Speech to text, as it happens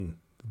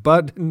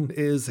button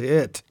is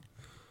hit.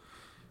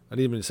 I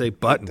didn't even say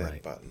button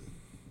right. Button.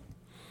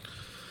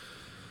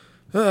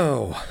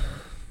 Oh,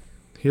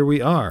 here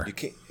we are.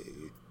 You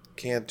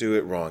can't do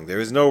it wrong. There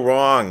is no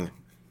wrong.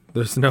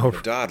 There's no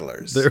the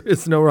Dawdlers. There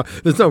is no wrong.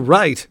 There's no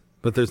right,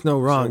 but there's no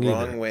wrong either.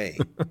 Wrong way.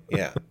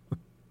 Yeah.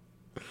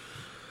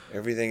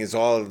 Everything is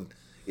all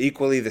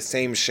equally the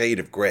same shade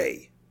of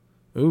gray.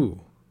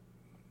 Ooh.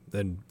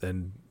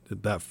 Then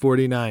about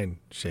 49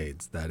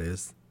 shades, that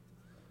is.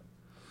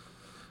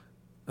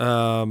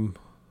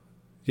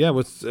 Yeah,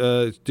 what's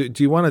do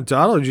you want to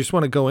dawdle or do you just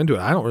want to go into it?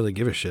 I don't really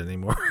give a shit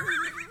anymore.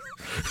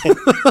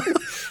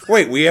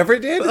 Wait, we ever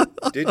did?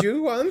 Did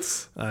you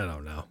once? I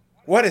don't know.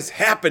 What has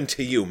happened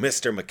to you,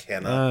 Mr.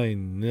 McKenna? I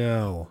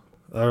know.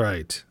 All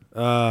right.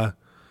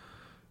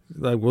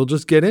 We'll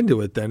just get into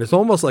it then. It's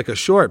almost like a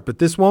short, but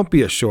this won't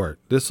be a short.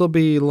 This will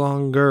be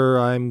longer,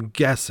 I'm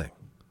guessing.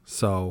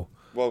 So.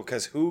 Well,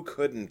 because who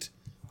couldn't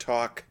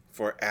talk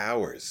for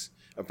hours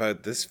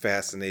about this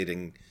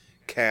fascinating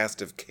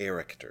cast of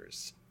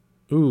characters?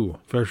 Ooh,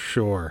 for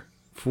sure.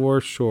 For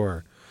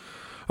sure.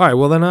 All right,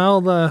 well then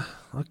I'll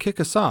kick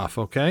us off,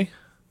 okay?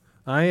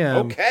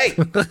 Okay.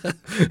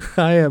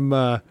 I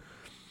am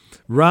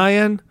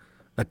Ryan,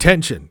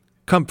 attention,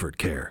 comfort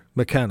care,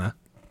 McKenna.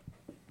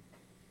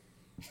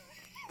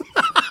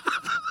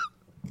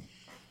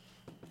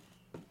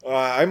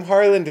 I'm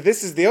Harland.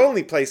 This is the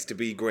only place to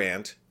be,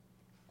 Grant.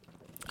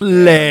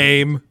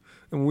 Lame.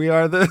 And we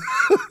are the...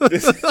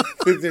 This is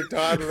the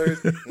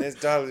Dawdlers and this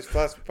Dawdlers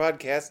Plus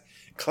podcast.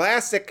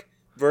 Classic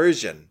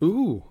version.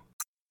 Ooh.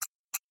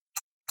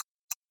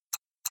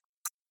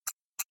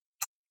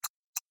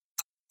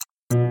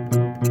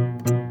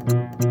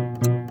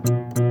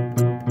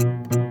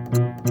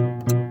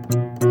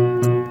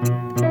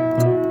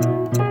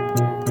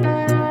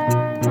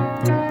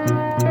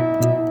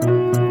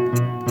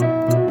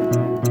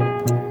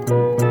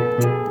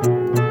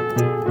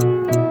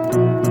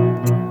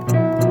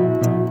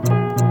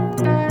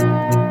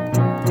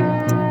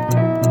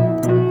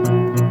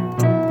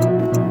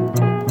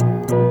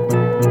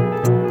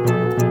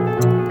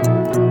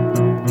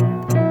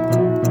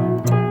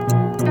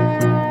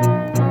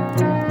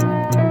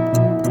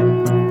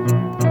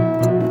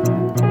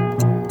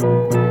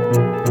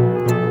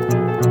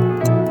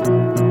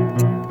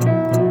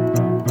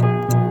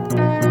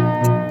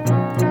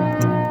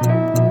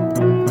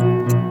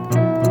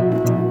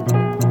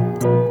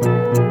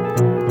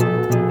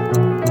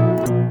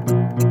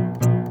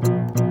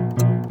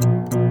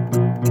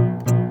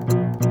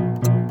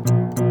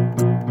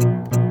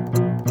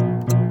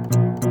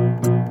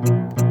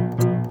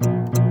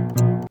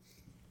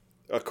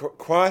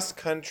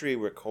 Cross-country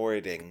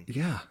recording.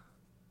 Yeah.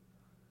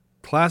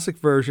 Classic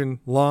version,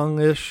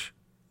 longish,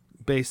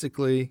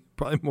 basically,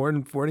 probably more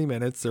than 40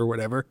 minutes or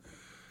whatever.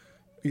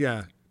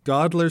 Yeah.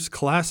 Dawdler's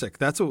Classic.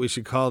 That's what we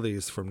should call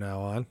these from now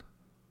on.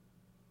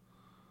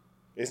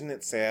 Isn't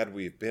it sad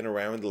we've been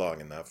around long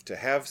enough to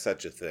have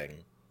such a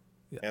thing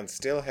and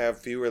still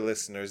have fewer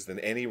listeners than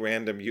any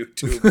random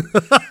YouTube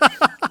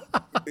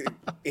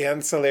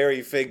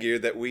ancillary figure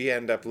that we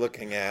end up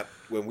looking at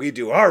when we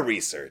do our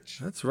research?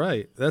 That's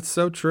right. That's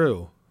so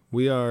true.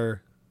 We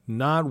are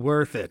not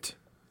worth it,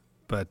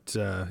 but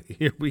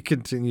here we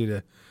continue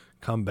to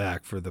come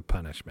back for the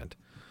punishment.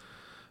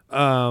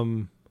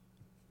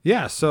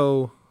 Yeah,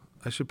 so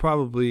I should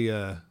probably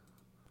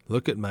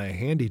look at my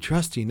handy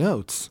trusty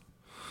notes.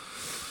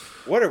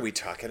 What are we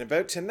talking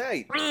about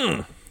tonight?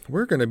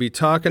 We're going to be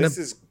talking This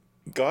is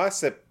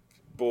Gossip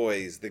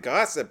Boys, the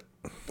Gossip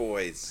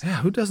Boys.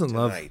 Yeah, who doesn't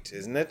tonight, love,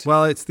 isn't it?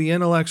 Well, it's the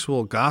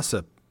intellectual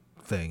gossip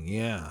thing.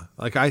 Yeah.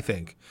 Like I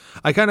think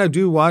I kind of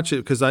do watch it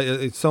because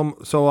it's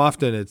so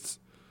often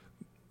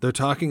they're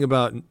talking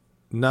about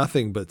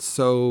nothing but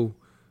so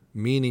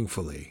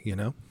meaningfully, you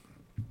know?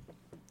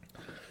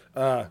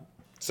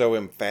 So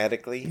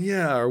emphatically?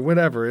 Yeah, or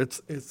whatever.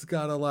 It's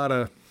got a lot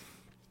of,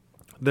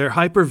 they're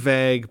hyper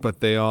vague,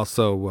 but they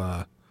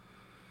also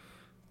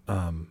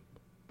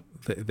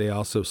they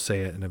also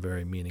say it in a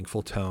very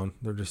meaningful tone.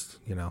 They're just,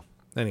 you know.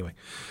 Anyway,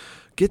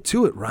 get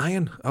to it,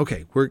 Ryan.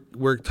 Okay,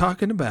 we're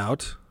talking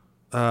about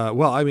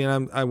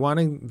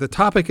the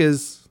topic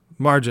is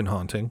margin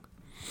haunting.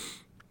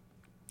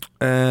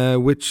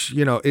 Which,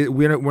 you know,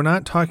 we're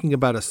not talking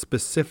about a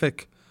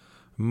specific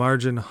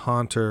margin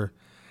haunter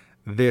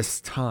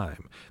this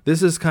time.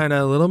 This is kind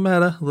of a little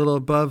meta, a little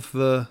above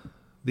the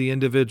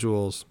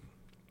individuals.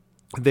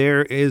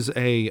 There is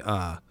and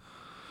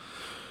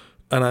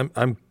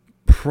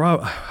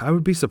I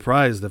would be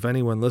surprised if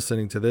anyone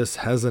listening to this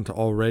hasn't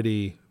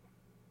already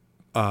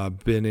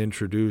been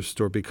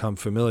introduced or become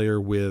familiar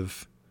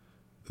with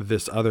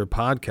this other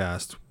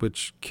podcast,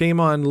 which came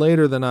on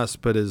later than us,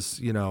 but is,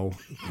 you know,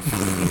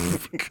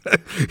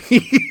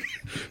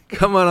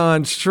 coming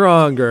on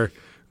stronger.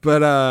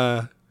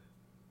 But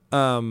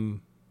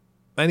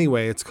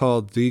anyway, it's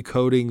called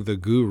Decoding the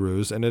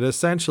Gurus, and it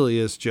essentially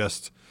is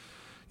just,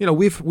 you know,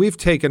 we've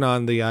taken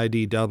on the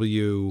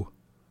IDW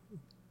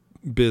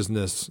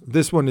business.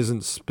 This one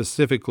isn't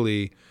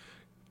specifically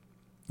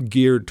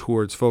geared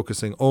towards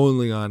focusing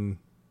only on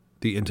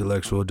the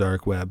intellectual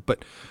dark web.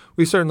 But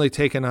we've certainly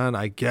taken on,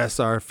 I guess,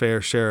 our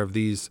fair share of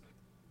these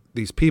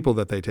people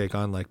that they take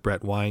on, like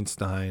Brett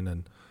Weinstein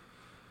and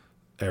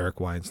Eric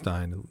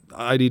Weinstein,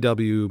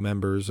 IDW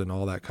members and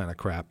all that kind of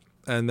crap.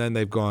 And then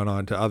they've gone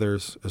on to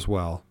others as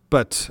well.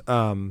 But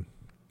I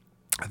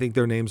think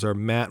their names are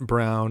Matt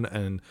Brown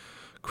and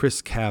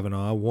Chris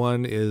Kavanaugh.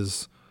 One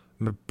is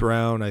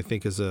Brown, I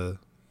think he's a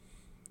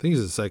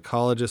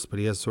psychologist, but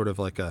he has sort of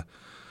like a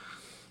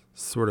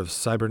sort of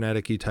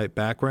cybernetic-y type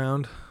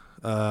background.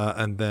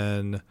 And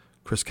then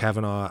Chris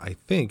Kavanaugh, I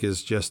think,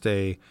 is just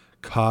a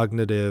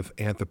cognitive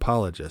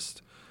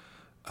anthropologist.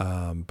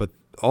 But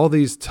all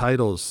these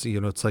titles,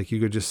 it's like you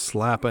could just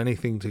slap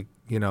anything to,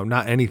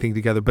 not anything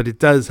together, but it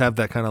does have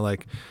that kind of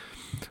like,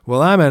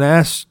 well, I'm an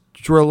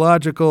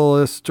astrological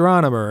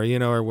astronomer,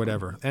 or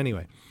whatever.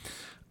 Anyway.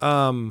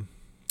 And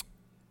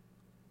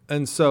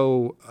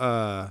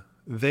so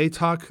they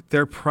talk,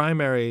 their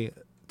primary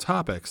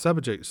topic,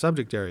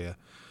 subject area,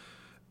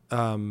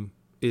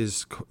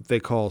 is they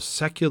call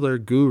secular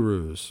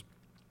gurus,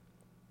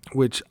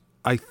 which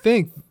I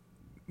think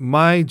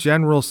my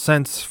general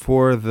sense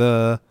for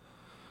the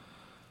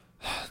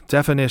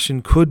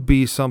definition could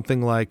be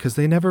something like, because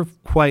they never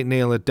quite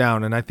nail it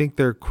down, and I think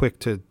they're quick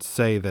to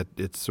say that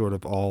it's sort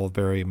of all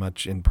very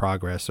much in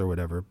progress or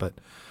whatever, but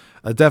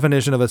a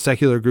definition of a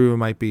secular guru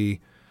might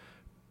be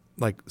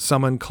like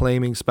someone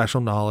claiming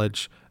special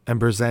knowledge and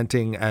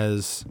presenting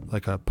as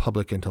like a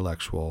public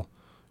intellectual,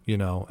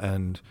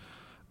 and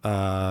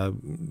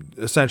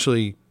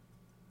essentially,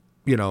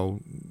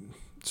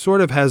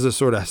 sort of has a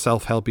sort of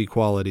self-helpy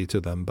quality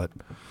to them. But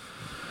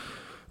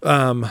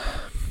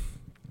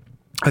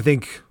I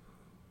think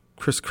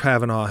Chris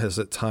Kavanaugh has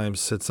at times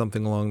said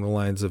something along the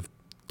lines of,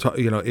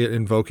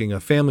 invoking a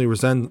family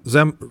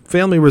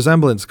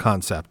resemblance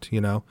concept,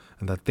 and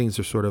that things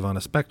are sort of on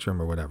a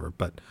spectrum or whatever.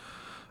 But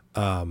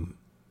I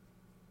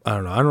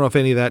don't know. I don't know if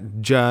any of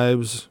that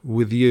jives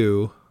with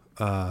you.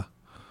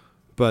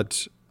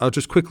 But I'll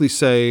just quickly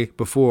say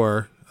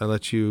before I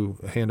let you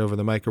hand over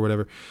the mic or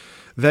whatever,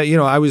 that,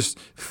 I was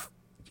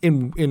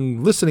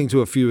in listening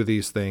to a few of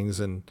these things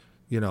and,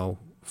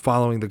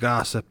 following the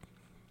gossip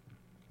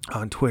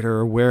on Twitter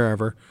or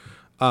wherever.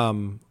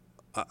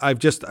 I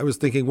was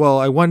thinking, well,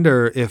 I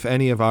wonder if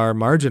any of our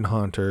margin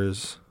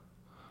haunters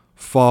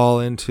fall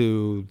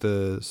into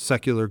the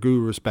secular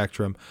guru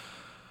spectrum.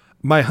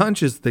 My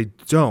hunch is they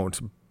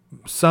don't.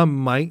 Some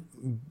might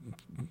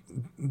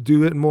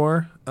do it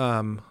more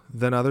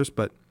than others,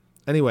 but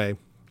anyway,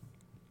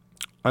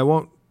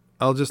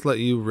 I'll just let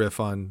you riff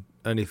on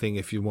anything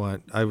if you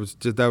want. That was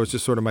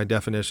just sort of my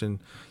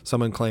definition.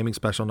 Someone claiming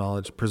special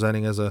knowledge,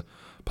 presenting as a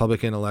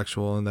public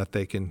intellectual, and that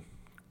they can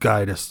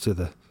guide us to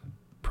the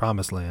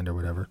promised land or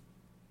whatever.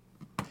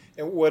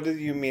 And what do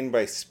you mean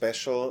by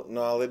special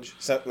knowledge?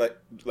 Something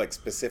like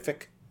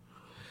specific?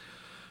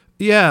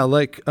 Yeah,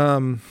 like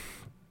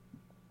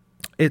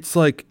it's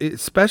like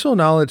special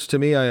knowledge to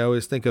me. I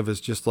always think of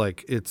as just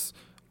like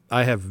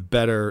I have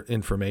better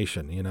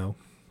information,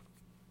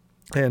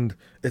 and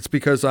it's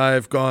because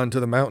I've gone to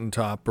the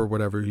mountaintop or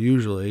whatever.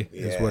 Usually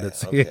is what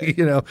it's okay.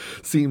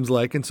 Seems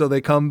like, and so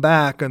they come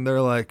back and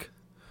they're like,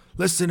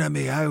 "Listen to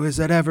me, I was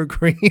at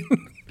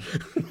Evergreen,"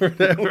 or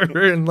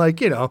whatever, and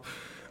like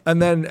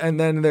and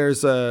then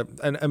there's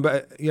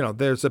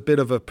there's a bit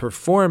of a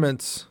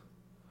performance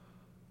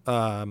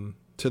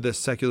to this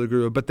secular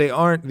guru, but they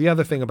aren't. The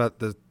other thing about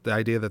the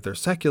idea that they're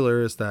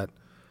secular is that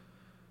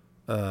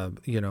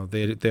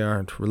they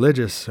aren't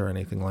religious or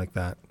anything like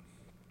that,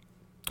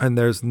 and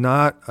there's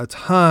not a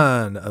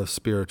ton of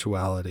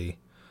spirituality.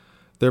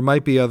 There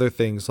might be other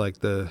things like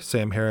the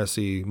Sam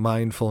Harrisy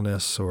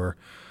mindfulness or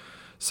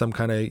some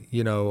kind of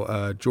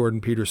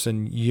Jordan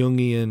Peterson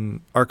Jungian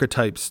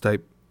archetypes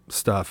type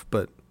stuff,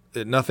 but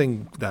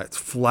nothing that's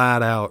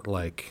flat out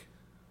like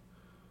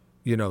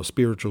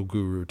spiritual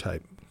guru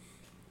type.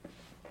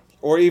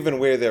 Or even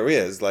where there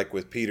is, like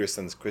with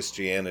Peterson's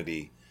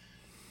Christianity,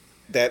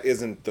 that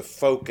isn't the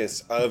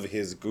focus of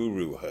his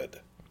guruhood.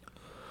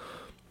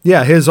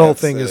 Yeah, his whole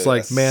thing is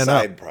like man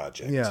up. Side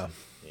project.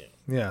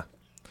 Yeah.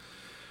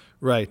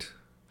 Right.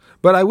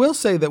 But I will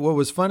say that what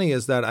was funny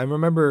is that I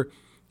remember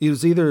it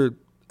was either,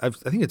 I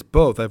think it's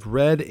both. I've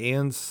read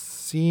and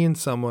seen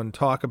someone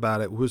talk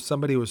about it,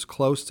 somebody who was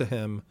close to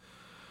him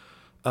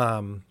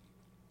in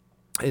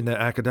an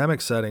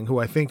academic setting, who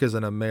I think is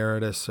an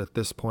emeritus at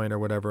this point or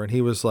whatever. And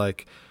he was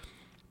like,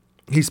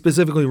 he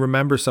specifically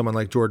remembers someone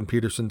like Jordan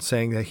Peterson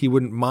saying that he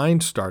wouldn't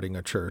mind starting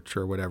a church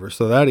or whatever.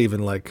 So that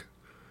even like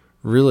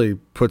really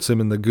puts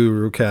him in the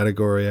guru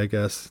category, I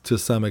guess, to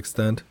some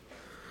extent,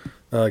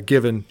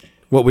 given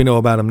what we know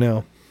about him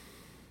now.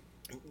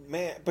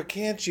 Man, but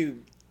can't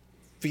you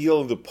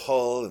feel the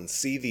pull and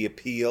see the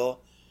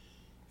appeal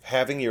of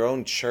having your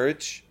own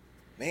church?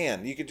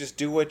 Man, you could just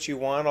do what you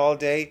want all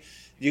day.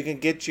 You can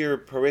get your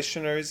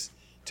parishioners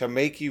to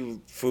make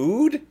you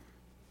food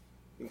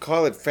and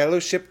call it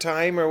fellowship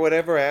time or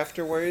whatever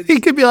afterwards. He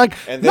could be like,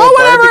 and no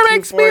one ever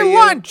makes me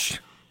lunch.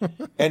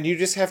 And you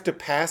just have to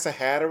pass a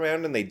hat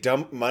around and they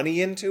dump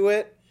money into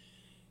it.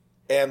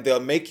 And they'll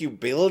make you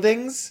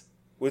buildings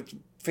with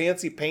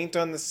fancy paint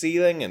on the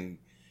ceiling and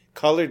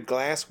colored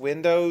glass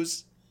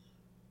windows.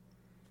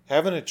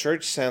 Having a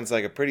church sounds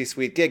like a pretty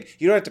sweet gig.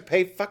 You don't have to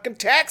pay fucking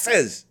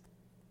taxes.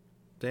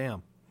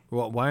 Damn.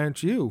 Well, why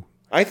aren't you?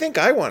 I think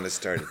I want to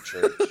start a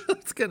church. I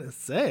was going to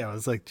say. I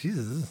was like,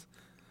 Jesus, this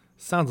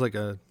sounds like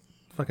a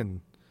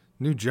fucking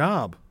new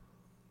job.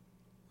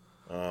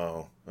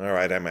 Oh, all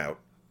right, I'm out.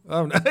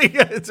 Oh, no.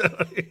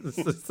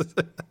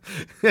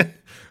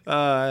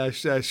 I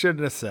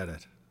shouldn't have said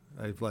it.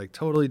 I've like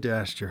totally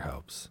dashed your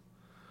hopes.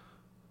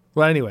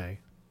 Well, anyway.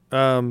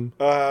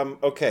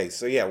 Okay,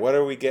 so yeah, what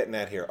are we getting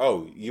at here?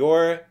 Oh,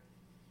 your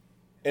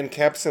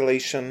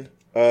encapsulation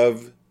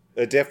of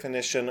a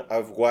definition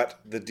of what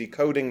the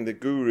Decoding the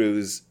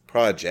Gurus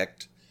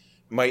project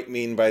might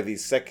mean by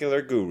these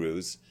secular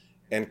gurus,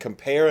 and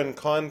compare and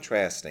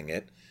contrasting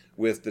it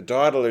with the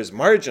Dawdler's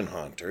margin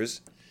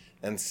haunters,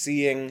 and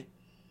seeing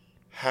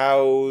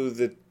how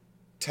the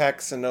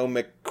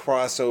taxonomic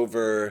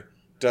crossover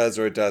does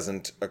or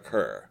doesn't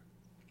occur.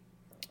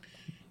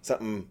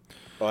 Something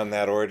on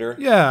that order?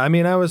 Yeah, I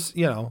mean, I was,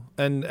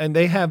 and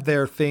they have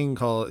their thing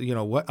called,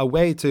 a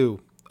way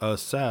to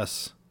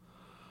assess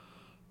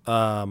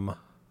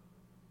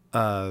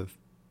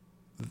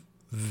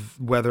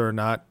whether or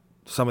not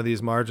some of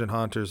these margin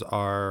haunters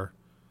are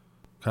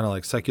kind of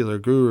like secular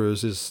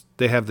gurus is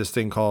they have this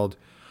thing called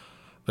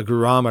a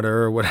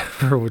gurometer or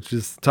whatever, which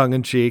is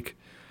tongue-in-cheek.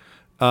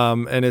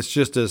 And it's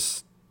just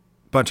this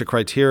bunch of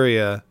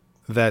criteria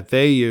that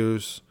they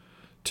use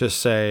to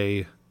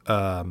say,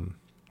 whether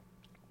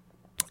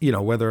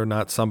or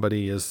not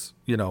somebody is,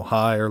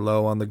 high or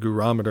low on the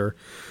gurometer,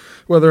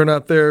 whether or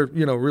not they're,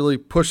 really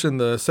pushing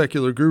the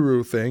secular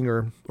guru thing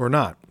or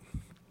not.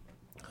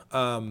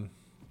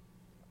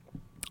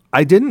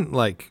 I didn't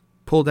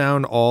pull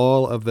down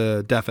all of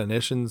the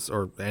definitions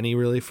or any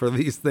really for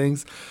these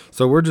things.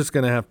 So we're just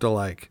going to have to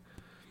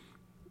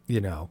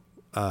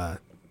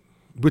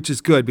which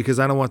is good because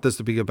I don't want this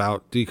to be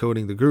about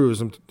decoding the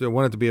gurus. I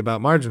want it to be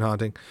about margin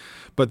haunting,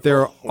 but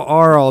there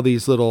are all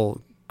these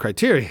little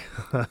criteria,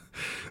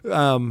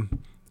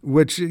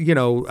 which,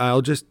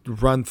 I'll just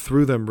run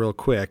through them real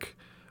quick,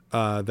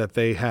 that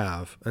they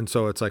have. And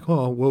so it's like,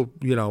 oh, well,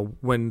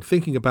 when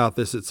thinking about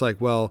this, it's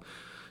like, well,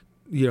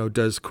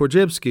 does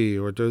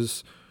Korzybski or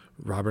does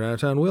Robert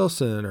Anton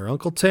Wilson or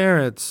Uncle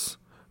Terrence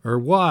or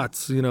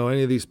Watts,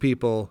 any of these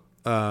people,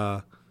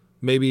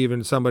 maybe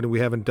even somebody we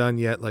haven't done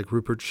yet, like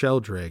Rupert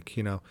Sheldrake,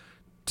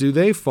 do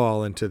they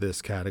fall into this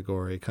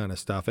category kind of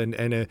stuff? And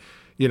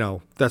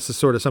that's the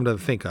sort of something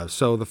to think of.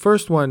 So the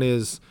first one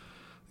is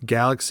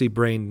galaxy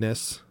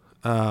brainedness,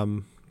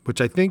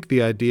 which I think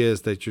the idea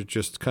is that you're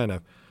just kind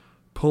of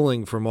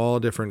pulling from all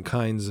different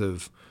kinds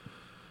of,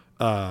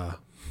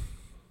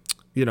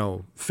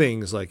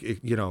 things like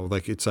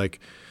it's like,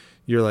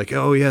 you're like,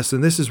 oh yes,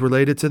 and this is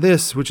related to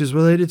this, which is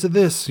related to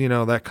this,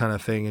 that kind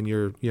of thing. And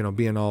you're,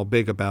 being all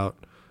big about,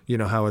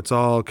 how it's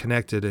all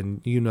connected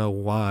and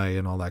why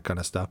and all that kind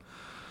of stuff.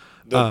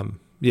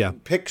 Yeah.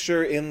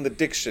 Picture in the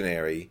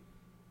dictionary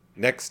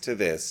next to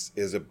this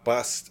is a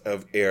bust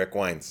of Eric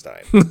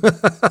Weinstein.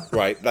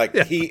 Right? Like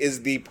he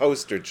is the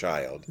poster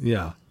child.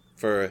 Yeah.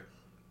 For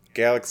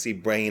galaxy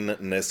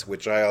brainness,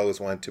 which I always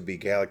want to be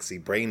galaxy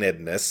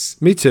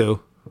brainedness. Me too.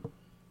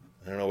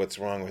 I don't know what's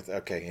wrong with.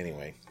 Okay,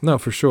 anyway. No,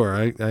 for sure.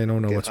 I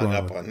don't know what's wrong.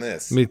 Get hung up on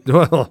this.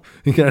 Well,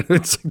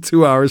 it's like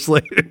 2 hours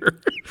later.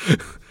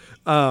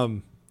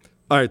 All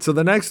right. So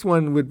the next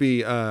one would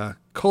be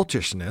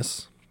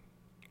cultishness.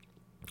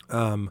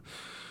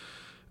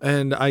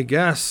 And I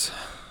guess,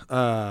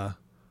 there's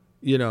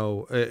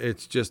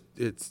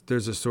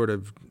a sort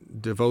of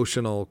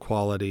devotional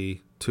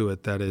quality to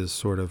it that is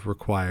sort of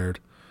required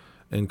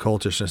in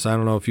cultishness. I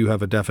don't know if you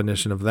have a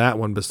definition of that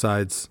one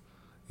besides,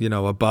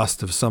 a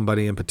bust of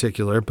somebody in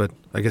particular, but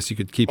I guess you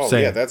could keep saying.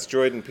 Oh, yeah, that's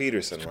Jordan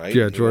Peterson, right?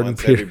 Yeah, Jordan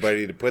Peterson.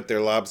 Everybody to put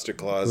their lobster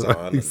claws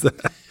on.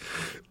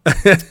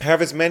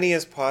 Have as many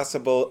as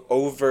possible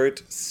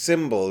overt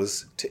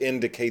symbols to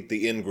indicate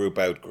the in-group,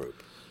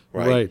 out-group.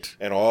 Right.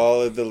 And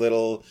all of the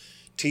little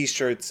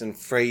T-shirts and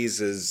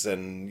phrases,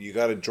 and you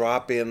got to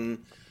drop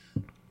in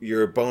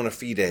your bona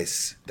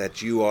fides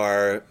that you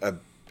are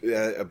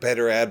a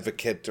better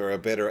advocate or a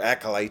better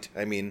acolyte,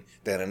 than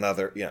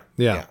another.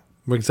 Yeah.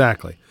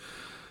 Exactly.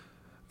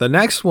 The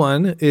next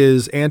one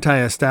is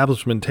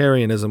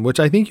anti-establishmentarianism, which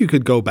I think you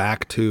could go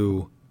back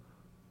to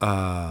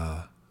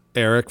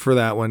Eric for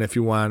that one if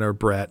you want, or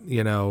Brett,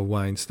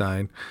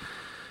 Weinstein.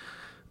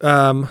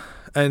 And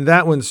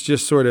that one's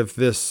just sort of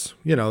this,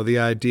 the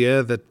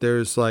idea that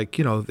there's I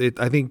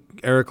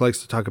think Eric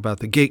likes to talk about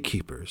the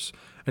gatekeepers.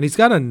 And he's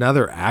got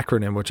another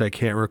acronym, which I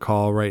can't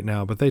recall right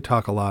now, but they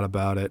talk a lot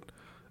about it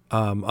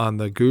on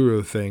the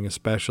guru thing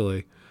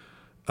especially.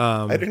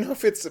 I don't know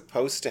if it's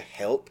supposed to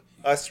help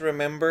us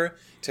remember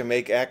to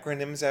make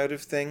acronyms out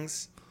of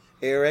things,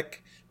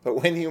 Eric,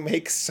 but when you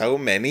make so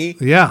many...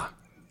 Yeah.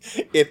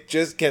 It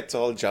just gets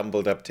all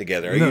jumbled up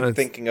together. Are you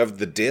thinking of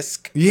the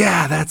disc?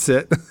 Yeah, that's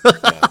it.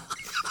 Yeah.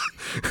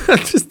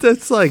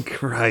 That's like,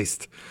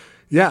 Christ.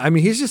 Yeah,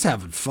 he's just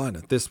having fun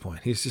at this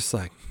point. He's just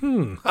like,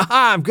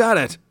 haha, I've got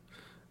it.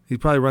 He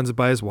probably runs it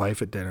by his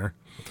wife at dinner.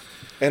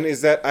 And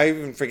is that, I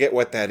even forget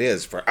what that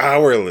is for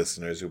our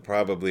listeners who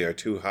probably are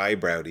too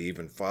highbrow to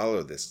even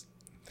follow this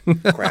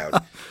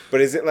crowd.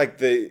 But is it like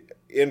the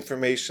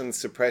information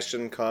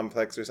suppression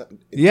complex or something?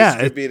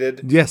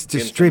 Distributed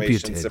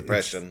information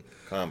suppression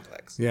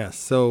complex. Yes.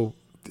 So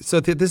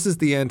this is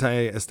the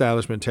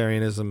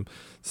anti-establishmentarianism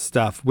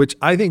stuff, which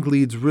I think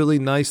leads really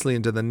nicely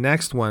into the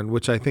next one,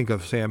 which I think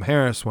of Sam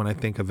Harris when I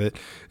think of it,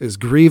 is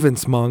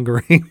grievance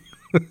mongering.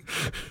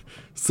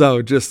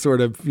 So just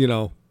sort of,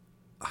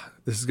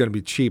 this is going to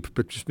be cheap,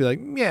 but just be like,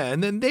 yeah,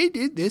 and then they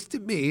did this to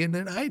me, and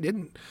then I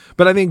didn't.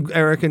 But I think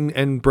Eric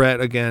and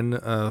Brett, again,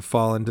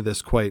 fall into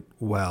this quite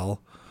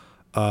well,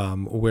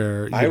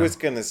 where I was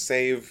going to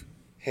save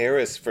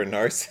Harris for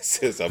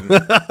narcissism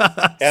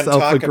and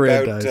talk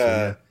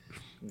about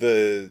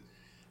the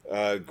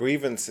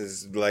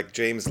grievances like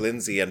James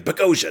Lindsay and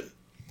Bogosian.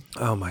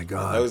 Oh, my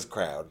God. Those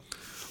crowd.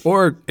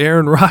 Or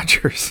Aaron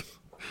Rodgers.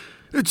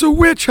 It's a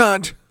witch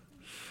hunt.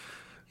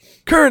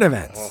 Current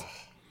events.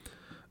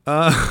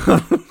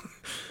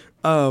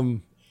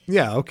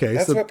 Yeah, okay.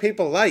 That's what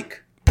people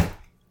like.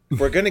 If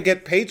we're going to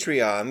get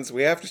Patreons,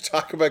 we have to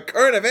talk about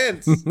current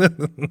events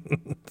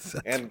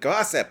and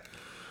gossip.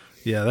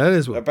 Yeah, that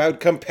is about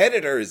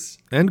competitors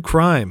and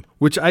crime,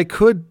 which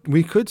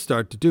we could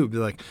start to do. Be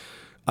like,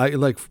 I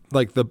like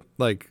the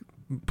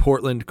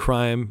Portland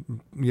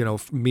crime,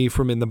 me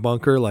from in the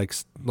bunker, like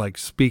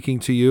speaking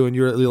to you, and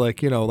you're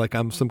like, like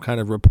I'm some kind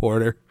of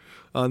reporter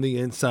on the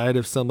inside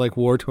of some like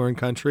war-torn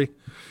country.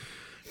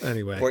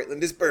 Anyway,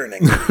 Portland is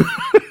burning.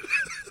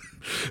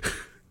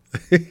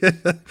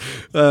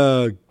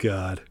 Oh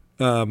God.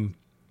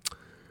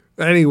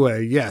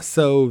 Anyway, yeah.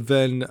 So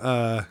then,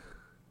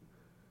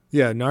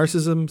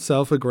 narcissism,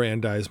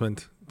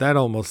 self-aggrandizement. That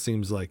almost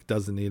seems like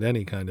doesn't need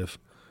any kind of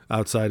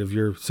outside of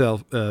your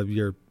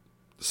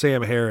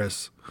Sam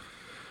Harris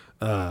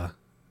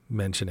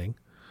mentioning.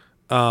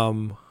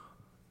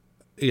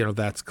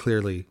 That's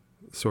clearly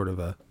sort of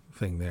a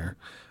thing there.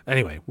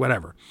 Anyway,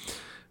 whatever.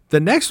 The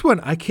next one,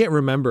 I can't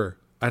remember.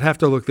 I'd have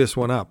to look this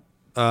one up.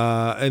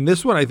 And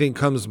this one I think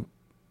comes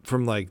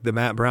from like the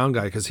Matt Brown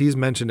guy, because he's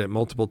mentioned it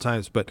multiple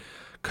times, but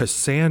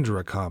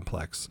Cassandra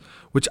complex,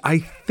 which I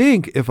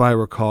think, if I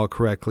recall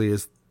correctly,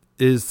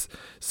 is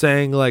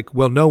saying like,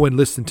 well, no one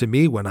listened to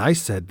me when I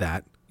said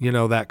that,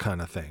 that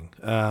kind of thing.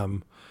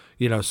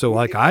 So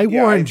like I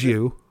warned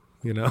you.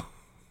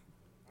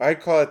 I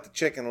call it the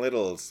Chicken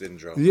Little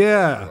syndrome.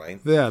 Yeah,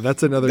 right? Yeah,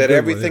 that's another. That good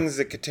everything's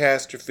a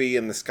catastrophe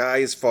and the sky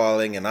is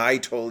falling, and I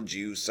told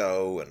you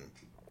so. And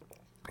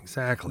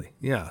exactly,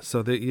 yeah.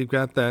 So that you've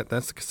got that.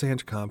 That's the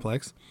Cassandra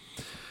complex,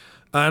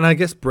 and I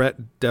guess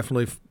Brett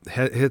definitely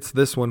hits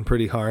this one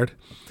pretty hard.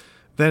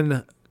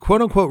 Then,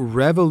 quote unquote,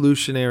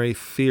 revolutionary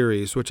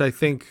theories, which I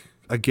think,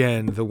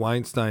 again, the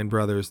Weinstein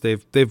brothers,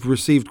 they've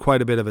received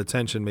quite a bit of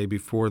attention, maybe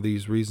for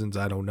these reasons.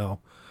 I don't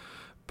know,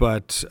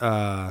 but.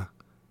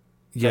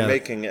 For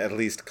making at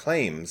least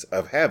claims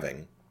of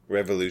having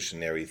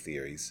revolutionary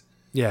theories.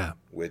 Yeah.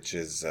 Which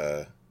is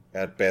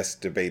at best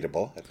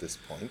debatable at this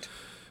point.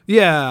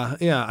 Yeah,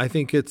 I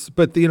think it's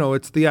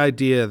the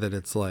idea that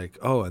it's like,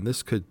 oh, and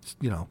this could,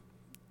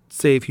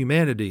 save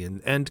humanity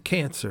and end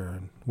cancer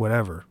and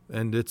whatever.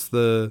 And it's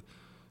the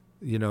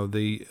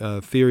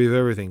theory of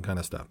everything kind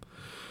of stuff.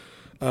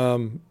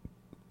 And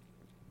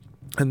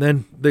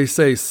then they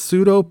say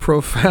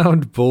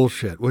pseudo-profound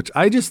bullshit, which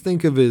I just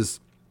think of as,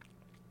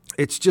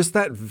 it's just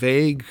that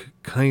vague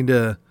kind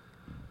of,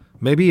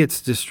 maybe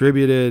it's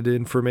distributed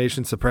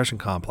information suppression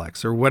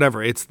complex or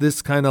whatever. It's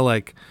this kind of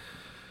like,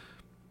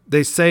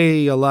 they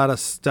say a lot of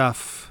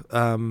stuff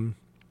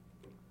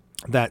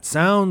that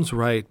sounds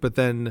right, but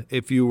then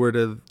if you were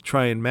to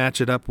try and match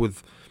it up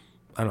with,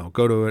 I don't know,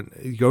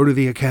 go to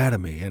the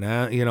academy and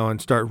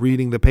and start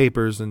reading the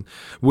papers, and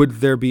would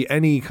there be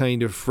any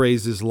kind of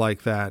phrases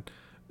like that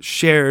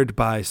shared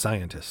by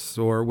scientists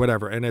or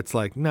whatever? And it's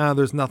like, no,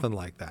 there's nothing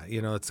like that.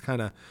 It's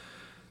kind of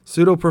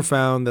pseudo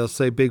profound. They'll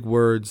say big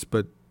words,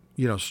 but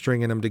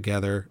stringing them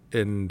together,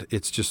 and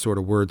it's just sort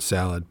of word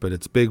salad, but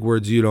it's big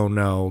words you don't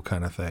know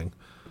kind of thing.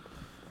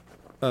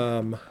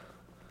 And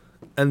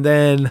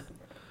then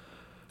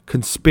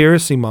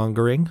conspiracy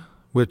mongering,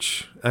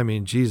 which, I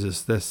mean,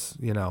 Jesus, this,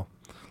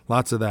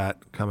 lots of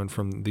that coming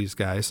from these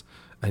guys,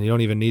 and you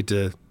don't even need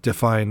to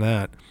define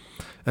that.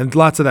 And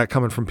lots of that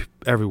coming from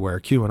everywhere,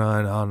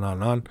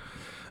 QAnon,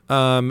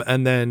 on.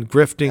 And then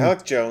grifting.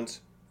 Alex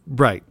Jones.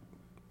 Right.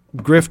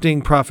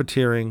 Grifting,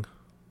 profiteering.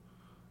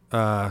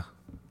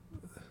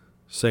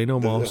 Say no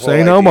more.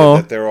 Say no more.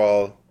 That they're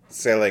all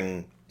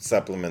selling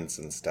supplements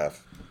and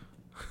stuff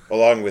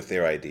along with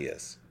their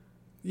ideas.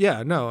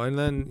 Yeah, no. And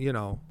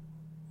then,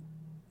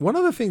 one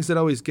of the things that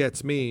always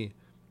gets me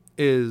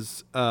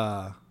is,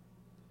 like,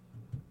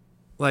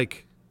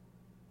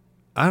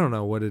 I don't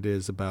know what it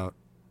is about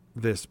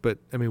this, but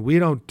I mean, we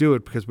don't do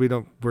it because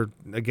we're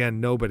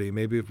again, nobody.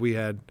 Maybe if we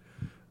had,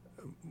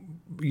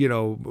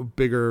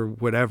 bigger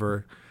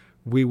whatever,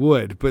 we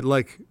would. But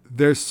like,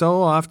 there's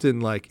so often,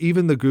 like,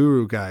 even the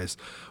guru guys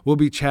will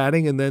be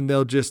chatting and then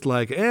they'll just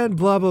like, and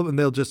blah, blah, and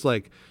they'll just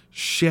like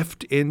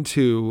shift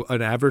into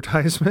an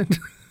advertisement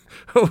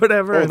or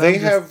whatever. Oh, and they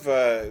have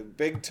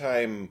big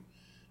time,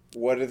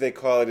 what do they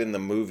call it in the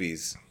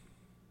movies?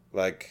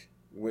 Like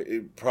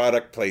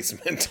product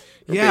placement,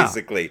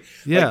 basically.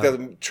 Yeah. Like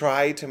they'll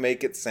try to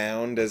make it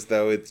sound as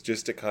though it's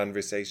just a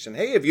conversation.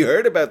 Hey, have you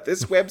heard about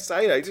this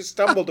website? I just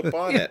stumbled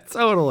upon it.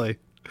 Totally.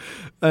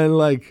 And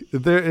like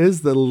there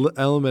is the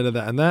element of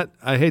that, and that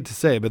I hate to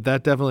say, but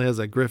that definitely has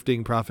a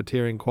grifting,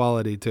 profiteering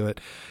quality to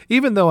it.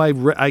 Even though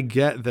I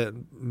get that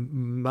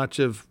much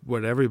of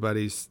what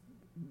everybody's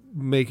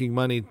making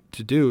money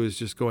to do is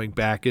just going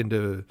back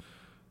into,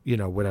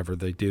 whatever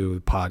they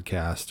do,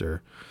 podcast,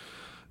 or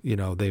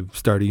they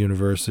start a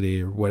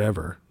university or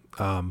whatever.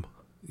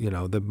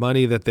 The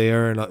money that they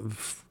earn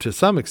to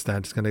some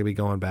extent is going to be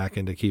going back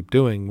into keep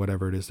doing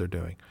whatever it is they're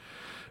doing.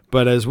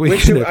 But as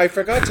I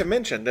forgot to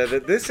mention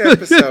that this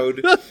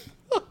episode, I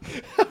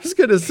was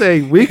going to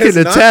say we can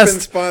attest. Not been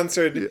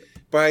sponsored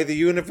by the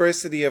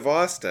University of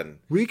Austin.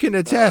 We can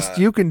attest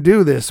you can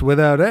do this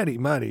without any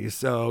money.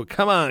 So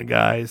come on,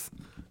 guys.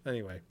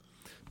 Anyway,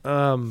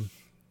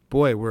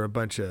 boy, we're a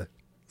bunch of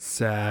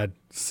sad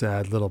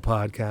little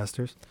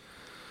podcasters.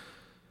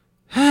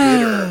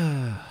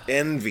 Bitter,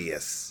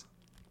 envious,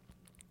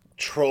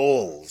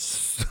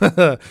 trolls.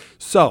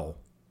 So.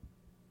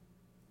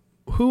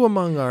 Who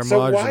among our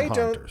margin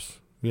hunters,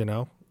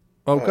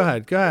 Oh, go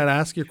ahead.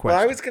 Ask your question.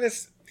 Well, I was going to...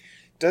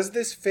 Does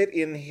this fit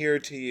in here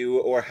to you,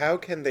 or how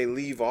can they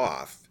leave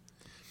off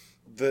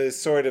the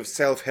sort of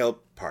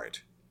self-help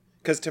part?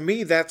 Because to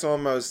me, that's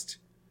almost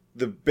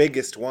the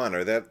biggest one,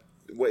 or that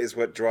is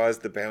what draws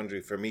the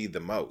boundary for me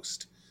the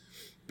most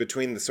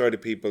between the sort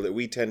of people that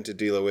we tend to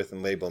deal with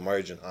and label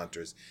margin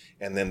hunters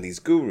and then these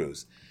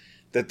gurus.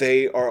 That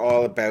they are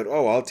all about,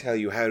 I'll tell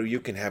you how you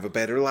can have a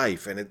better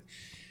life, and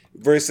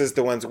versus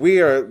the ones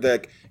we are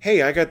like,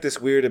 hey, I got this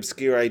weird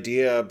obscure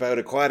idea about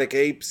aquatic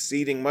apes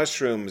eating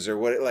mushrooms or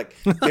what. Like,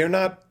 they're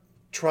not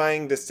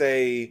trying to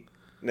say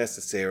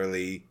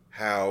necessarily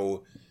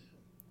how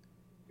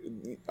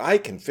I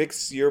can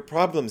fix your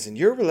problems in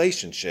your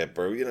relationship,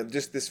 or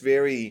just this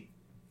very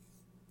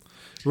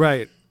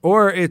right.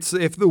 Or it's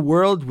if the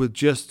world would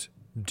just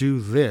do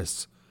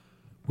this,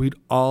 we'd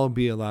all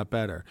be a lot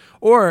better.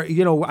 Or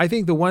I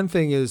think the one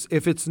thing is,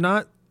 if it's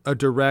not a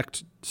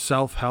direct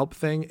self-help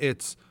thing,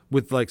 it's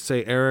with, like,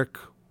 say, Eric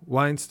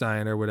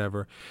Weinstein or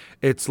whatever,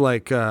 it's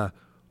like,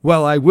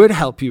 well, I would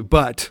help you,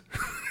 but,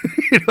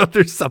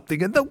 there's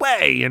something in the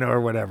way, or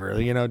whatever,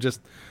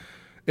 just,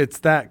 it's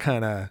that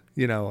kind of,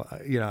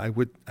 I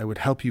would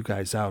help you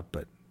guys out,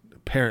 but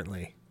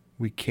apparently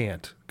we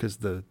can't because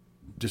the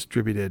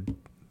distributed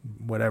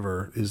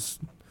whatever is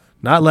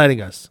not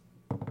letting us.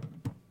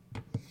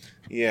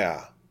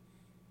 Yeah.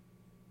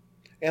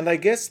 And I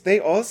guess they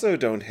also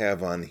don't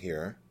have on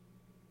here,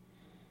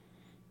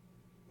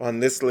 on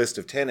this list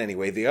of 10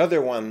 anyway, the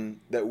other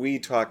one that we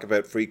talk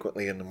about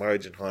frequently in the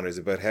margin hunters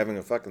about having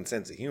a fucking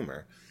sense of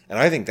humor. And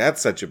I think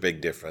that's such a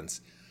big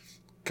difference.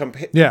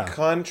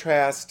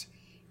 Contrast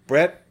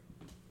Brett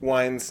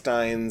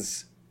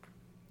Weinstein's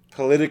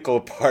political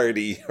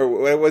party, or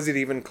what was it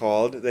even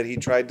called, that he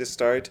tried to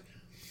start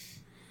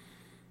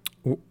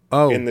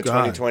in the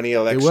 2020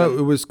 election?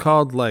 It was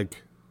called,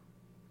 like,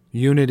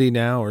 Unity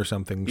Now or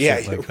something,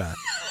 shit like that.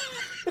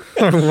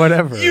 Or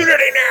whatever.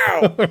 Unity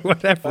Now! Or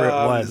whatever it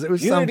was. It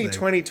was Unity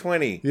something.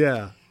 2020.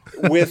 Yeah.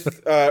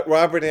 With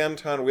Robert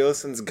Anton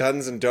Wilson's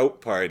Guns and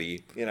Dope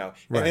Party, Right.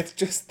 And it's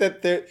just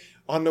that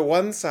on the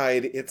one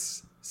side,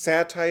 it's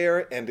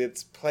satire and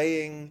it's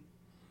playing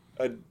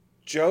a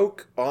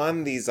joke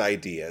on these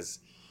ideas,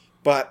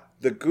 but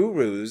the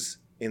gurus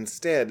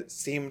instead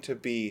seem to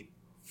be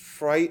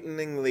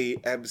frighteningly,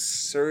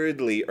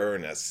 absurdly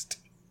earnest.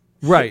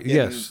 Right,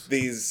 yes.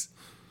 These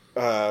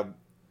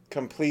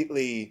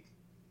completely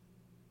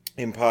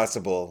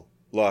impossible,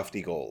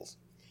 lofty goals.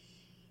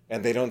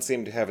 And they don't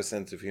seem to have a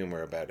sense of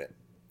humor about it.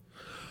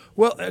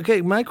 Well,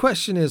 okay, my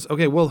question is,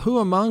 who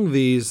among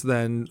these,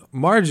 then,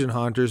 margin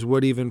hunters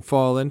would even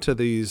fall into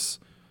these?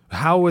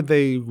 How would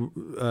they,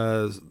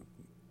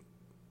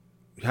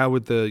 how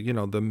would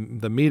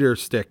the meter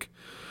stick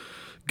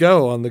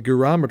go on the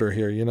gurometer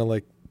here?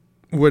 Like,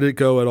 would it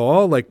go at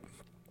all? Like,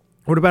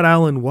 what about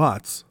Alan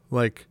Watts?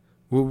 Like,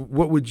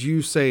 what would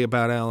you say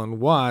about Alan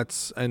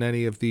Watts and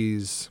any of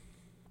these,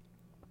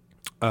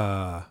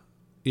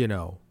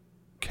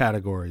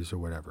 categories or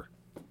whatever?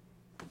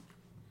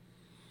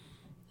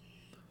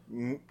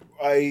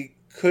 I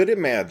could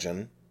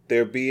imagine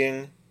there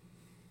being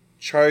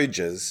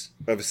charges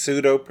of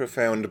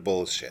pseudo-profound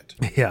bullshit.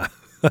 Yeah,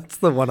 that's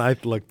the one I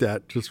looked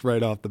at just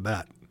right off the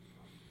bat.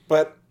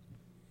 But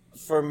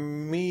for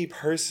me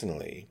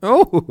personally...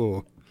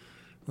 Oh,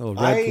 little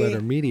red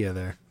letter media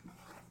there.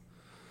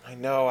 I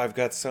know, I've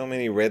got so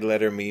many red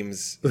letter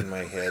memes in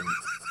my head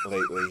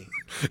lately.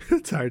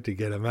 It's hard to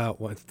get them out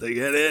once they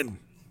get in.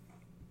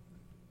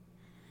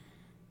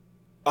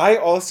 I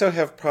also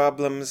have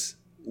problems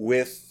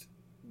with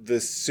the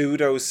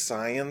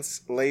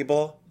pseudoscience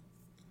label.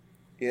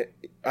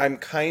 I'm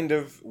kind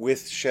of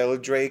with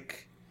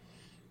Sheldrake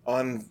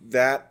on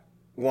that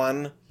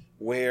one,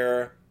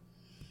 where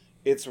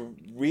it's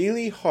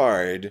really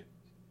hard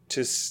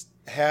to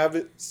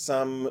have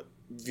some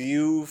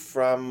view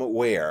from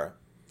where?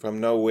 From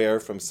nowhere,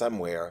 from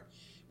somewhere,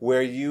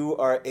 where you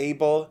are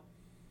able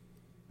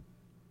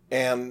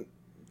and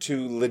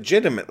to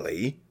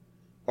legitimately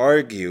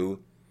argue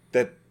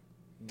that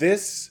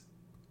this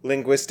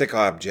linguistic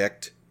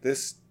object,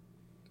 this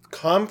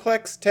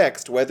complex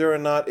text, whether or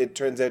not it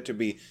turns out to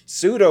be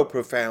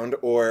pseudo-profound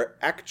or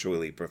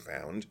actually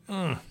profound,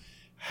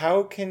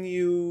 how can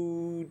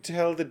you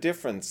tell the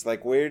difference?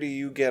 Like, where do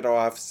you get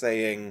off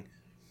saying,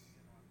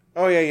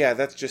 oh, yeah,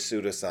 that's just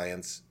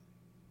pseudoscience?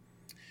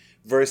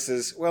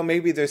 Versus, well,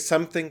 maybe there's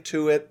something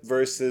to it,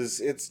 versus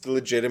it's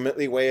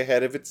legitimately way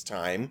ahead of its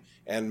time,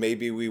 and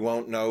maybe we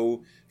won't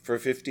know for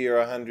 50 or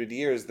 100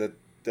 years that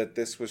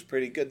this was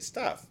pretty good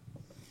stuff.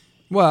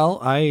 Well,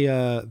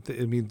 I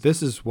mean,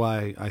 this is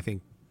why I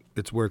think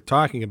it's worth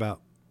talking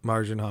about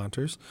margin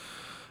haunters.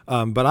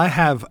 But I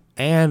have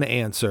an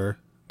answer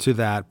to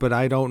that, but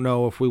I don't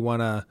know if we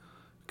want to,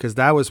 because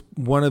that was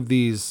one of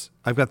these.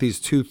 I've got these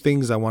two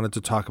things I wanted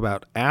to talk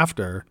about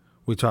after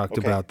we talked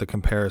about the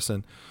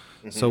comparison.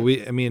 Mm-hmm. So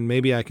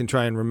maybe I can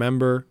try and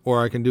remember,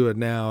 or I can do it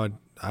now.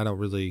 I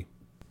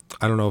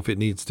don't know if it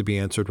needs to be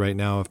answered right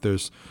now, if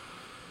there's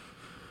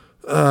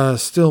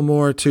still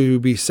more to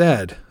be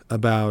said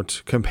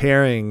about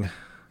comparing,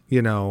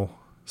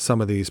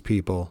 some of these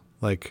people.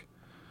 Like,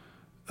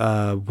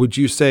 would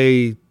you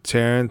say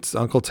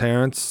Uncle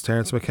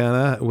Terrence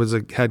McKenna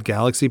had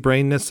galaxy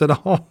brainness at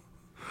all?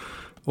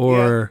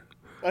 Or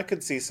yeah, I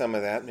could see some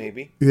of that,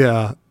 maybe.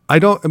 Yeah.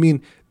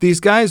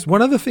 These guys,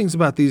 one of the things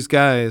about these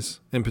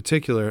guys in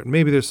particular,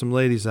 maybe there's some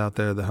ladies out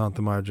there that haunt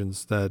the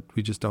margins that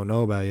we just don't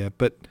know about yet,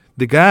 but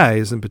the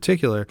guys in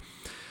particular,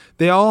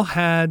 they all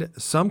had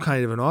some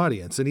kind of an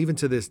audience. And even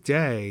to this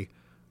day,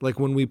 like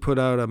when we put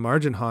out a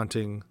margin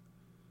haunting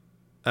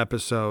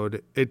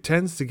episode, it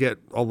tends to get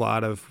a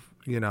lot of,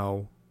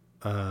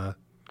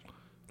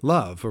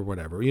 love or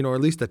whatever, or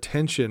at least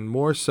attention,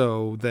 more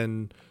so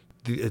than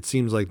it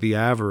seems like the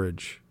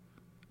average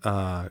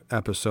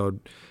episode,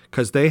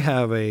 because they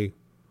have at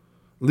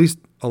least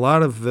a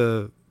lot of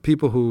the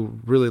people who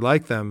really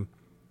like them,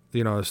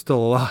 are still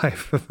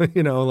alive,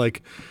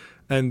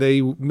 and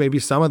maybe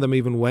some of them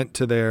even went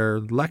to their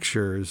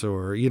lectures,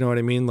 or, you know what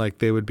I mean? Like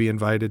they would be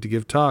invited to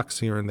give talks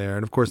here and there.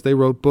 And of course they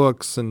wrote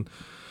books, and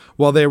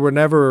while they were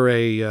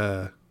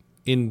never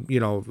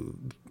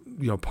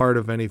part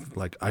of any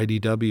like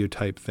IDW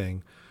type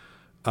thing,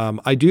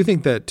 I do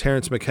think that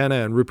Terrence McKenna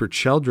and Rupert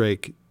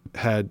Sheldrake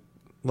had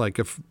like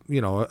a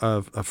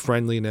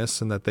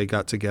friendliness, and that they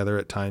got together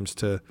at times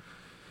to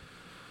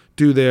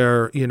do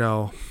their,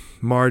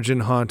 margin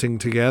haunting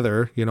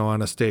together,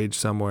 on a stage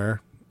somewhere.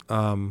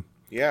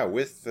 Yeah,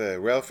 with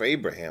Ralph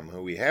Abraham,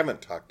 who we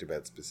haven't talked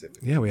about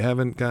specifically. Yeah, we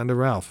haven't gotten to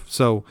Ralph.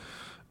 So,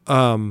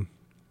 so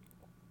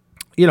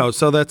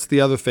that's the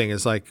other thing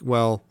is like,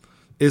 well,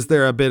 is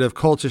there a bit of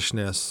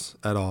cultishness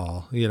at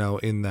all,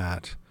 in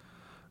that?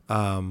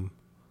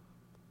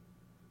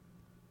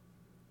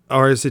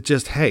 Or is it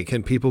just, hey,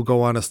 can people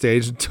go on a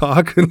stage and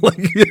talk? And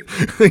like,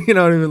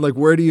 like,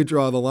 where do you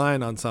draw the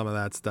line on some of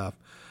that stuff?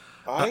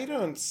 I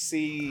don't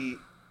see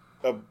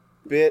a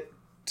bit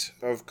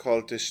of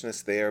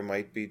cultishness there.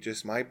 Might be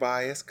just my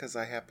bias because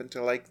I happen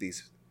to like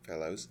these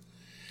fellows.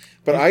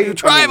 But You're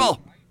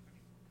tribal.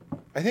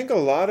 I think a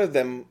lot of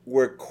them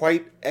were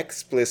quite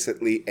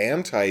explicitly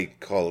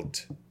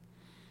anti-cult,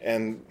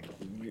 and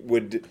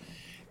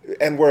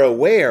were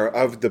aware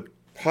of the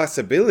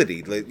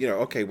possibility. Like,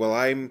 okay, well,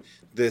 I'm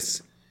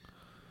this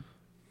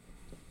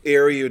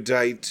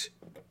erudite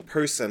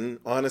person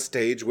on a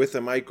stage with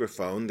a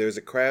microphone. There's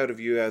a crowd of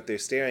you out there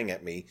staring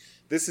at me.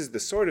 This is the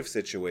sort of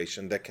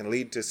situation that can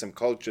lead to some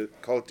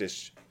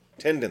cultish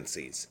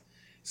tendencies.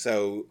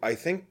 So I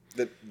think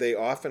that they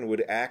often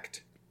would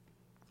act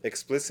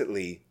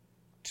explicitly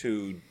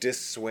to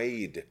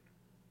dissuade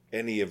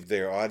any of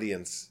their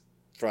audience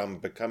from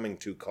becoming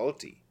too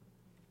culty.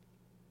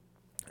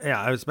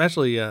 Yeah,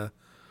 especially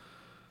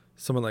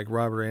someone like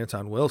Robert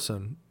Anton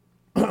Wilson,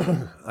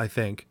 I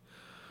think.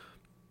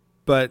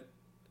 But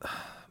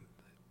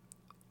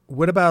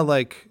what about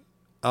like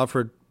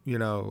Alfred,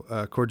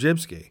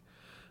 Korzybski?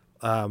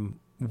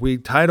 We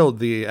titled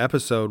the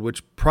episode,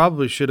 which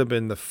probably should have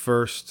been the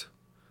first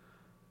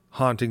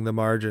Haunting the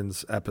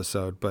Margins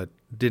episode, but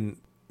didn't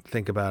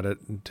think about it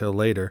until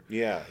later.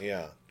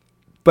 Yeah.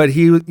 But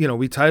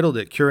we titled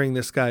it "Curing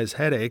This Guy's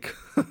Headache,"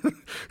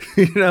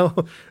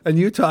 and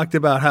you talked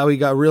about how he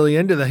got really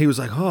into that. He was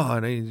like, oh,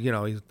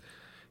 and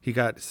he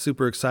got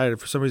super excited.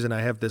 For some reason,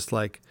 I have this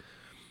like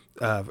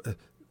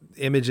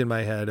image in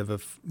my head of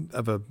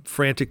a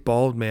frantic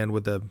bald man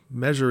with the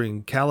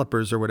measuring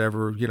calipers or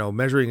whatever,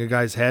 measuring a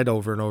guy's head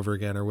over and over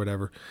again or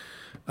whatever.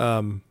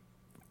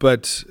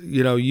 But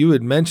you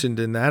had mentioned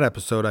in that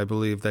episode, I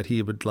believe, that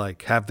he would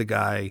like have the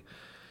guy,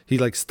 he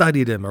like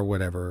studied him or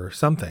whatever or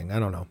something. I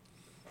don't know.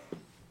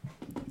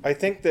 I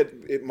think that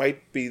it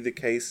might be the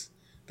case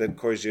that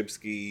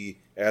Korzybski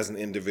as an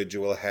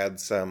individual had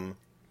some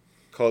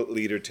cult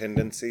leader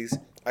tendencies.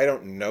 I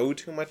don't know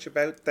too much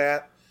about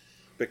that,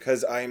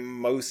 because I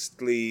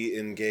mostly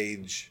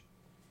engage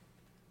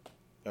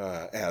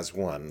as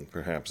one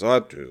perhaps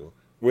ought to,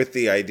 with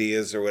the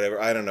ideas or whatever.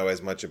 I don't know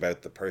as much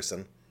about the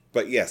person.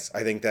 But yes,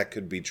 I think that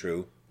could be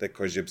true, that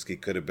Korzybski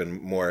could have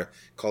been more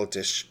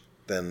cultish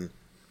than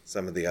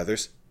some of the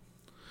others.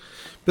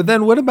 But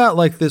then what about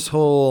like this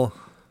whole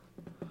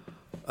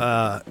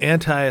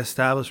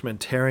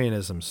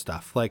anti-establishmentarianism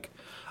stuff? Like,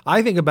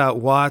 I think about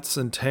Watts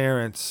and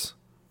Terence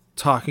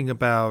talking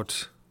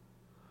about,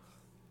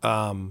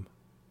 culture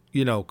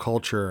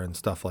and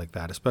stuff like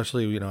that.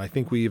 Especially, I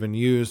think we even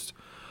used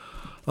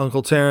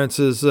Uncle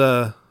Terence's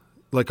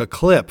like a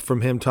clip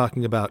from him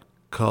talking about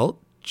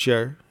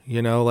culture.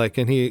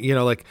 And he,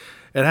 like,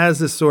 it has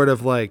this sort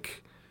of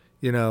like,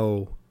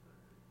 don't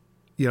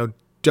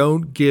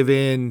give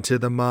in to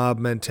the mob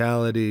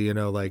mentality,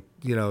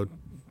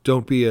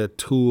 don't be a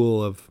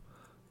tool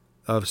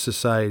of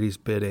society's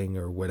bidding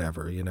or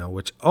whatever,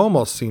 which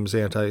almost seems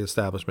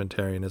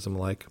anti-establishmentarianism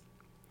like.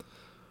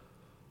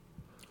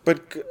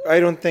 But I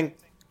don't think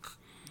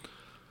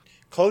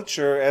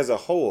culture as a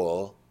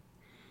whole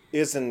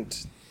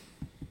isn't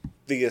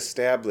the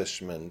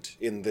establishment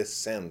in this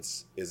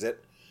sense, is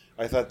it?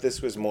 I thought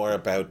this was more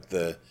about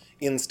the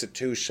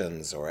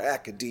institutions or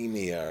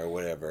academia or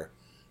whatever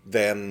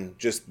than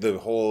just the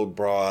whole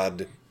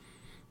broad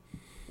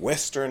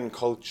Western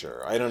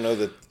culture. I don't know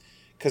that,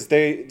 because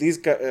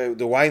the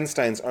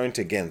Weinsteins aren't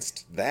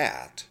against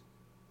that.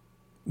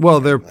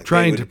 Well, they're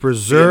trying to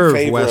preserve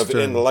in favor Western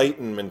of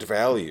Enlightenment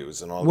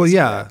values and all well, this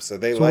yeah. crap. So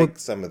they like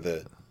some of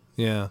the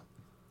yeah.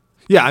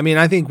 I mean,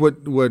 I think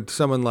what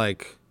someone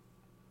like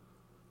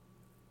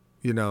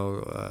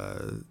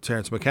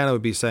Terence McKenna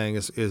would be saying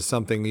is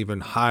something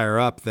even higher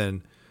up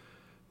than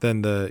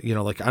the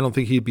like, I don't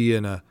think he'd be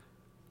in a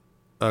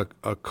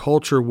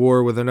culture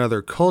war with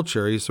another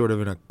culture. He's sort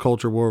of in a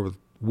culture war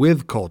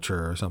with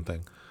culture or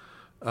something.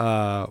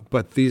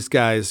 But these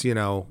guys,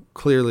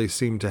 clearly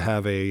seem to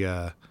have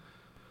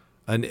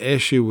an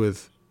issue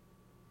with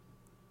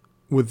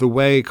the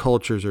way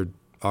cultures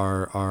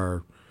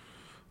are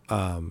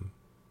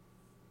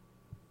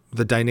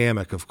the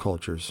dynamic of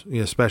cultures,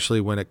 especially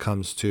when it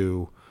comes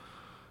to,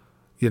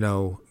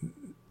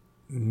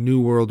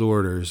 new world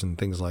orders and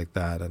things like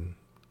that. And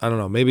I don't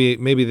know,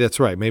 maybe that's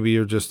right. Maybe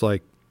you're just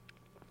like,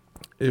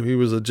 if he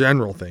was a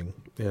general thing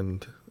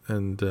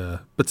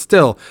but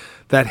still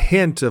that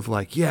hint of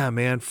like, yeah,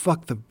 man,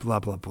 fuck the blah,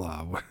 blah,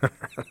 blah.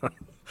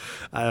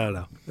 I don't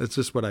know. It's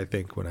just what I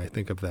think when I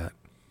think of that.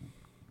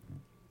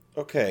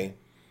 Okay.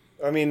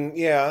 I mean,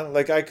 yeah,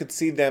 like I could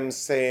see them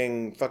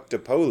saying fuck the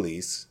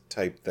police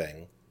type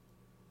thing.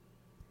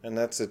 And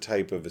that's a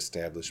type of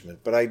establishment.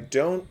 But I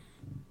don't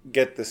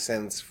get the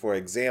sense, for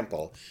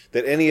example,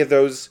 that any of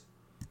those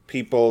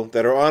people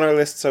that are on our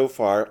list so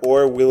far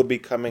or will be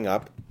coming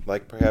up,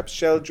 like perhaps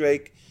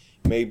Sheldrake,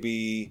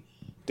 maybe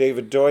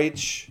David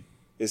Deutsch,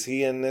 is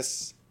he in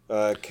this?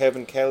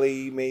 Kevin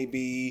Kelly,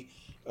 maybe.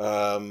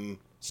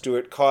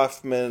 Stuart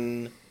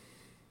Kaufman.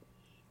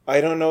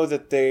 I don't know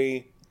that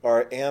they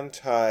are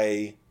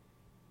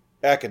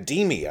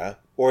anti-academia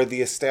or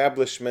the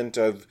establishment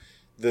of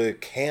the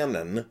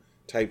canon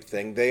type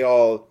thing. They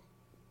all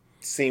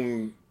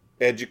seem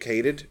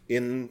educated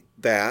in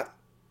that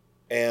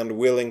and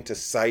willing to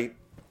cite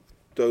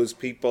those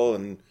people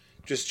and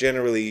just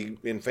generally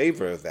in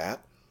favor of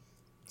that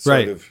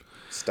sort of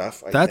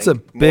stuff. That's think,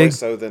 a big... more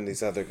so than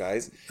these other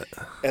guys.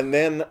 And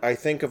then I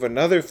think of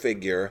another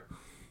figure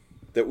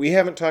that we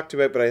haven't talked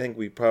about, but I think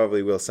we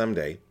probably will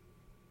someday.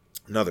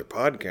 Another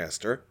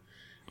podcaster,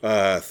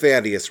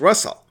 Thaddeus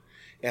Russell.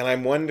 And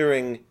I'm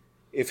wondering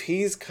if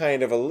he's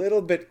kind of a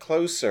little bit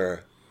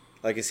closer.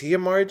 Like, is he a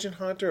margin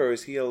hunter or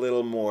is he a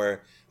little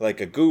more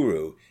like a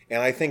guru?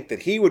 And I think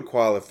that he would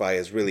qualify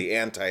as really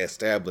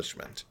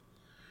anti-establishment.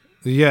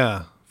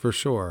 Yeah, for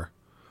sure.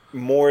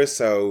 More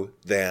so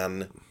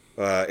than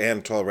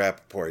Anatol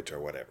Rappaport or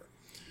whatever.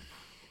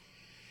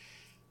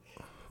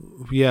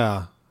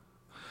 Yeah.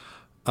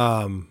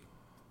 I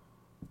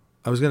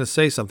was going to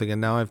say something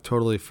and now I've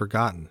totally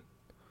forgotten.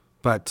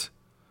 But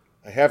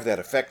I have that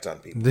effect on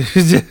people.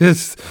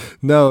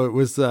 No, it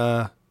was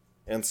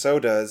and so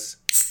does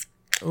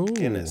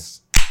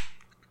Guinness.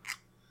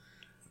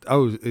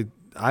 Oh,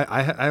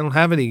 I don't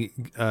have any.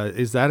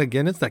 Is that a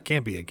Guinness? That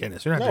can't be a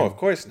Guinness. You're not of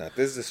course not.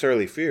 This is a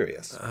Surly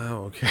Furious.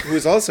 Oh, okay. Who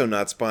is also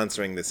not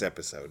sponsoring this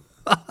episode.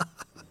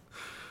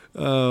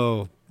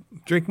 Oh,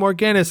 drink more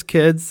Guinness,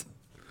 kids.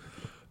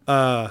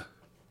 I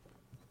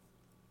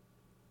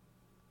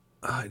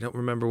don't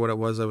remember what it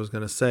was I was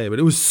going to say, but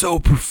it was so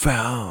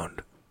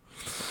profound.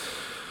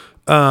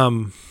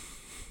 Oh,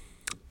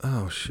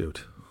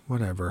 shoot.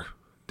 Whatever.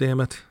 Damn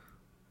it.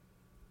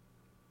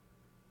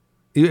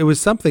 It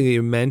was something that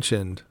you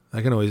mentioned.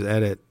 I can always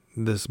edit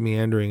this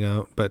meandering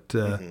out, but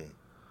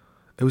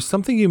it was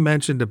something you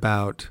mentioned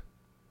about.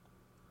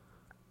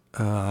 It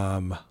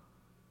was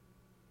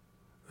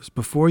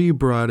before you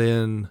brought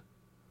in.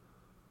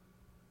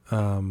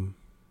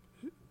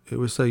 It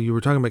was so you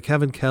were talking about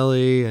Kevin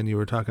Kelly, and you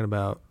were talking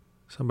about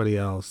somebody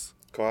else.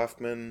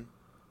 Kaufman.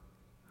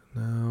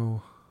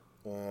 No.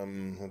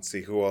 Let's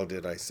see. Who all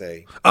did I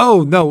say?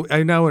 Oh no!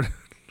 I know it.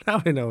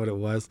 Now I know what it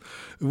was.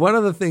 One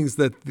of the things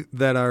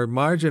that our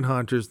margin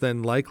haunters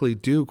then likely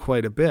do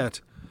quite a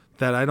bit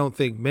that I don't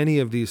think many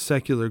of these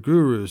secular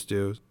gurus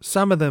do.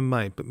 Some of them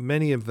might, but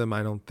many of them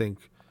I don't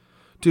think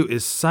do,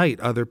 is cite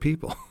other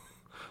people.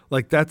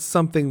 Like that's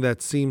something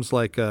that seems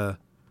like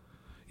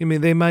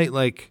they might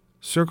like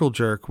circle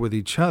jerk with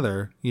each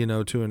other,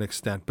 to an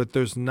extent, but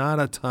there's not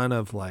a ton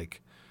of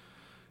like,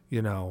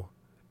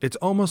 it's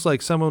almost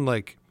like someone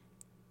like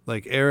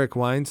Eric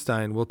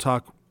Weinstein will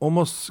talk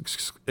almost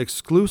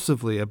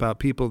exclusively about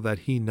people that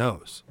he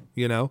knows,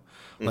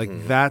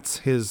 like that's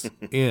his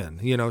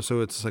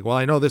so it's like, well,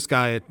 I know this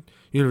guy at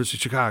University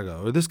of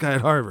Chicago or this guy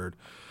at Harvard,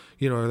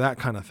 or that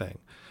kind of thing.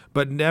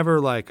 But never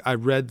like, I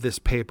read this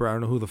paper, I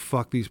don't know who the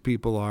fuck these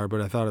people are,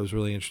 but I thought it was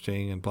really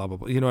interesting and blah, blah,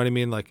 blah. You know what I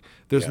mean? Like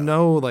there's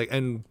no like,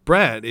 and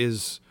Brett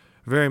is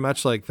very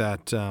much like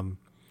that,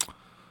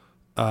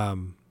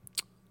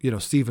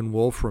 Stephen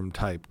Wolfram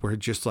type, where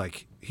just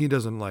like, he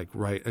doesn't like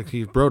write,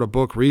 he wrote a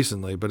book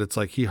recently, but it's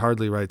like, he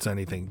hardly writes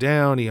anything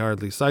down. He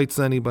hardly cites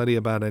anybody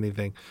about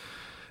anything.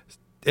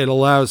 It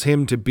allows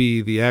him to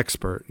be the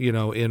expert,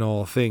 in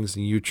all things.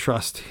 And you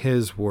trust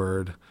his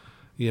word,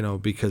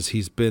 because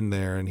he's been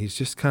there and he's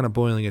just kind of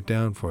boiling it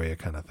down for you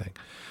kind of thing.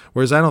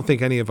 Whereas I don't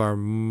think any of our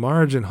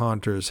margin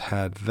haunters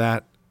had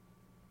that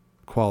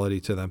quality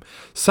to them.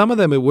 Some of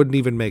them, it wouldn't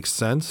even make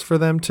sense for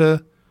them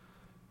to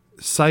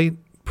cite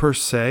per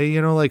se,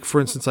 like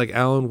for instance, like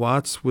Alan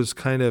Watts was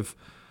kind of,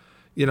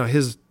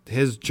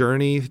 his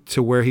journey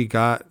to where he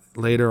got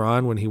later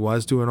on when he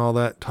was doing all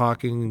that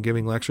talking and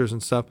giving lectures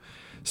and stuff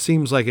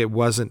seems like it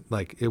wasn't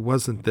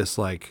this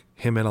like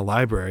him in a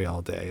library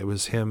all day. It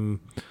was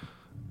him.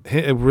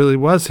 It really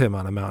was him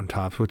on a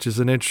mountaintop, which is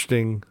an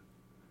interesting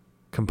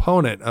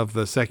component of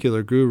the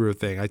secular guru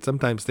thing. I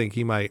sometimes think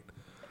he might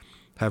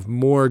have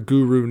more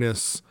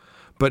guru-ness,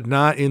 but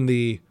not in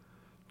the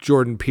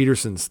Jordan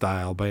Peterson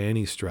style by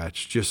any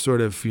stretch. Just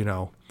sort of,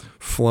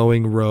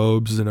 flowing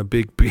robes and a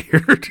big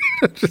beard.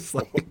 Just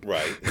like,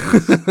 right.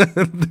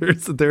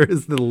 there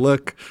is the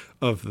look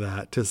of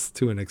that, just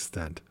to an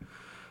extent.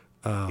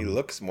 He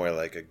looks more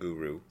like a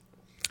guru.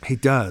 He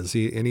does.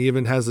 He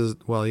even has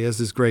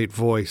his great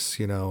voice,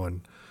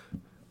 and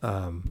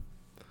the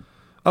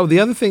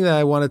other thing that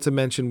I wanted to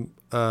mention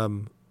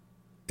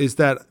is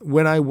that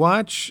when I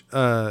watch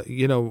I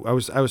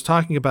was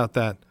talking about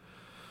that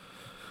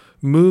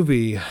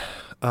movie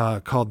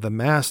called The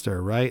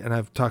Master, right? And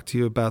I've talked to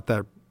you about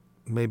that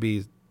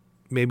maybe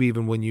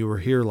even when you were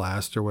here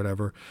last or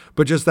whatever.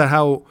 But just that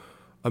how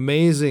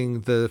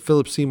amazing the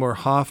Philip Seymour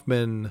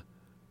Hoffman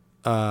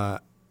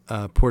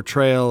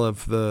portrayal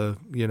of the,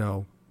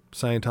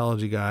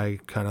 Scientology guy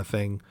kind of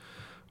thing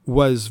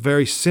was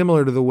very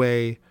similar to the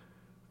way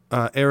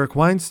Eric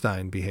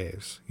Weinstein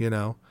behaves,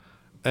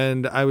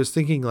 And I was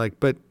thinking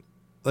but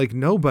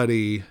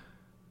nobody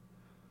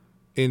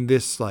in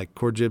this like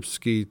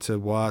Korzybski to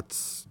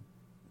Watts,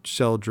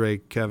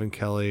 Sheldrake, Kevin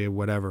Kelly,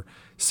 whatever,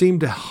 seemed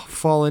to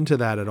fall into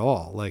that at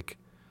all. Like,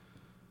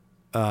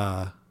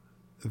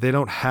 they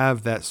don't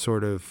have that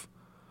sort of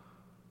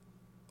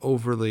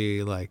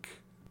overly like,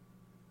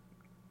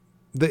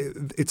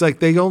 it's like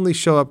they only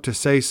show up to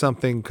say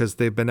something because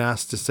they've been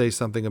asked to say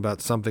something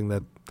about something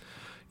that,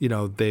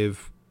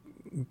 they've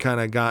kind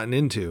of gotten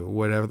into,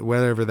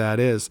 whatever that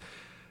is.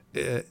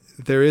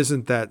 There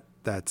isn't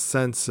that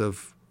sense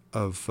of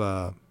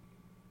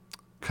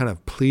kind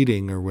of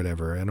pleading or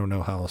whatever. I don't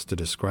know how else to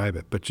describe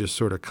it, but just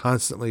sort of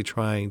constantly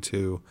trying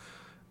to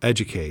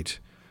educate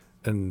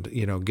and,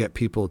 get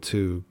people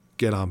to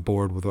get on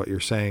board with what you're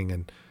saying.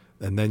 And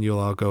then you'll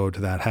all go to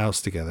that house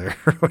together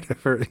or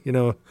whatever,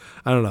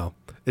 I don't know.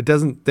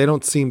 They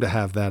don't seem to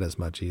have that as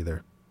much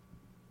either.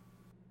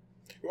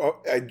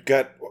 Well, I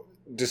got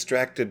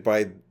distracted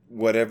by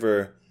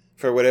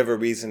for whatever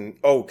reason.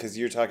 Oh, because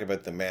you're talking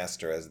about the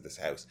master as this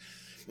house.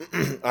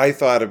 I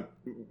thought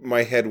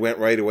my head went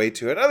right away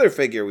to another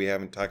figure we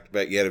haven't talked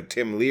about yet of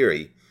Tim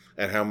Leary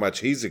and how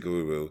much he's a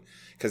guru,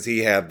 because he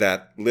had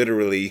that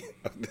literally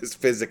this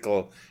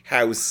physical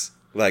house,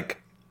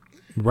 like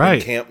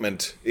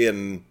encampment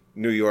in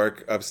New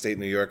York, upstate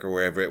New York, or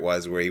wherever it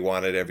was, where he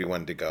wanted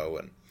everyone to go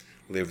and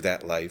live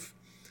that life.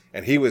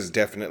 And he was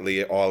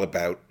definitely all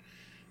about,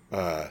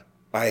 I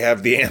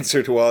have the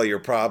answer to all your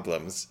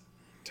problems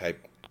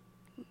type.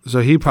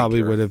 So he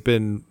probably would have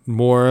been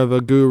more of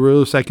a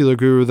guru, secular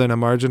guru, than a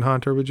margin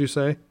haunter, would you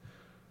say?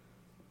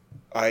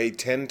 I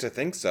tend to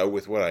think so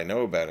with what I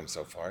know about him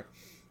so far.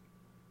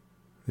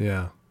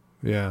 Yeah.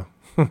 Yeah.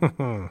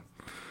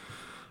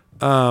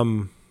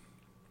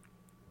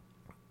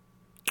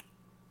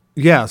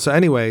 Yeah. So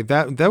anyway,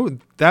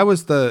 that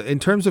was in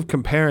terms of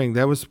comparing,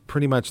 that was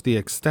pretty much the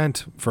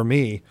extent for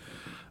me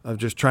of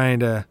just trying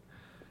to,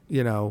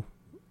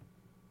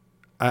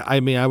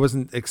 I mean, I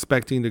wasn't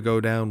expecting to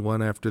go down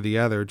one after the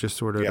other, just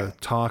sort of to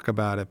talk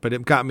about it, but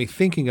it got me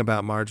thinking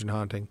about margin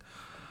haunting.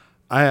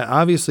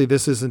 Obviously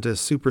this isn't a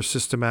super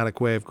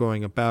systematic way of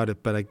going about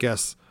it, but I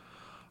guess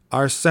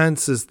our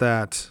sense is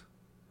that,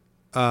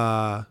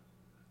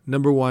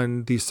 number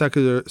one, these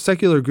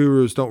secular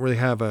gurus don't really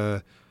have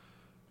a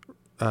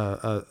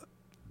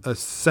a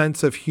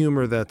sense of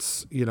humor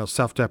that's,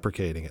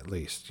 self-deprecating, at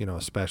least,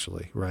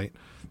 especially, right?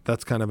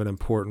 That's kind of an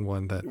important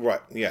one that, Right.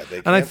 Yeah. They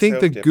can't and I think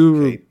the self-deprecate.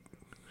 guru,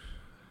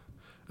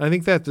 I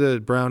think that the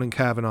Brown and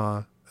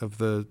Kavanaugh of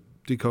the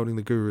Decoding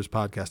the Gurus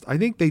podcast, I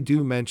think they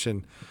do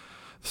mention,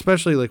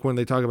 especially like when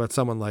they talk about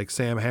someone like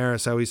Sam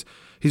Harris, how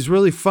he's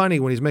really funny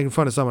when he's making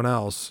fun of someone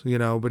else,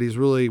 but he's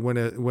really,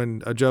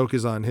 when a joke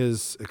is on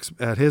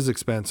at his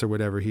expense or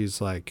whatever, he's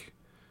like,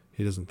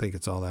 he doesn't think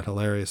it's all that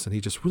hilarious, and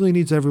he just really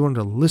needs everyone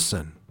to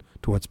listen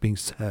to what's being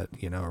said,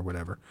 or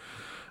whatever.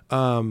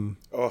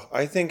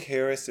 I think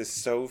Harris is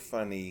so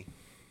funny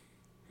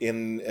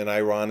in an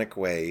ironic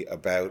way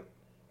about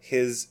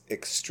his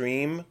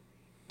extreme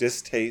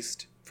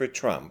distaste for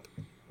Trump,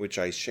 which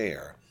I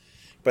share,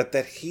 but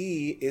that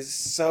he is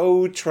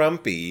so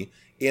Trumpy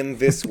in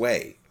this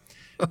way.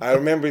 I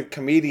remember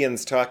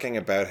comedians talking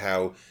about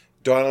how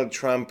Donald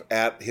Trump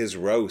at his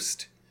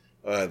roast,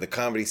 the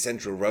Comedy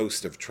Central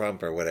roast of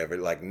Trump or whatever,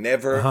 like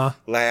never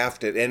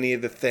laughed at any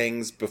of the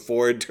things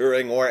before,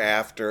 during, or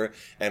after,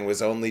 and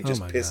was only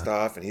just pissed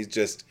off. And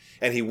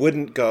and he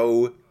wouldn't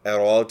go at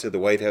all to the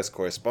White House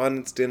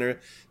Correspondents' Dinner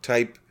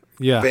type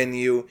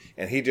venue.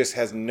 And he just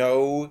has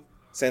no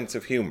sense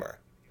of humor,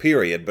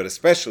 period, but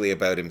especially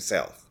about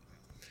himself.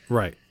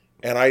 Right.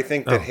 And I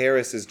think that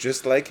Harris is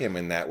just like him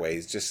in that way.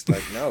 He's just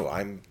like, no,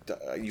 I'm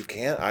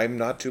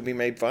not to be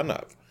made fun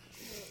of.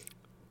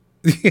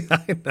 Yeah,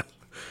 I know.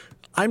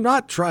 I'm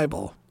not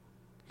tribal,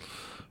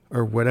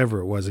 or whatever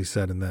it was he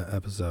said in that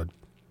episode.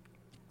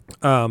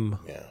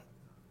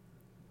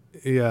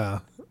 Yeah.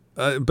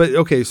 But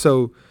okay,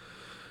 so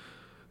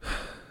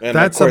and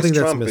that's of course, something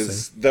Trump that's missing.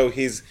 is, though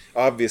he's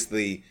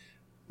obviously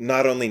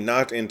not only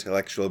not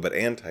intellectual but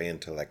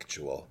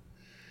anti-intellectual.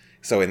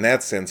 So in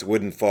that sense,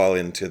 wouldn't fall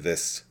into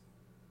this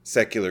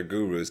secular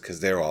gurus because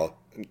they're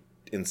all,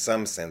 in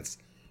some sense,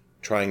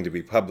 trying to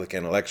be public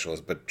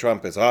intellectuals. But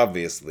Trump is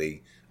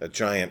obviously a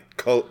giant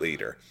cult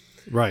leader.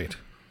 Right.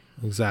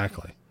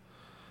 Exactly.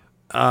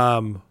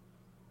 Probably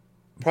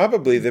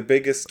the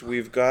biggest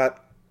we've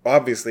got,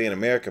 obviously, in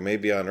America,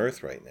 maybe on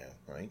Earth right now,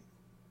 right?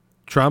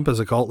 Trump is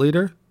a cult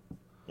leader?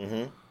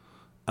 Mm-hmm.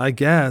 I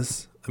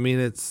guess. I mean,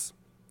 it's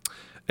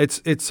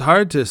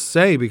hard to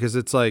say because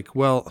it's like,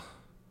 well,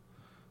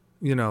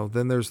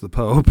 then there's the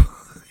Pope.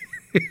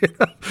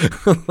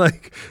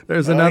 Like,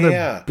 there's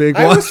another big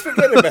one. I always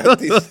forget about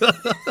these.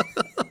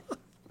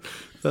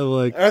 I'm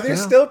like, are there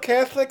still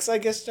Catholics? I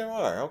guess there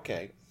are.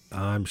 Okay.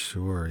 I'm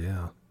sure,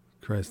 yeah.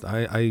 Christ,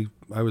 I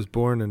was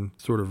born and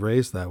sort of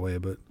raised that way,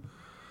 but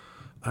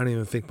I don't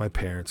even think my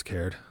parents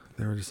cared.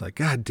 They were just like,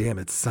 God damn,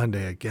 it's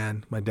Sunday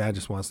again. My dad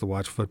just wants to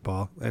watch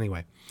football.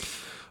 Anyway.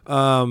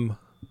 But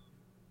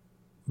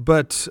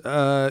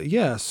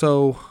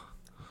so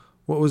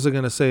what was I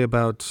going to say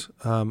about,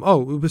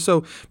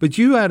 but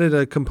you added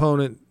a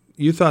component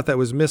you thought that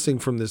was missing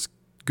from this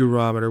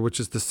gurometer, which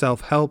is the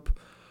self-help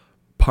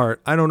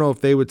part. I don't know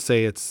if they would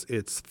say it's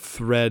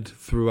thread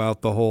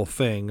throughout the whole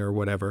thing or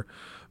whatever,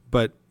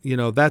 but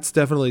that's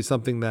definitely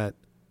something that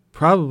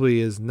probably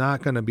is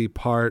not going to be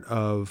part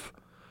of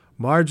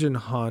margin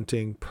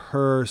haunting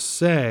per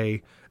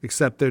se,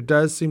 except there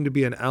does seem to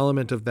be an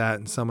element of that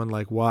in someone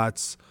like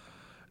Watts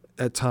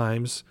at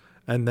times,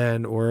 and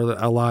then, or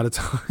a lot of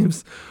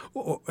times,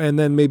 and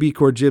then maybe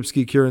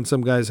Korzybski curing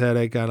some guy's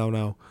headache. I don't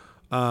know.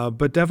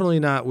 But definitely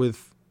not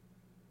with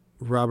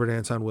Robert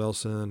Anton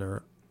Wilson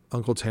or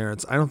Uncle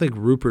Terrence. I don't think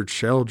Rupert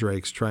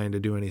Sheldrake's trying to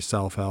do any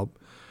self-help.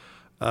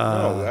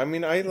 No, I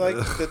mean, I like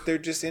that they're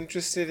just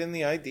interested in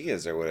the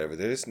ideas or whatever.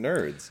 They're just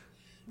nerds.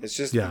 It's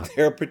just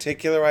their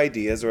particular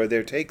ideas or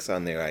their takes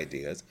on their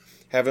ideas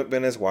haven't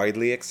been as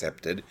widely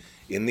accepted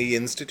in the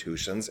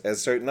institutions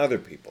as certain other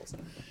people's.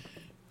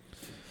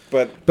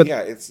 But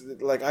yeah, it's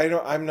like I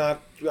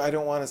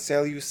don't want to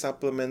sell you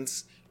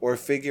supplements or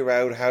figure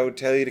out how to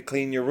tell you to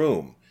clean your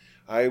room.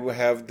 I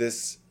have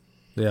this.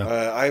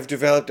 Yeah. I've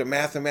developed a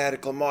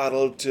mathematical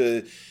model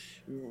to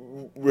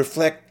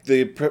reflect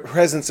the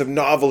presence of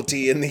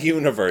novelty in the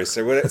universe,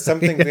 or whatever,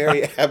 something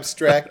very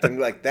abstract, and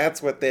like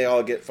that's what they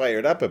all get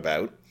fired up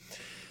about.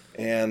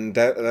 And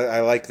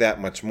I like that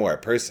much more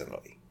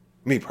personally.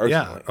 Me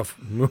personally.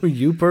 Yeah,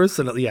 you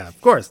personally. Yeah, of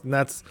course. And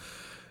that's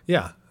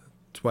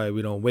why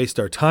we don't waste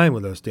our time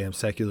with those damn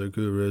secular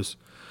gurus.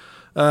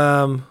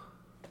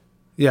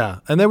 Yeah.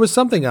 And there was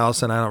something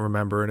else, and I don't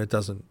remember, and it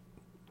doesn't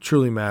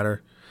truly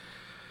matter.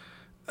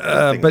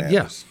 But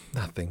matters.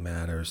 Nothing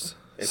matters.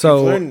 If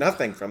you've learned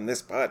nothing from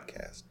this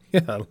podcast.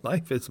 Yeah,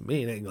 life is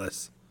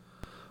meaningless.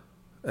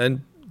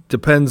 And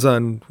depends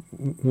on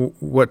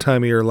what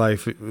time of your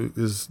life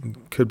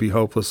could be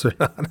hopeless or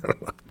not. I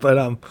don't know. But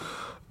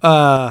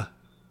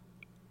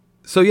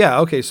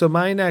okay. So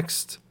my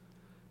next,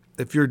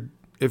 if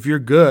you're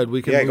good,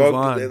 we can move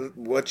on.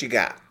 What you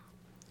got?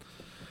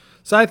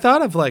 So I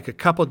thought of like a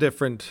couple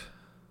different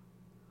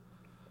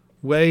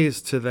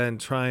ways to then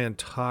try and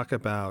talk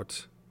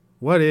about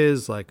what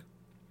is like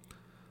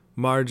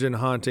margin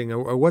haunting,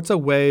 or what's a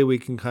way we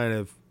can kind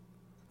of,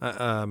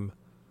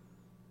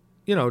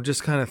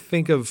 just kind of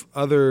think of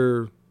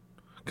other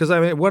Because I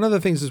mean, one of the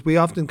things is we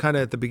often kind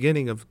of at the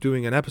beginning of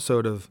doing an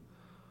episode of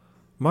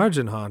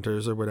Margin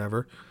Haunters or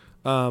whatever,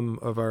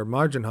 of our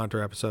Margin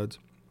Haunter episodes,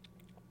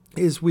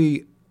 is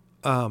we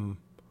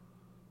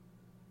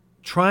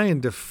try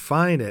and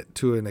define it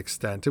to an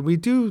extent. And we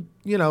do,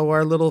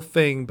 our little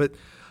thing, but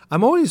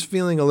I'm always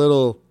feeling a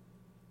little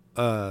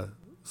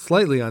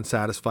slightly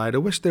unsatisfied. I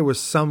wish there was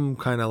some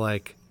kind of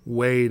like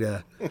way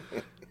to,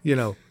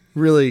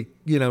 really,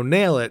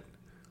 nail it.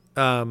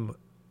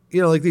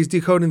 Like these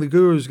Decoding the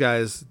Gurus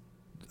guys,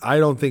 I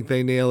don't think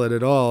they nail it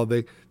at all.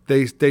 They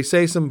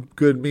say some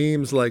good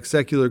memes like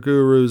secular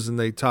gurus, and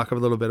they talk a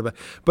little bit about,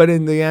 but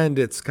in the end,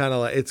 it's kind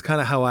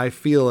of how I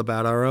feel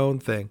about our own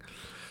thing.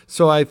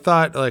 So I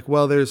thought like,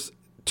 well, there's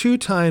 2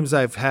 times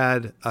I've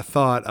had a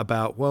thought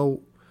about,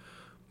 well,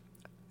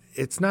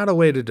 it's not a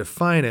way to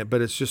define it,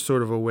 but it's just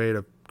sort of a way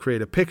to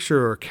create a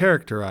picture or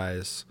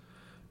characterize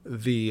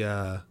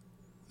the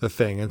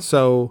thing. And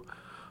so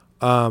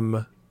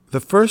the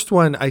first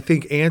one, I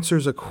think,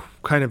 answers a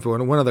kind of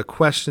one of the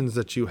questions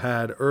that you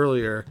had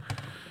earlier.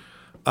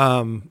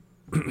 And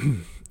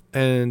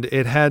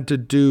it had to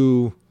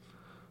do,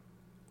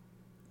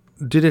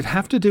 did it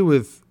have to do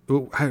with,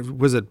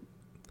 was it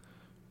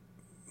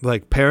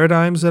like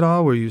paradigms at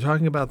all? Were you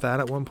talking about that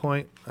at one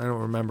point? I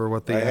don't remember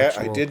what the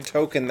I did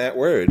token that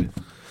word.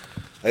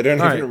 I don't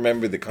even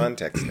remember the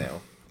context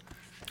now.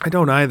 I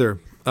don't either.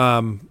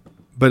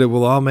 But it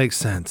will all make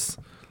sense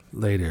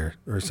later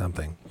or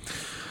something.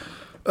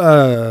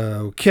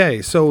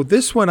 Okay, so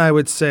this one I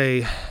would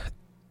say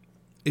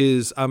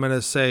is, I'm going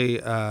to say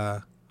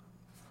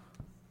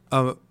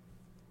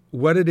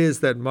what it is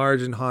that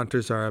Margin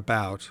Haunters are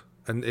about,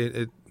 and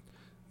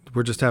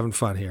we're just having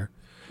fun here,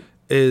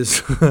 is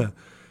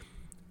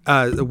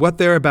what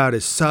they're about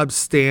is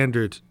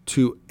substandard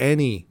to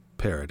any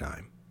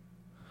paradigm.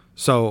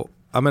 So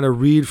I'm going to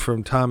read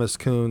from Thomas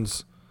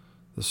Kuhn's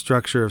The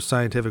Structure of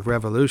Scientific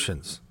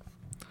Revolutions.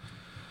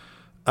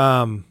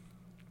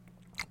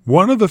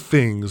 One of the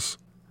things,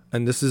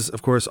 and this is,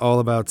 of course, all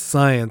about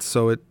science,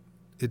 so it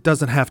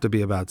doesn't have to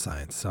be about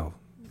science. So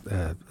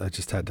I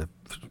just had to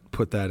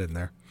put that in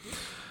there.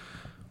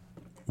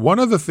 One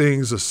of the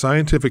things a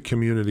scientific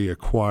community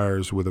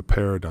acquires with a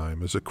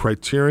paradigm is a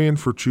criterion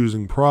for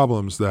choosing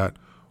problems that,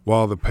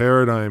 while the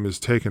paradigm is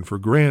taken for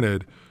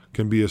granted,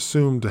 can be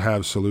assumed to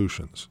have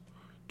solutions.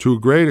 To a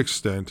great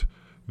extent,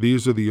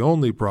 these are the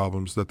only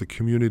problems that the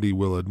community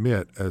will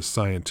admit as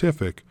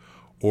scientific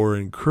or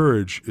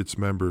encourage its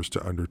members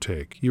to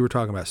undertake. You were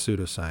talking about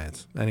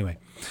pseudoscience. Anyway,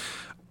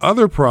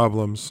 other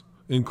problems,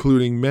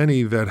 including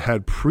many that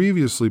had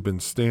previously been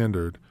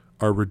standard,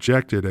 are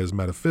rejected as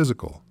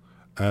metaphysical,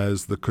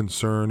 as the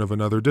concern of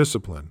another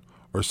discipline,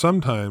 or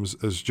sometimes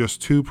as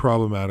just too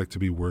problematic to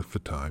be worth the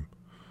time.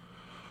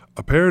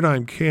 A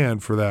paradigm can,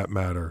 for that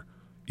matter,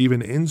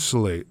 even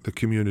insulate the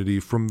community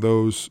from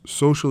those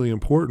socially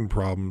important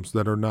problems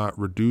that are not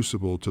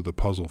reducible to the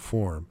puzzle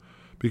form,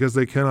 because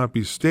they cannot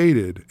be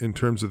stated in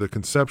terms of the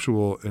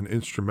conceptual and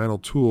instrumental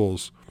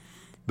tools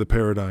the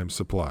paradigm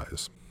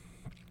supplies.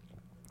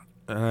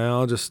 And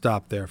I'll just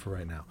stop there for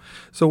right now.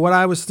 So what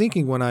I was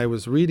thinking when I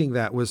was reading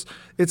that was,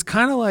 it's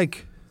kind of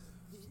like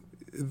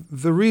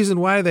the reason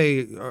why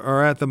they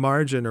are at the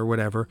margin or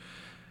whatever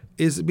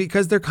is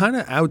because they're kind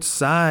of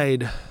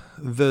outside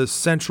the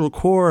central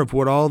core of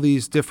what all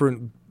these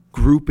different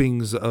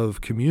groupings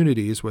of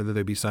communities, whether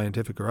they be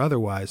scientific or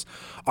otherwise,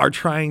 are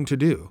trying to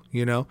do,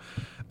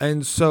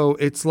 And so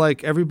it's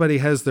like everybody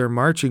has their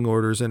marching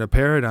orders in a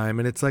paradigm,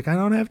 and it's like, I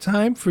don't have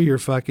time for your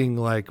fucking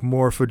like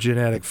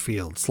morphogenetic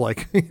fields.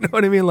 Like, you know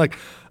what I mean? Like,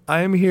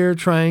 I am here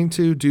trying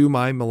to do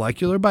my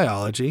molecular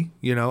biology.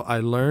 I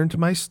learned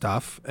my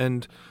stuff,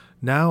 and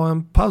now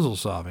I'm puzzle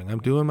solving. I'm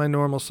doing my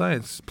normal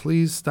science.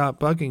 Please stop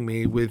bugging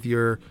me with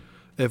your,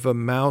 if a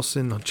mouse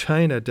in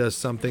China does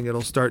something,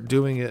 it'll start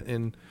doing it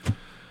in,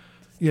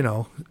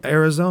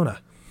 Arizona.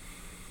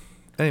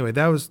 Anyway,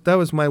 that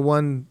was my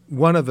one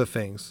of the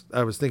things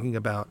I was thinking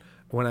about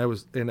when I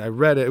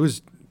read it. It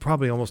was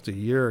probably almost a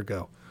year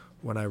ago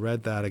when I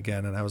read that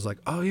again, and I was like,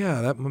 oh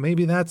yeah,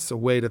 maybe that's a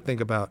way to think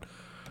about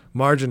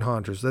Margin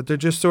Haunters, that they're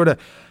just sort of,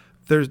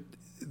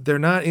 they're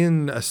not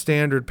in a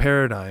standard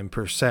paradigm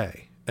per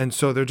se. And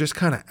so they're just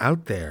kind of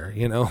out there,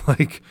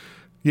 like,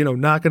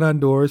 knocking on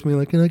doors, being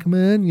like, can I come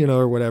in,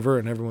 or whatever.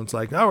 And everyone's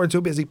like, no, we're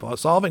too busy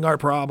solving our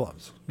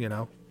problems,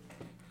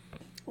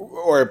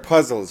 Or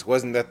puzzles.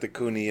 Wasn't that the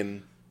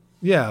Kuhnian?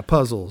 Yeah,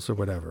 puzzles or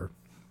whatever.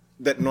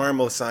 That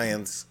normal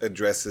science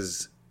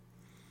addresses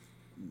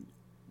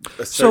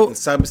a certain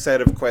subset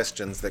of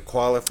questions that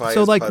qualify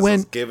as like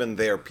puzzles given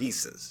their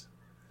pieces.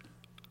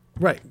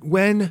 Right.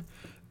 When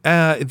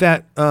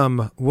that,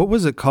 what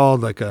was it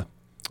called? Like a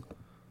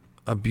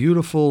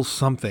beautiful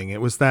something.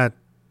 It was that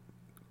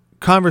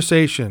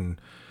conversation,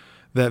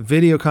 that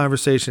video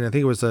conversation. I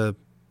think it was a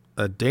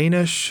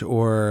Danish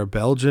or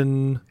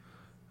Belgian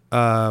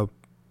TV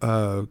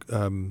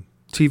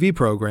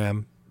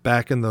program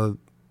back in the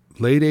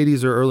late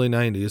 80s or early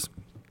 90s.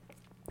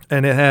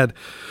 And it had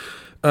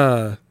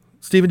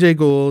Stephen Jay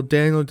Gould,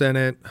 Daniel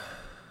Dennett,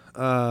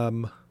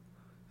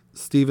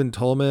 Stephen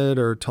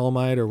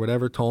Tolmide or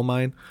whatever,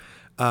 Tolmine,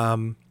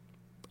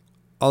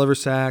 Oliver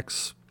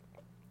Sacks,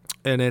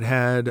 and it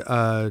had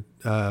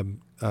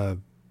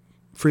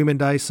Freeman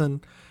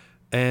Dyson,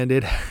 and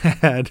it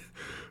had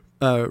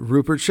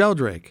Rupert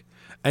Sheldrake.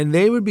 And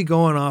they would be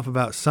going off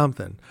about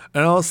something.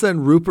 And all of a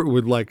sudden, Rupert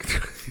would like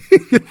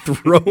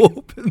throw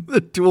open the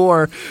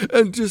door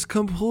and just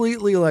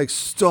completely like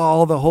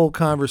stall the whole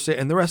conversation.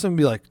 And the rest of them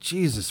would be like,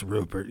 Jesus,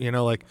 Rupert,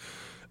 like,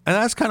 and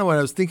that's kind of what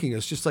I was thinking.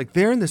 It's just like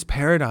they're in this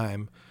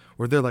paradigm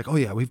where they're like, oh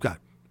yeah, we've got,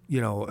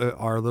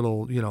 our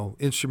little,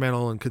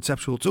 instrumental and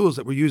conceptual tools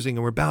that we're using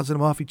and we're bouncing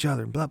them off each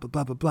other and blah, blah,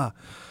 blah, blah, blah.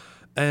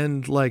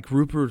 And like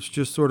Rupert's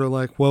just sort of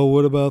like, well,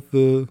 what about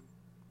the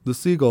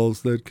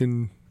seagulls that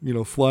can,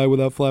 fly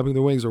without flapping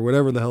their wings or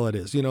whatever the hell it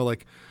is, and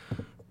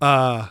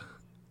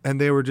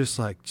they were just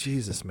like,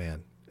 Jesus,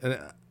 man. And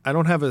I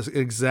don't have an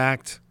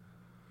exact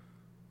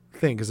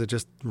thing because I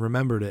just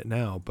remembered it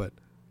now. But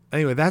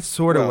anyway, that's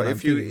sort of what I'm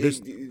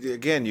thinking.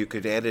 Again, you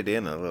could edit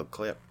in a little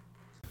clip.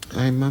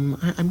 I'm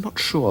not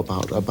sure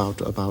about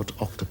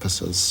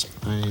octopuses.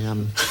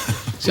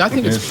 See, I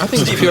think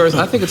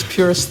it's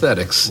pure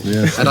aesthetics,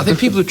 and I think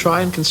people who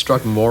try and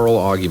construct moral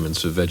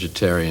arguments for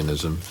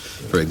vegetarianism,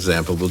 for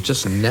example, will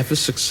just never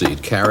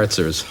succeed. Carrots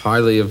are as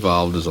highly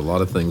evolved as a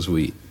lot of things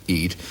we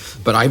eat,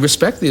 but I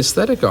respect the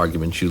aesthetic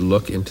argument. You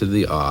look into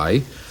the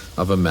eye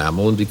of a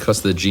mammal, and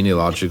because the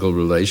genealogical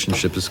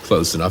relationship is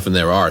close enough, and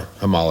there are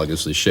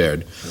homologously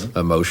shared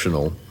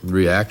emotional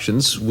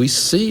reactions, we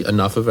see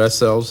enough of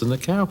ourselves in the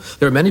cow.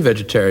 There are many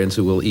vegetarians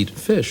who will eat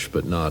fish,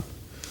 but not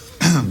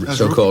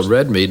so-called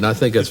red meat, and I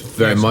think it's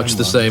very much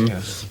the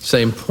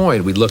same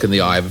point. We look in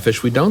the eye of a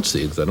fish we don't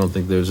see, because I don't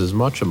think there's as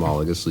much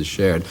homologously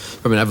shared.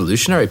 From an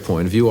evolutionary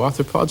point of view,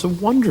 arthropods are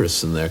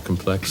wondrous in their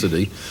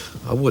complexity.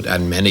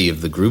 And many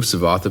of the groups of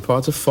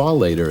arthropods are far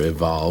later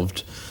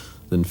evolved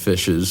than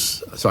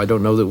fishes, so I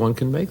don't know that one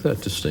can make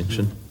that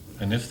distinction.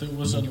 And if there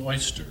was an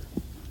oyster,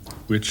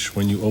 which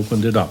when you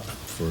opened it up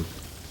for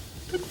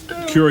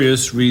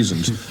curious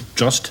reasons,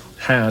 just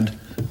had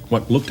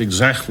what looked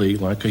exactly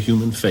like a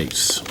human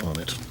face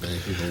on it,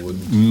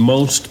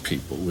 most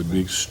people would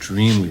be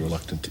extremely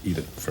reluctant to eat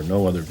it for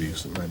no other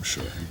reason, I'm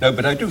sure. No,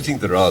 but I do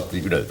think there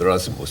are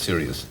some more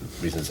serious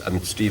reasons. I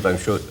mean, Steve, I'm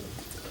sure,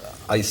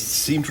 I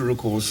seem to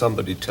recall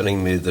somebody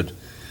telling me that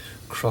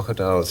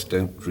crocodiles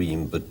don't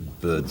dream,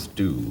 but birds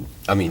do.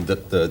 I mean,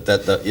 that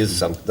there is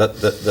some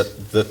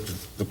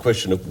the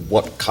question of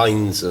what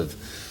kinds of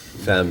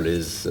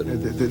families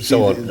and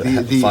so on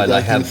have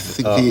REM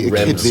sleep.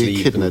 The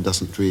echidna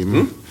doesn't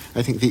dream.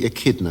 I think the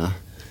echidna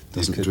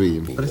doesn't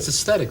dream. But it's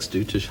aesthetics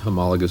due to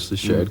homologously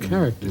shared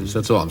characters.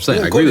 That's all I'm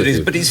saying. I agree with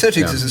you. But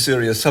aesthetics is a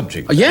serious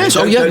subject. Yes.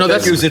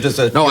 Don't use it as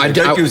a.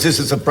 Don't use this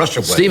as a brush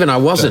away. Stephen, I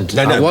wasn't.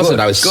 I wasn't.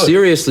 I was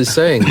seriously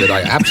saying that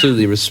I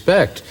absolutely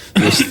respect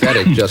the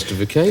aesthetic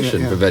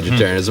justification for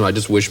vegetarianism. I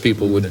just wish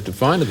people would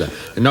define it that.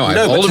 No, I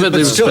ultimately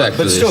respect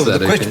the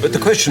aesthetic. But the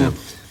question. Yeah.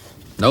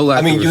 No lack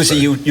I mean, of you respect.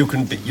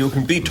 see, you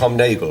can be Tom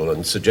Nagel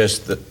and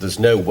suggest that there's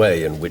no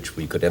way in which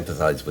we could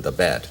empathize with a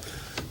bat.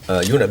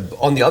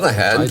 On the other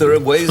hand, there are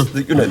ways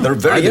that, there are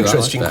very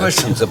interesting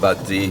questions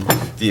about the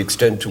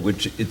extent to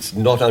which it's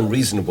not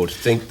unreasonable to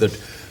think that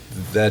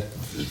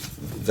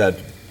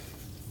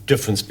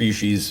different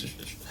species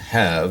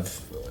have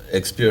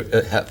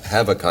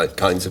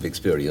kinds of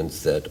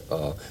experience that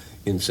are,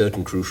 in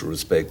certain crucial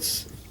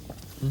respects,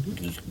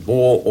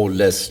 more or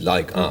less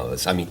like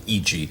ours. I mean,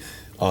 e.g.,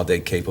 are they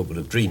capable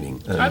of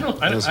dreaming? I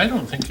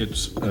don't think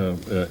it's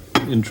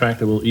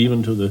intractable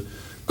even to the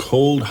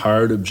cold,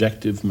 hard,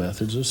 objective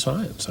methods of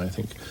science. I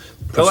think.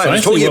 I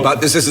was talking about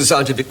this as a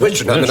scientific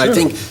question.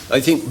 I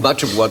think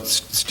much of what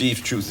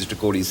Steve chooses to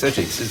call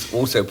aesthetics is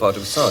also part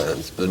of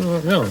science. But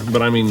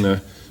I mean,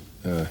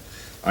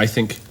 I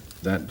think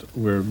that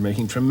we're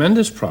making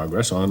tremendous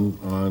progress on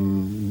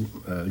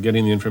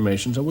getting the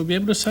information so we'll be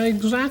able to say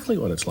exactly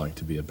what it's like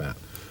to be a bat.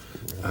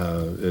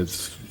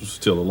 It's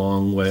still a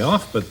long way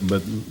off, but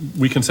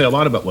we can say a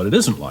lot about what it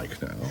isn't like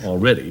now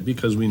already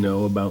because we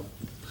know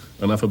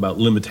enough about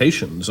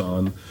limitations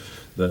on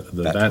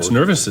the bat's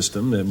nervous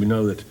system that we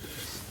know that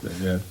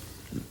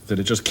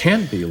it just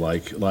can't be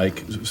like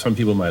some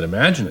people might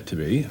imagine it to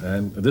be,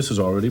 and this is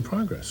already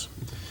progress.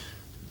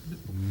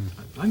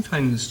 I'm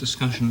finding this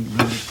discussion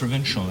really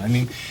provincial. I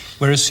mean,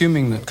 we're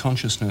assuming that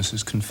consciousness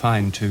is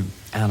confined to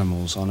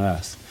animals on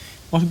Earth.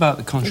 What about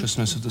the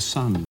consciousness of the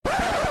sun?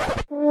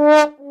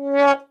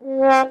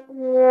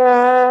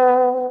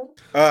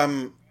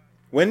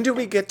 When do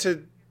we get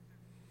to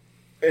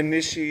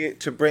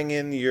bring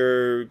in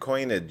your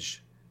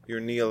coinage, your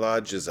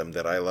neologism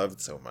that I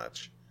loved so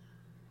much,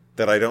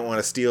 that I don't want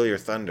to steal your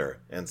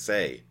thunder and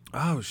say?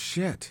 Oh,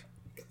 shit.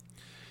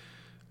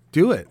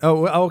 Do it.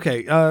 Oh,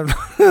 okay.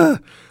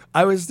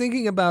 I was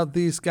thinking about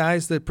these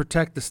guys that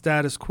protect the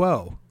status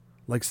quo,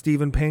 like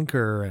Steven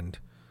Pinker and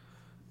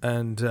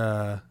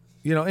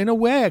in a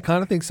way, I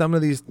kind of think some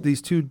of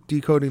these two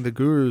Decoding the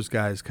Gurus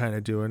guys kind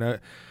of do. And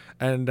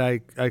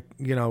I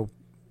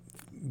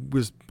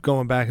was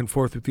going back and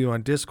forth with you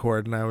on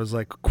Discord, and I was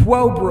like,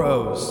 Quo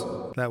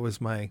Bros. That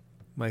was my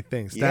my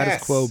thing. Status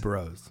Yes. quo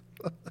bros.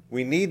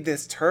 We need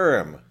this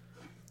term.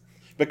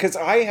 Because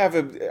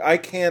I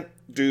can't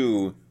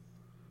do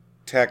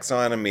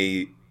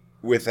taxonomy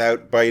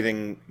without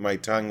biting my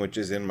tongue, which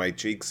is in my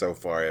cheek so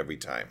far every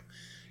time.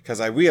 Because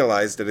I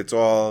realize that it's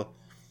all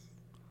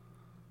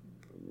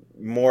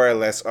more or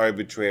less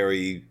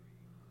arbitrary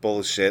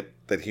bullshit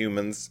that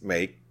humans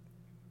make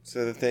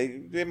so that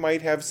they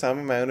might have some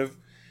amount of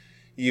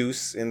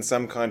use in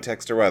some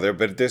context or other,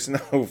 but there's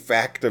no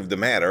fact of the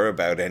matter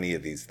about any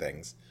of these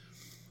things.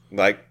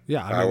 Like,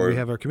 Yeah, I mean, we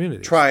have our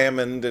community.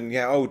 Triamond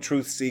and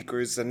truth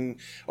seekers and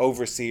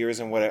overseers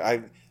and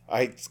whatever.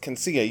 I can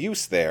see a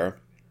use there,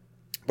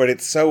 but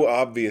it's so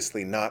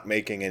obviously not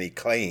making any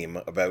claim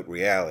about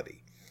reality.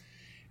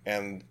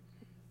 And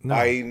No.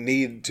 I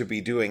need to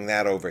be doing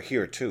that over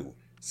here too.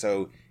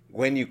 So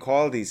when you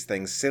call these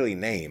things silly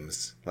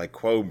names, like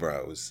Quo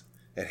Bros,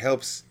 it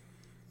helps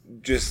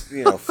just,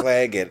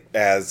 flag it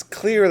as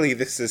clearly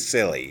this is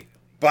silly.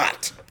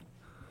 But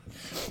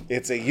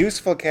it's a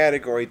useful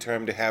category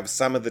term to have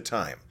some of the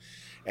time.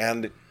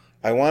 And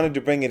I wanted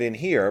to bring it in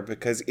here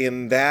because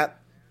in that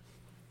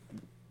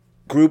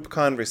group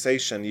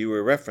conversation you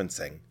were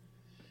referencing,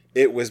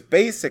 it was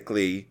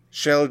basically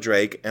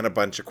Sheldrake and a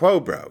bunch of Quo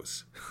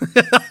Bros.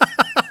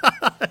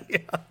 Yeah,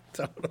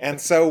 totally.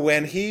 And so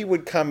when he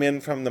would come in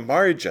from the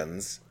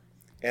margins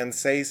and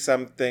say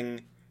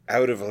something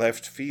out of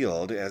left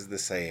field, as the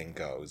saying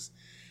goes,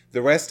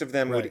 the rest of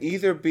them would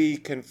either be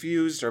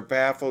confused or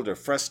baffled or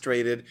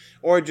frustrated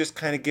or just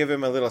kind of give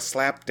him a little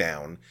slap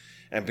down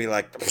and be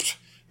like,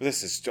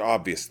 this is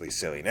obviously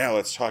silly. Now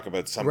let's talk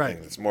about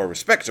something that's more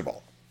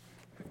respectable.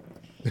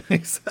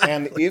 Exactly.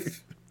 And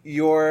if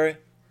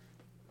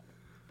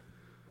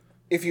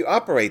you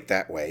operate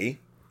that way,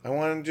 I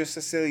want just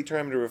a silly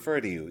term to refer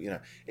to you.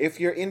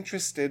 If you're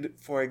interested,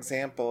 for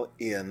example,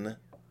 in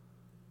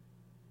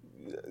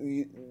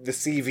the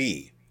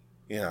CV,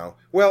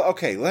 well,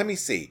 okay, let me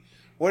see.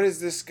 What is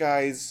this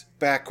guy's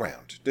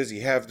background? Does he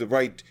have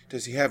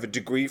a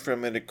degree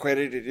from an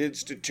accredited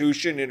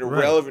institution in a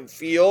relevant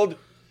field?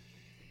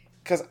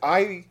 Because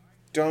I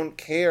don't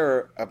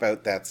care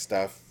about that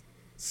stuff,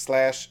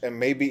 and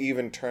maybe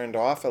even turned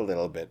off a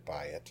little bit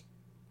by it.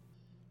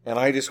 And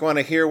I just want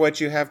to hear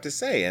what you have to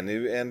say and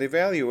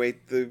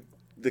evaluate the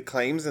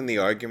claims and the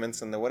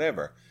arguments and the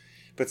whatever.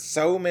 But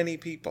so many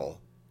people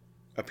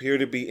appear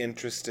to be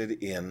interested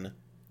in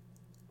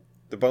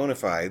the bona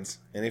fides,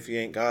 and if you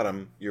ain't got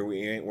them, you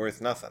ain't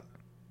worth nothing.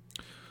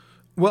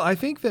 Well, I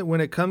think that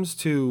when it comes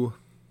to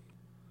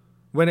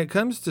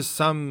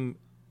some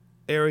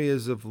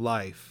areas of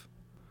life,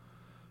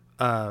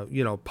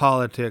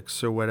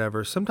 politics or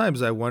whatever,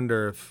 sometimes I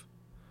wonder if,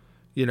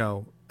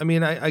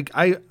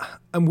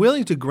 I'm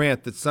willing to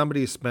grant that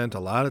somebody spent a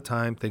lot of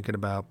time thinking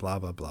about blah,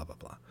 blah, blah, blah,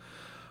 blah.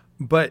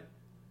 But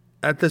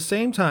at the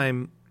same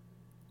time,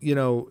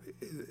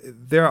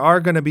 there are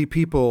going to be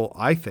people,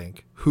 I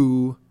think,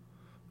 who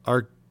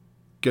are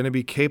going to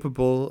be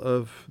capable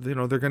of, they're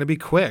going to be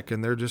quick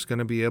and they're just going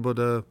to be able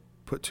to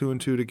put two and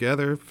two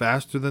together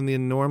faster than the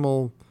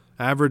normal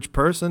average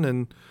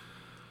person.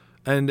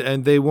 And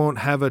they won't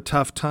have a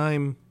tough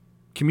time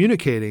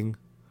communicating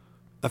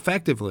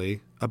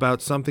effectively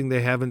about something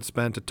they haven't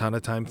spent a ton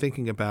of time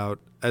thinking about,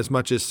 as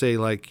much as, say,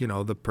 like,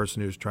 the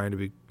person who's trying to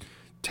be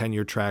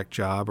tenure track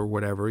job or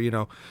whatever,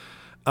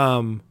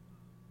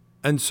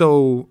 and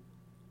so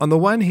on the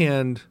one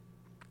hand,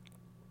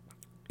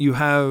 you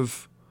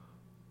have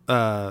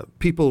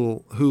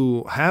people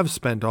who have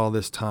spent all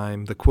this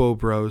time, the Quo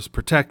Bros,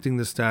 protecting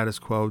the status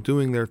quo,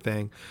 doing their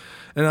thing.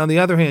 And on the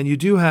other hand, you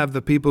do have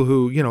the people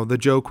who, the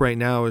joke right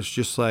now is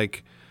just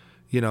like,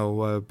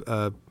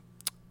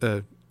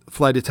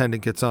 flight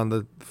attendant gets on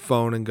the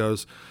phone and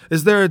goes,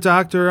 is there a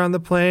doctor on the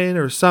plane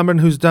or someone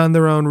who's done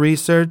their own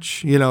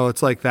research?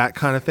 It's like that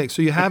kind of thing.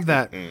 So you have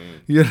that,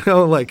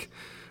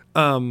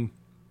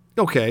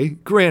 okay,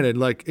 granted,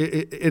 like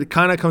it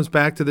kind of comes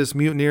back to this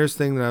mutineers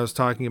thing that I was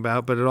talking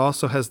about, but it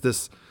also has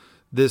this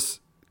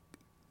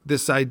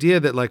idea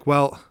that, like,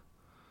 well,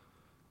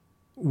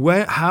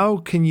 how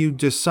can you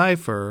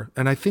decipher?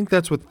 And I think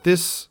that's what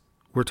this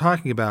we're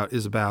talking about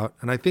is about,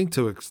 and I think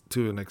to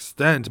an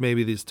extent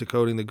maybe these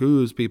Decoding the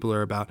Gurus people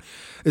are about,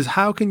 is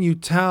how can you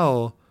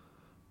tell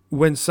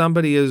when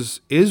somebody is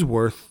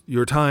worth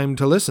your time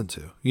to listen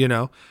to,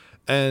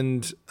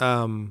 And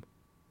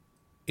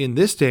in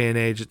this day and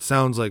age, it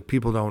sounds like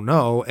people don't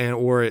know,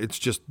 or it's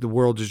just the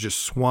world is just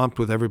swamped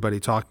with everybody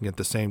talking at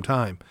the same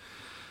time.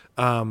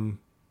 And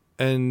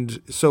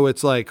so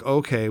it's like,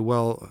 okay,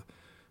 well,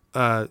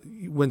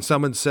 when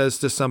someone says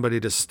to somebody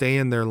to stay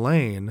in their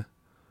lane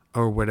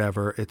or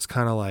whatever, it's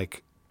kind of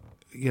like,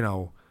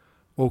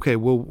 okay,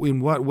 well, in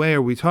what way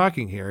are we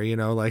talking here?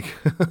 Like,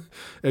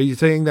 are you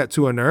saying that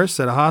to a nurse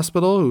at a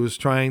hospital who's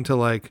trying to,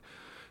 like,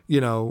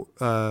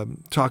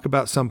 talk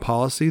about some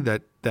policy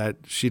that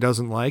she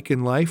doesn't like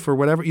in life or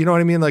whatever? You know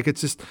what I mean? Like, it's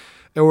just,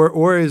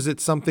 or is it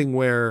something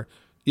where,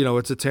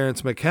 it's a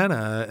Terrence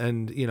McKenna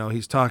and,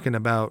 he's talking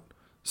about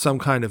some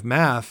kind of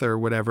math or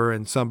whatever,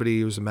 and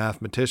somebody who's a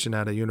mathematician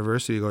at a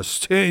university goes,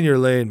 "Stay in your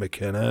lane,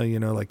 McKenna,"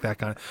 like that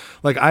kind of,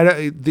 like,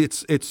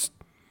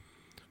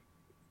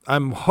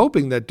 I'm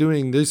hoping that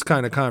doing these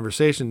kind of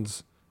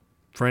conversations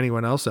for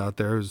anyone else out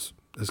there who's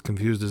as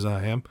confused as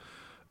I am,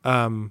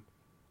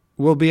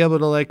 we'll be able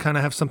to like kind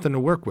of have something to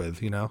work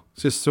with,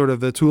 It's just sort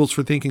of the tools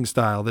for thinking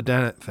style, the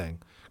Dennett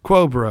thing.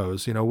 Quo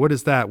bros, what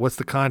is that? What's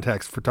the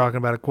context for talking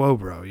about a quo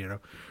bro,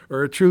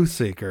 or a truth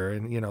seeker,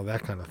 and,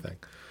 that kind of thing.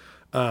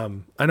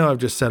 I know I've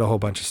just said a whole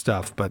bunch of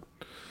stuff, but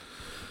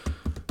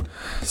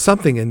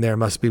something in there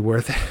must be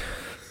worth it.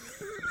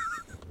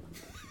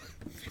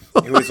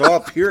 It was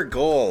all pure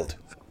gold.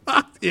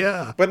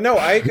 Yeah. But no,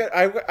 I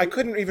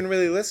couldn't even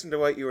really listen to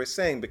what you were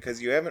saying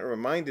because you haven't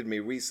reminded me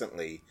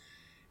recently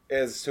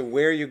as to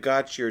where you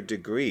got your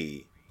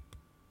degree.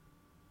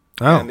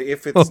 Oh. And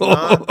if it's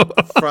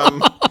not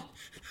from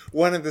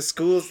one of the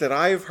schools that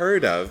I've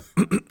heard of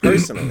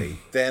personally,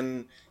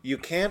 then you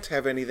can't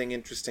have anything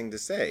interesting to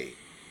say.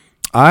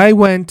 I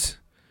went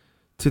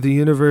to the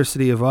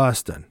University of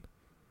Austin.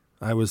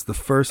 I was the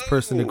first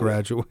person to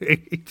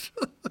graduate.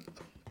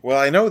 Well,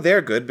 I know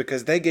they're good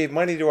because they gave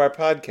money to our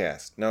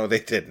podcast. No, they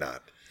did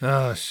not.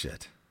 Oh,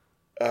 shit.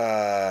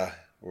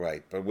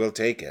 Right, but we'll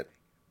take it.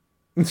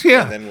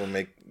 Yeah. And then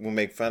we'll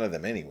make fun of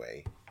them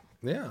anyway.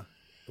 Yeah.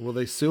 Will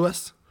they sue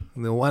us?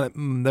 And they'll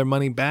want their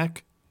money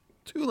back?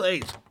 Too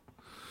late.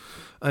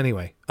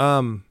 Anyway,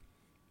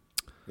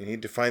 we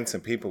need to find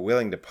some people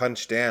willing to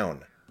punch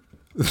down.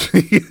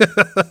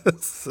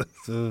 Yes.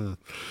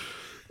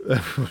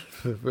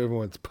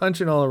 Everyone's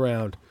punching all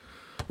around.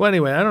 Well,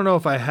 anyway, I don't know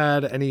if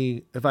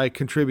I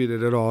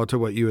contributed at all to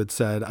what you had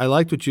said. I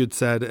liked what you had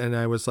said, and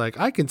I was like,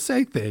 I can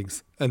say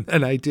things,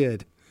 and I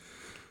did.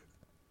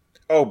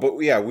 Oh, but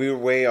yeah, we were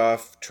way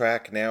off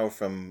track now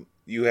from,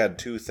 you had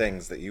two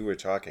things that you were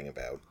talking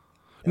about.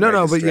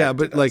 No, but yeah,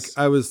 but like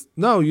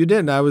you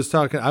didn't. I was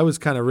kind of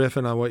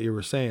riffing on what you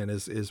were saying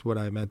is what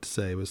I meant to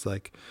say. It was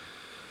like,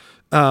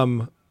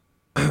 I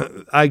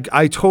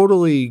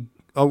totally,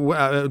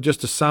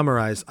 just to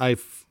summarize,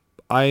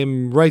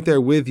 I'm right there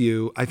with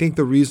you. I think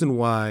the reason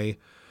why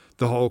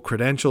the whole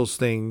credentials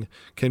thing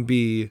can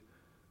be,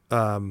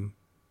 kind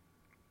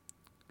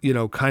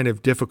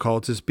of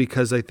difficult is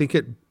because I think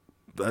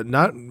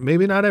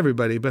maybe not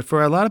everybody, but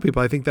for a lot of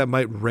people, I think that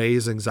might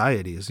raise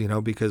anxieties,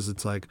 because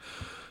it's like,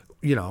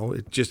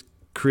 it just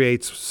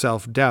creates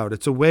self-doubt.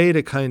 It's a way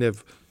to kind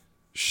of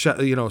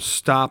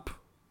stop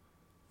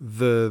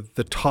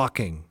the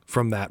talking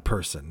from that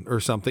person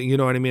or something. You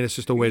know what I mean? It's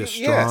just a way to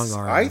strong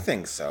arm. I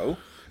think so.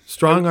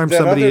 Strong arm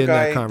somebody in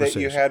that conversation.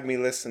 conversation. That you had me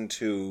listen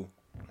to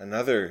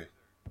another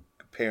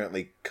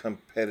apparently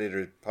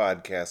competitor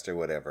podcast or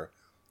whatever.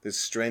 This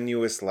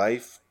Strenuous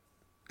Life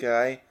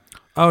guy.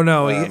 Oh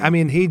no!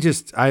 He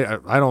just. I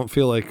don't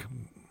feel like.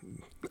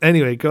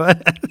 Anyway, go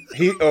ahead.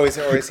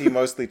 Is he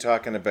mostly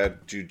talking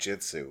about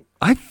jujitsu?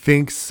 I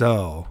think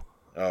so.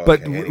 Oh,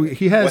 but okay. Anyway.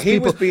 He has. He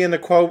was being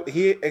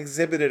he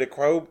exhibited a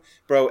quo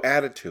bro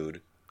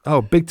attitude.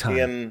 Oh, big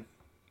time.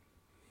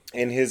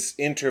 In his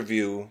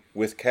interview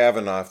with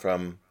Kavanaugh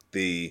from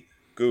the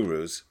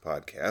Gurus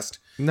podcast.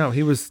 No,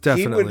 he was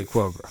definitely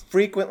quo bro.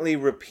 Frequently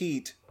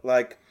repeat,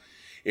 like,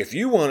 if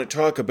you want to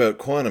talk about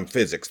quantum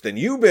physics, then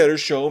you better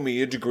show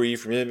me a degree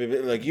from,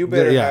 like, you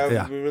better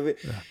have.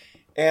 Yeah.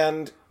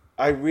 And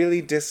I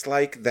really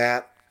dislike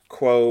that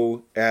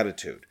quo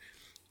attitude,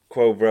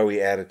 quo bro-y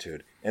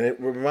attitude. And it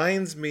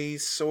reminds me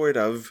sort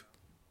of,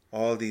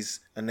 all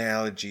these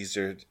analogies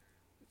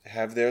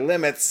have their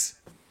limits,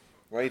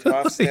 right,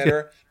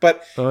 Hofstadter? Yeah.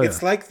 But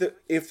it's like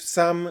if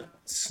some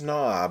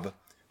snob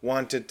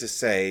wanted to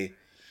say,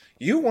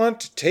 you want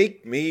to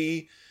take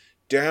me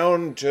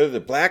down to the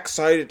black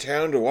side of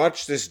town to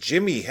watch this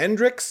Jimi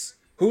Hendrix?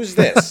 Who's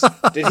this?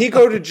 Did he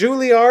go to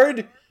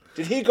Juilliard?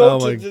 Did he go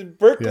to the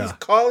Berkeley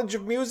College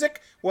of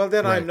Music? Well,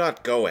 then I'm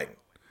not going.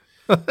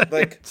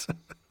 Like,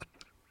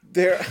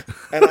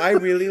 and I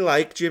really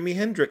like Jimi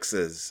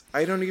Hendrix's.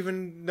 I don't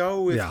even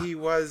know if he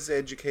was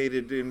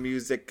educated in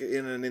music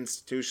in an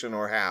institution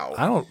or how.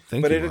 I don't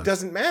think but he it was.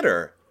 Doesn't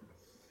matter.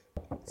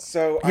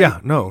 So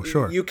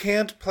sure. You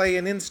can't play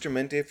an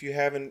instrument if you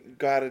haven't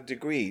got a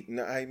degree.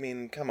 No, I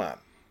mean, come on.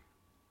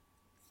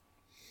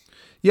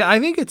 Yeah, I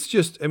think it's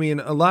just. I mean,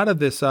 a lot of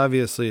this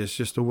obviously is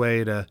just a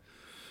way to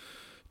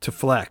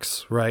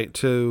flex,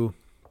 right? And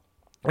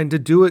to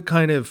do it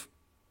kind of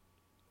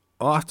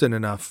often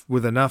enough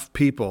with enough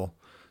people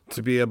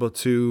to be able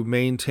to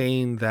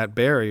maintain that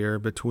barrier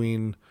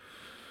between.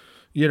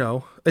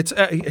 It's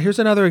here's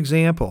another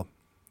example.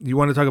 You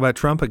want to talk about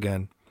Trump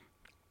again?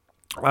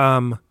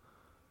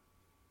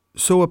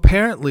 So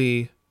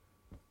apparently,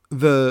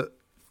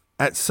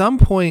 at some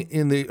point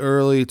in the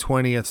early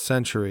 20th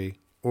century,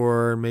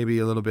 or maybe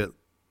a little bit,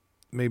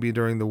 maybe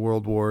during the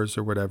World Wars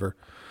or whatever,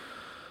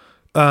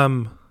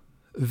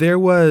 there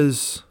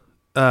was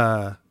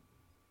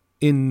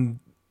in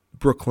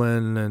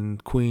Brooklyn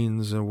and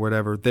Queens or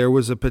whatever, there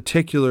was a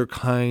particular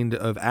kind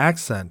of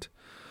accent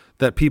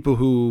that people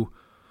who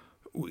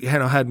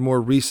had more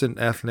recent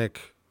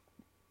ethnic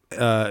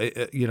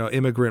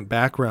immigrant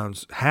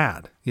backgrounds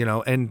had,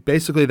 and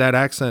basically that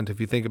accent, if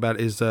you think about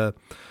it, is the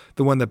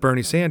one that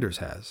Bernie Sanders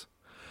has.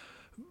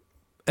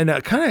 And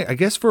I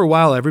guess for a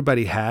while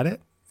everybody had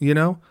it,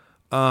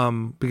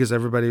 because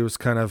everybody was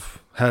kind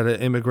of had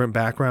an immigrant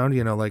background,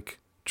 like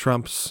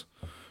Trump's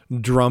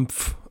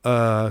Drumpf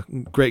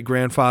great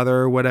grandfather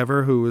or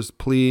whatever, who was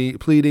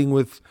pleading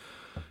with,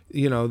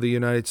 the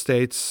United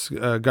States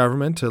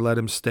government to let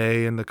him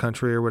stay in the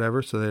country or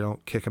whatever, so they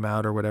don't kick him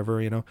out or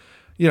whatever,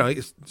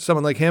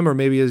 someone like him, or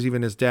maybe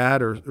even his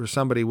dad or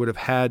somebody would have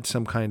had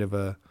some kind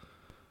of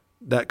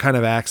that kind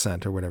of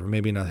accent or whatever.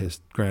 Maybe not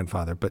his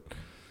grandfather, but,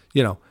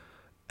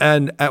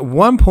 and at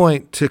one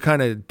point to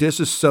kind of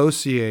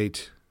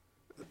disassociate,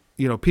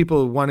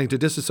 people wanting to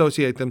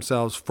disassociate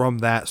themselves from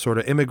that sort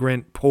of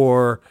immigrant,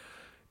 poor,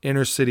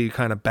 inner city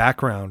kind of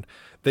background,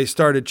 they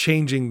started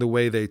changing the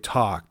way they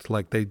talked.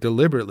 Like they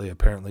deliberately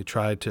apparently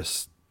tried to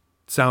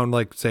sound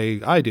like, say,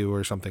 I do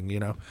or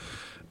something,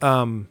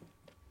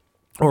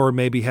 or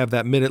maybe have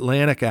that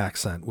mid-Atlantic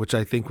accent, which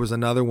I think was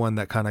another one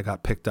that kind of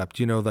got picked up,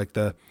 like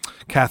the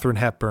Katharine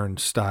Hepburn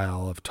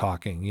style of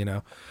talking,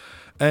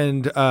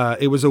 and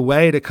it was a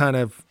way to kind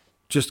of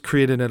just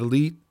create an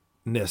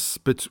eliteness,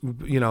 but,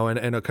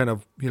 and a kind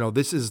of,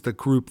 this is the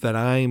group that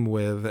I'm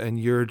with, and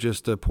you're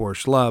just a poor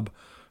schlub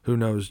who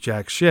knows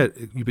jack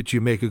shit, but you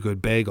make a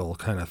good bagel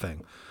kind of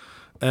thing.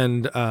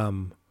 And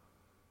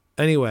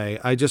anyway,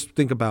 I just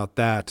think about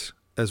that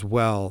as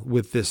well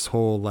with this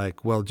whole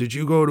well, did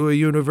you go to a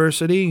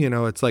university?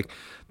 It's like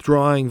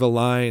drawing the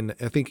line.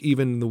 I think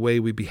even the way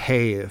we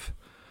behave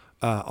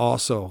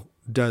also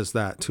does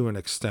that to an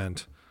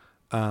extent.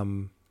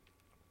 And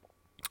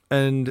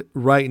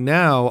right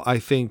now, I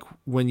think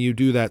when you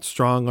do that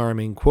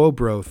strong-arming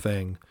Quobro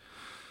thing,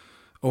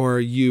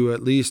 or you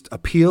at least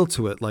appeal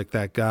to it like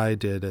that guy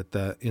did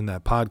in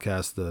that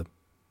podcast, the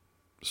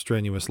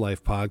Strenuous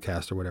Life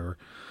podcast or whatever,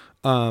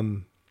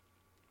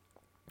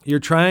 you're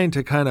trying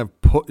to kind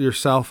of put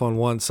yourself on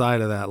one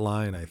side of that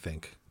line, I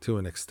think, to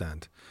an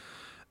extent.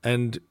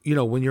 And,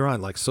 when you're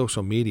on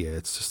social media,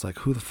 it's just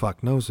who the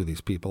fuck knows who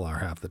these people are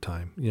half the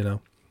time,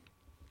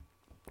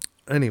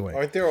 Anyway.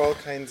 Aren't there all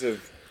kinds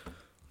of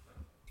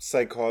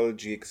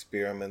psychology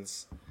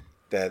experiments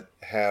that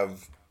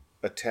have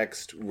a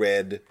text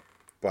read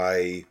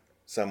by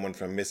someone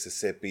from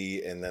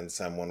Mississippi and then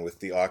someone with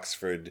the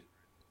Oxford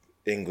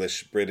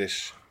English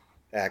British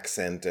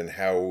accent, and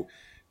how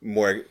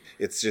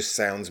it just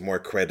sounds more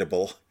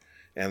credible,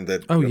 and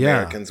that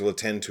Americans will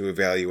tend to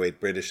evaluate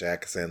British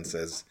accents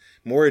as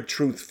more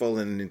truthful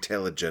and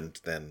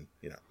intelligent than,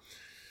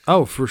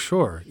 Oh, for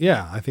sure.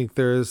 Yeah, I think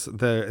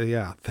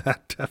that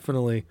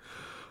definitely.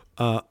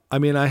 I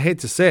mean, I hate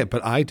to say it,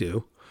 but I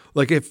do.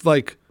 If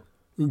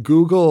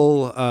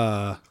Google,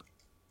 what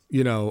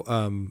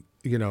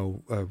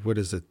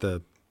is it?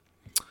 The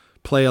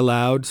play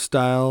aloud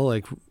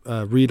style,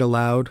 read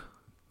aloud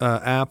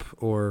app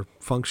or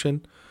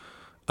function,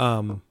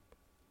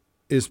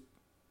 is,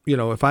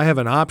 if I have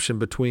an option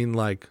between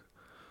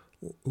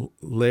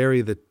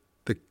Larry the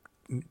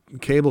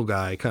cable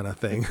guy kind of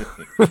thing,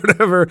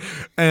 whatever,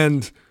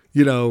 and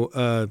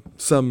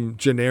some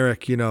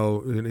generic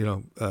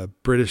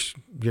British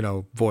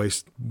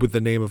voice with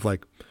the name of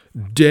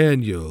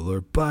Daniel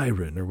or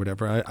Byron or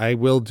whatever, I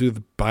will do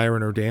the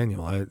Byron or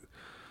Daniel.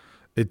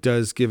 It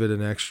does give it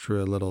an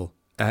extra little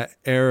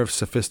air of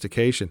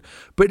sophistication.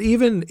 But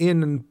even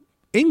in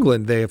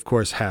England, they of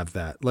course have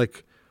that.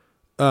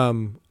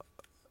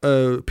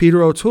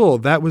 Peter O'Toole,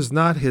 that was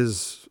not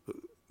his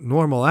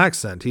normal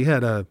accent. He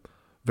had a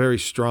very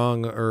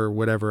strong or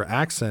whatever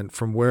accent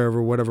from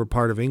whatever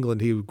part of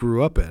England he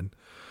grew up in,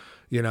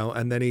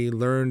 and then he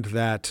learned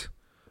that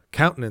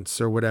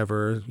countenance or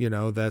whatever,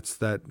 that's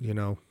that,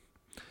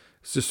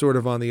 it's just sort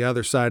of on the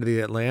other side of the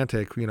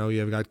Atlantic,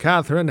 you've got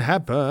Katharine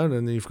Hepburn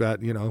and you've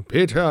got,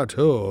 Peter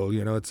O'Toole,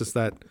 it's just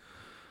that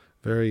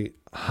very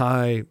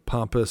high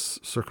pompous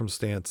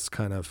circumstance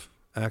kind of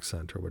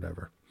accent or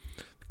whatever.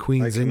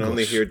 Queen's English. I can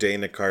only hear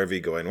Dana Carvey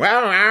going,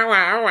 wow, wow,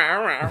 wow,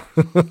 wow,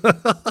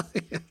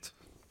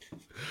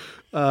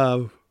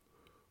 wow.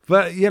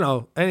 But,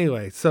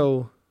 anyway,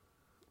 so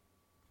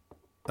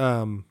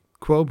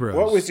Quobros.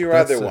 What was your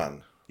other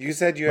one? You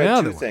said you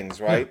had two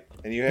things, right? Yeah.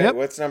 And you had,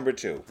 what's number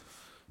two?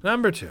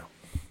 Number two.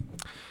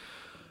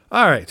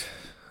 All right.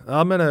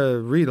 I'm going to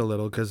read a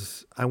little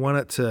because I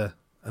want to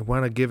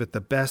give it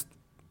the best.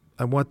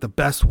 I want the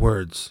best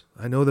words.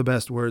 I know the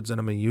best words and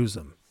I'm going to use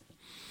them.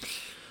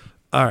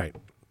 All right.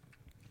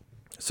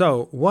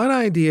 So one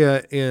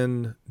idea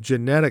in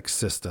genetic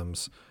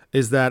systems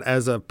is that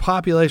as a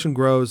population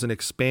grows and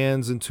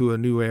expands into a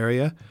new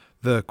area,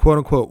 the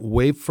quote-unquote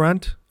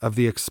wavefront of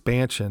the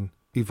expansion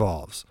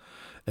evolves.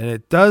 And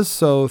it does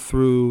so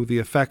through the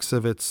effects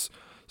of its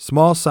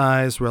small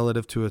size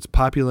relative to its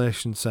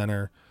population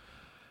center.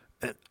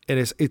 And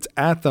it's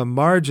at the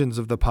margins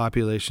of the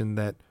population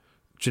that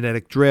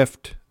genetic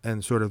drift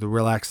and sort of the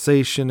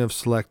relaxation of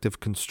selective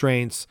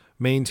constraints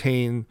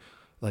maintain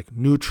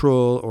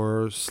neutral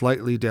or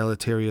slightly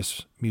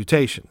deleterious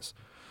mutations.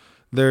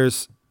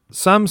 There's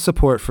some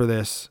support for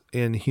this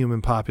in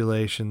human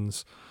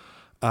populations.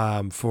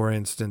 For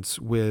instance,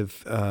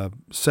 with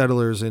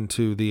settlers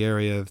into the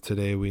area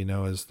today we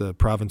know as the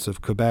province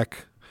of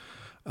Quebec.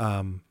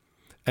 And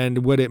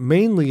what it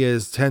mainly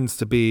tends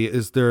to be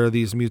is there are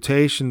these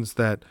mutations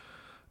that,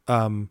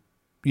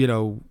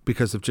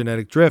 because of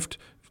genetic drift,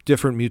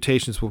 different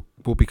mutations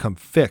will become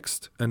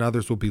fixed and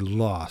others will be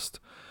lost.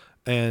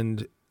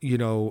 And,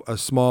 a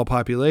small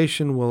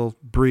population will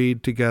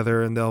breed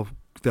together and they'll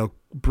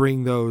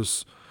bring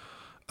those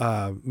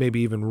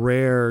maybe even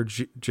rare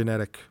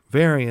genetic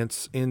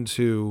variants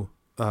into,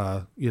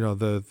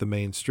 the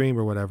mainstream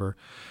or whatever.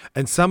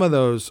 And some of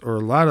those, or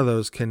a lot of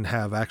those, can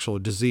have actual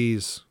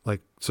disease.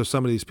 So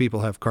some of these people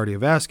have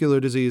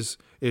cardiovascular disease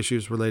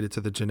issues related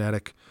to the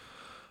genetic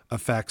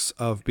effects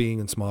of being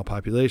in small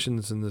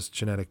populations and this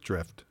genetic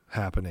drift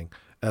happening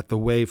at the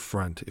wave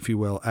front, if you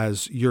will,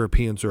 as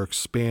Europeans are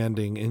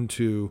expanding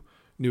into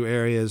new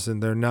areas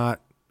and they're not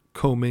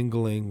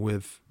commingling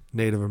with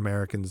Native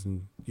Americans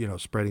and,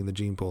 spreading the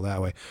gene pool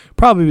that way.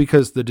 Probably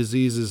because the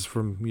diseases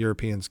from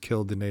Europeans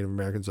killed the Native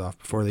Americans off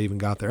before they even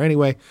got there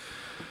anyway.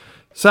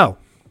 So,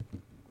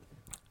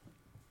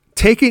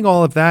 taking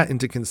all of that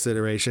into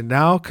consideration,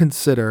 now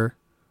consider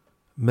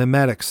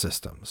memetic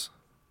systems.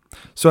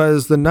 So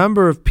as the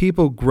number of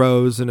people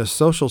grows in a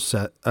social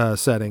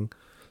setting,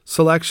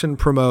 selection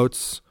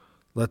promotes,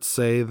 let's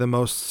say, the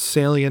most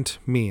salient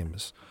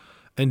memes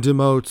and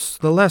demotes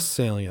the less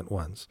salient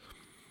ones.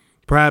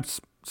 Perhaps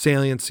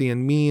saliency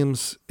in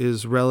memes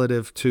is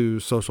relative to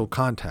social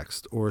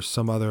context or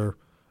some other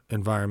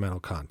environmental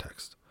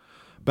context.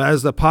 But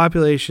as the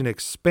population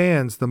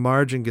expands, the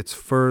margin gets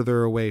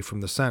further away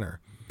from the center.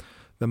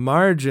 The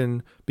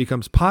margin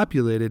becomes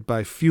populated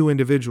by few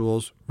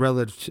individuals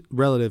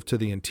relative to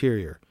the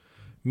interior.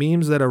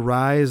 Memes that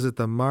arise at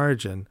the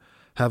margin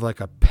have like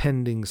a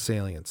pending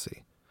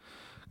saliency.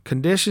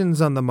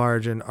 Conditions on the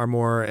margin are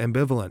more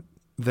ambivalent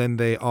than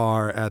they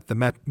are at the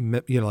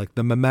like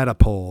the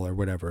memetopole or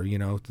whatever,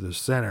 the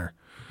center.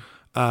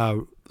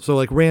 So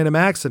like random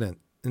accident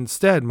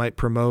instead might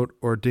promote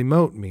or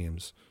demote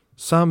memes.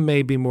 Some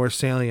may be more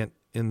salient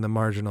in the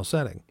marginal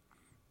setting.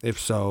 If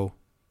so,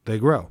 they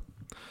grow.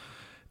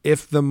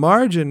 If the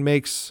margin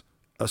makes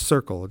a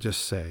circle,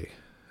 just say,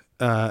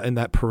 and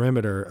that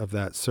perimeter of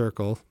that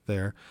circle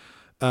there,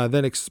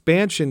 then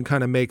expansion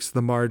kind of makes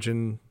the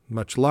margin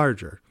much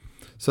larger.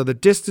 So the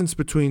distance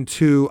between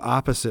two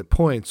opposite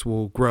points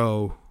will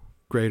grow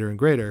greater and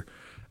greater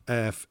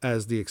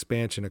as the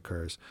expansion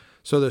occurs.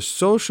 So the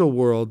social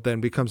world then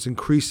becomes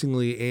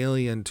increasingly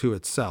alien to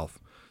itself.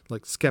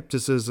 Like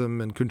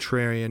skepticism and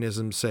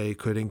contrarianism, say,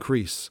 could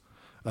increase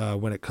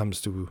when it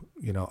comes to,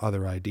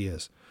 other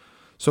ideas.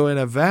 So in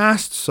a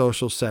vast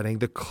social setting,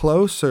 the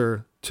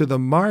closer to the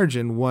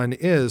margin one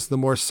is, the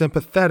more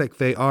sympathetic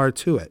they are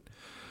to it.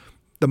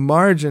 The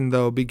margin,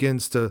 though,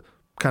 begins to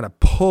kind of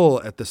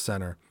pull at the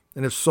center.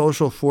 And if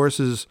social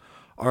forces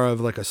are of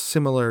like a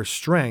similar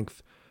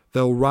strength,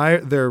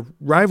 their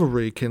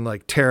rivalry can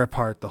like tear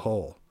apart the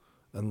whole.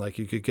 And like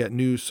you could get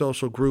new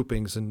social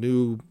groupings and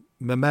new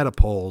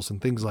memetopoles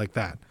and things like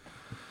that.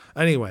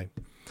 Anyway,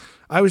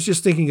 I was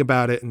just thinking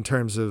about it in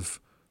terms of,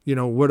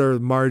 what are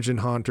margin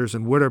haunters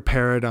and what are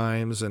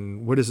paradigms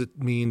and what does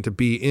it mean to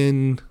be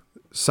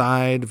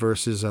inside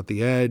versus at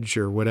the edge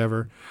or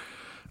whatever.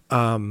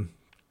 Let's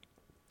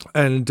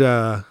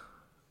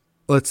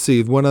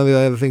see. One of the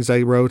other things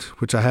I wrote,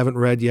 which I haven't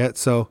read yet,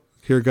 so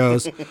here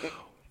goes.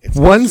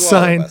 One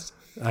sign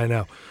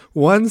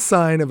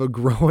of a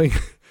growing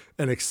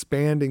and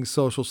expanding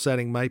social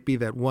setting might be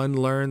that one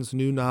learns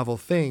new novel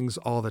things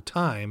all the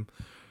time,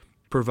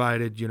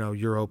 provided,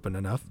 you're open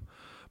enough.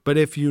 But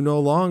if you no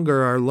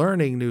longer are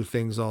learning new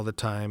things all the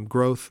time,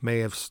 growth may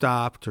have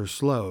stopped or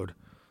slowed.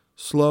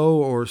 Slow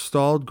or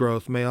stalled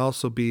growth may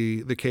also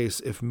be the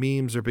case if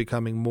memes are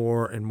becoming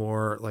more and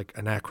more like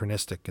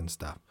anachronistic and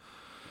stuff.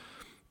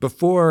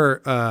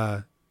 Before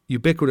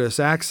ubiquitous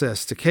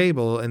access to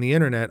cable and the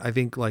internet, I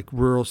think like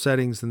rural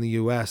settings in the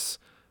U.S.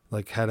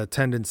 like had a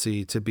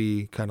tendency to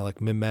be kind of like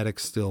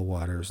memetic still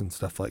waters and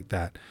stuff like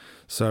that.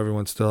 So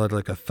everyone still had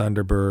like a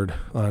Thunderbird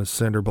on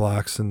cinder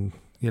blocks and,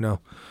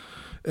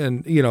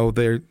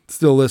 they're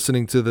still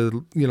listening to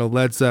the,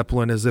 Led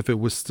Zeppelin as if it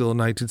was still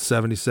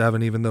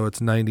 1977, even though it's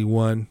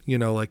 91,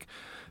 like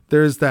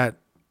there's that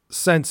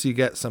sense you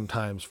get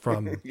sometimes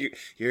from.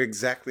 You're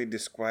exactly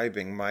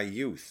describing my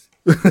youth.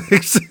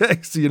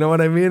 You know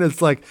what I mean?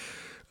 It's like,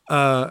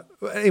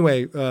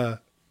 anyway,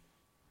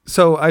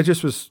 so I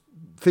just was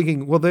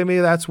thinking, well, maybe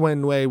that's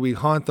one way we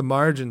haunt the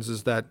margins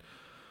is that,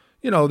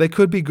 they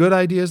could be good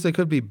ideas, they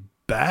could be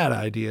bad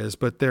ideas,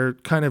 but they're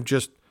kind of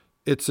just,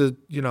 it's a,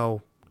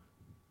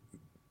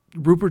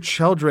 Rupert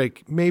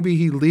Sheldrake, maybe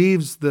he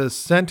leaves the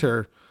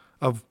center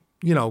of,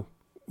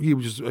 he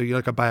was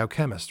like a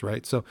biochemist,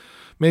 right? So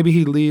maybe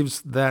he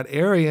leaves that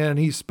area and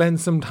he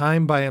spends some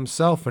time by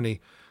himself and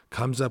he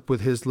comes up with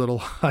his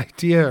little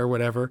idea or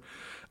whatever.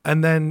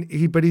 And then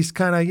he's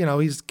kind of,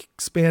 he's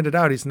expanded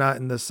out. He's not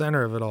in the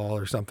center of it all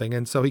or something.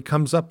 And so he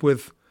comes up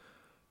with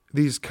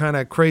these kind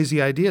of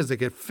crazy ideas that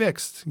get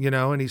fixed,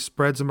 and he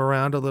spreads them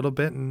around a little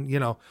bit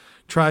and,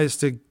 tries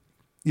to,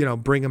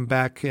 bring them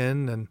back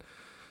in. And,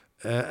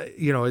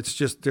 it's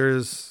just,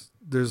 there's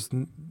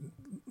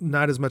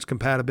not as much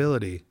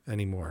compatibility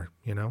anymore,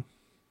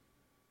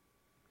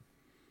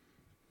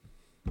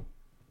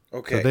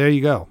 Okay. So there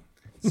you go.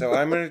 So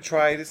I'm going to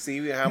try to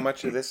see how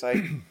much of this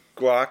I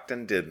grokked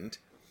and didn't.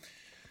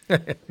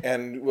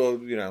 And we'll,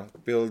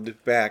 build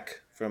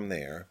back from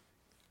there.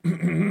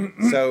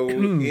 So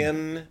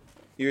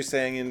you're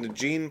saying in the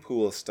gene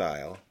pool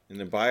style, in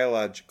the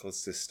biological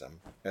system,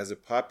 as a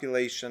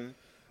population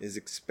is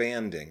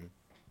expanding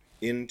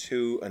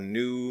into a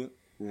new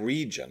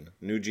region,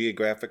 new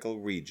geographical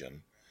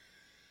region,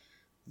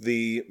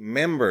 the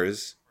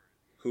members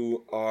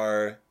who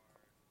are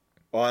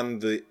on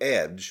the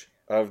edge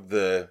of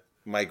the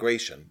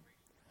migration,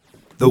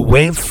 The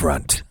wave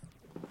front.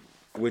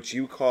 which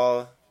you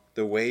call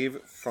the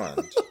wave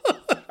front.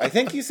 I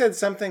think you said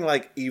something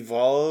like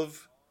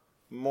evolve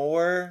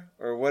more,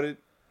 or what?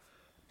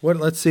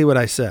 Let's see what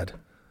I said.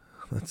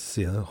 Let's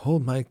see. I'll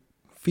hold my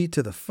feet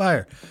to the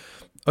fire.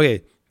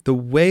 Okay. The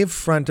wave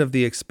front of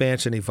the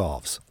expansion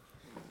evolves.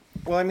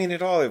 Well, I mean,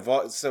 it all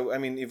evolves. So, I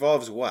mean,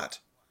 evolves what?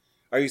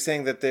 Are you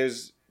saying that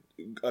there's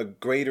a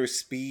greater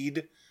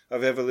speed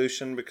of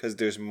evolution because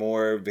there's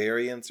more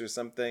variance or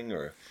something,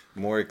 or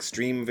more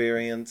extreme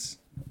variance?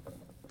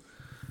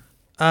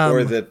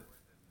 Or that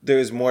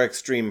there's more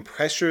extreme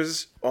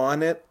pressures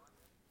on it,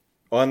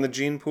 on the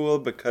gene pool,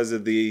 because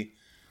of the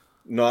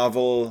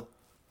novel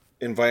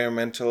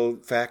environmental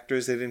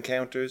factors it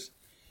encounters?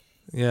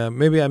 Yeah,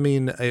 maybe I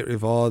mean it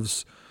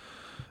evolves.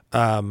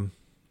 I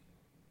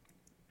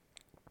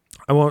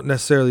won't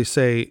necessarily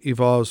say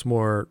evolves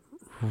more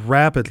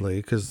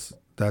rapidly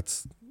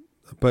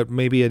but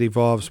maybe it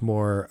evolves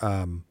more.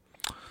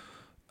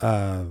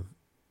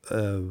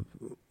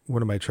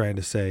 What am I trying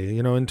to say?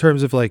 In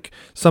terms of like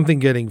something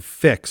getting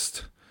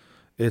fixed,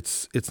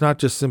 it's not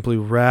just simply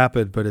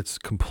rapid, but it's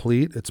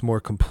complete. It's more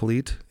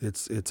complete.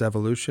 It's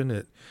evolution.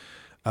 It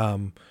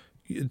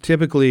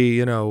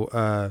typically,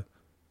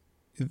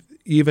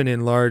 even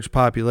in large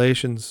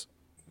populations,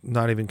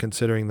 not even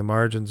considering the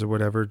margins or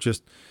whatever,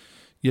 just,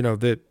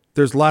 that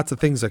there's lots of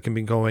things that can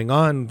be going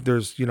on.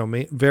 There's,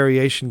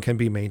 variation can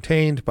be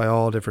maintained by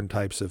all different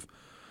types of,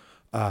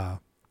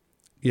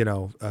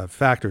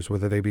 factors,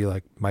 whether they be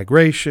like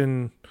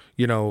migration,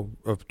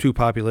 of two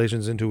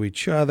populations into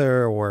each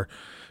other, or,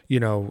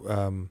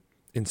 in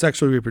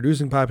sexually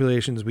reproducing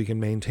populations, we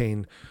can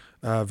maintain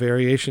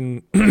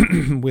variation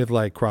with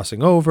like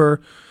crossing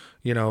over,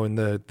 in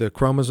the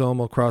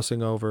chromosomal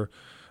crossing over.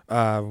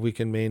 We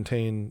can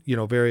maintain,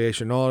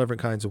 variation in all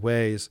different kinds of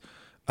ways.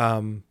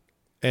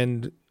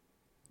 And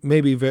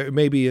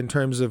maybe in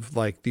terms of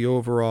like the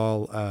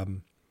overall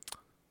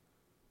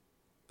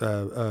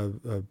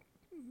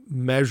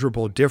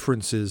measurable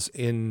differences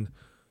in,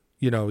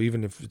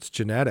 even if it's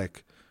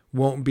genetic,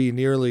 won't be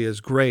nearly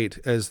as great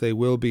as they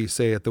will be,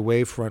 say, at the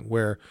wavefront,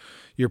 where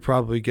you're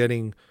probably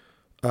getting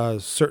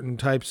certain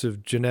types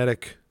of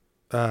genetic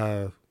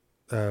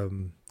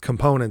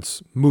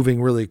components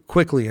moving really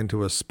quickly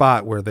into a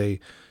spot where they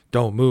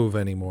don't move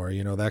anymore,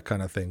 that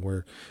kind of thing,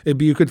 where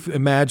you could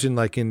imagine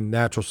like in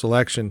natural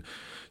selection,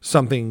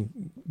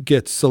 something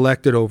gets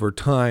selected over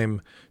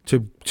time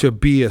to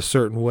be a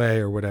certain way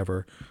or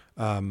whatever.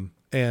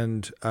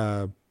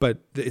 But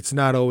it's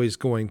not always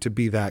going to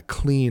be that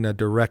clean, a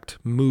direct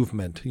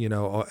movement,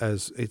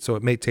 so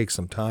it may take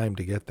some time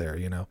to get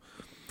there,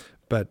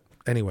 but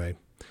anyway,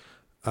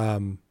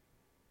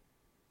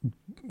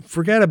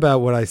 forget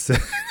about what I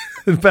said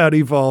about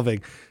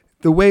evolving.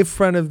 The wave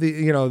front of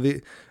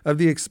the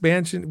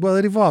expansion. Well,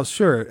 it evolves.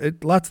 Sure.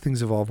 Lots of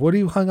things evolve. What are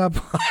you hung up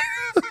on?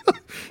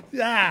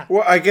 Yeah.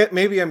 Well,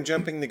 maybe I'm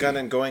jumping the gun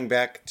and going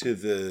back to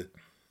the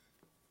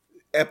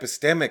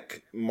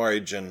epistemic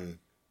margin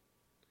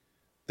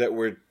that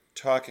we're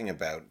talking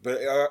about. But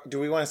do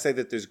we want to say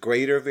that there's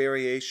greater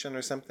variation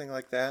or something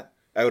like that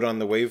out on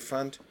the wave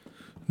front?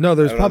 No,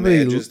 there's out probably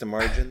on the edges, the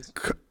margins.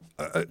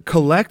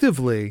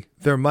 Collectively,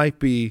 there might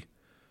be,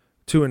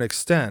 to an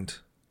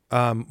extent,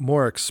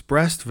 more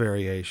expressed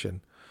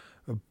variation,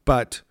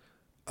 but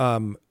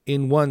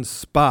in one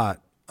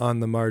spot on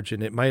the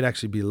margin, it might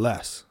actually be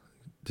less.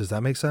 Does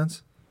that make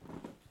sense?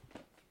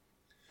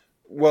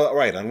 Well,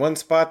 right. On one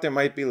spot, there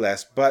might be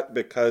less, but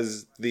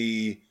because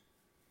the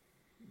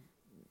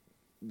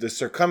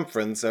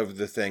circumference of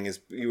the thing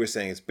is, you were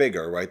saying, it's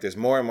bigger, right? There's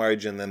more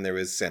margin than there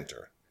is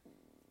center.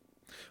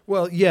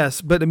 Well,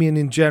 yes, but I mean,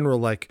 in general,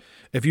 like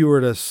if you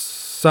were to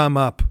sum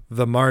up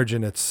the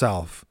margin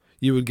itself,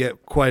 you would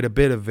get quite a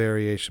bit of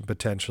variation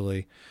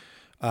potentially,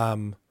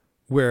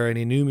 where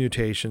any new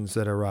mutations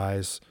that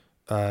arise,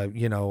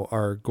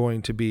 are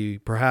going to be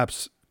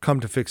perhaps come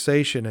to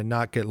fixation and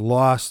not get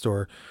lost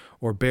or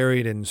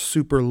buried in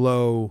super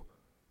low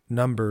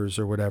numbers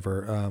or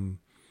whatever.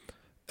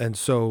 And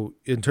so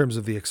in terms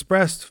of the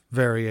expressed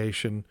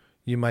variation,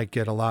 you might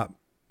get a lot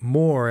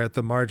more at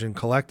the margin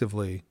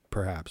collectively,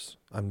 perhaps.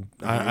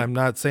 I'm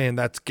not saying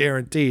that's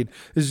guaranteed.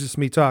 This is just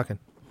me talking.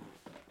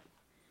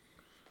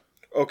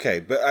 Okay,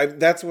 but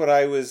that's what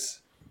I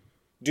was...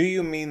 Do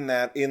you mean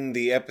that in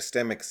the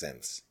epistemic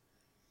sense?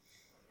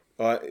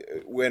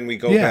 When we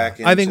go back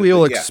into... I think we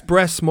will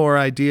express more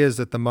ideas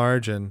at the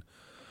margin,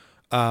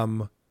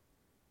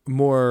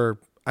 more,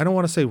 I don't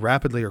want to say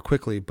rapidly or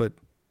quickly, but,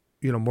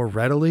 more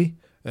readily,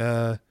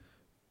 at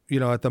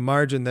the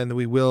margin than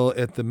we will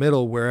at the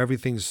middle, where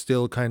everything's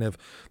still kind of,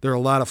 there are a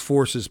lot of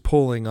forces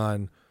pulling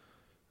on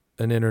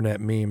an internet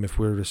meme, if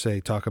we were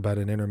to talk about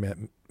an internet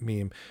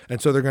meme.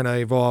 And so they're going to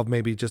evolve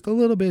maybe just a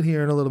little bit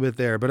here and a little bit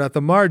there. But at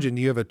the margin,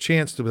 you have a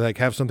chance to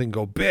have something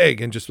go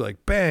big and just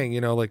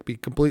bang, be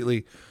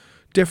completely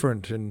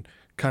different and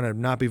kind of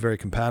not be very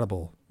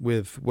compatible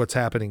with what's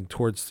happening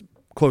towards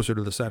closer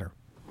to the center.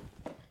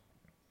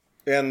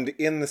 And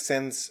in the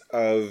sense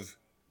of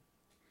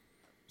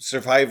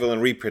survival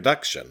and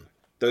reproduction,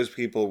 those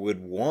people would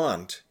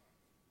want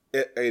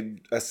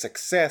a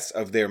success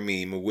of their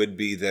meme would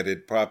be that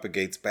it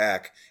propagates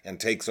back and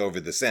takes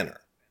over the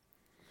center.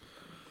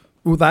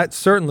 Well, that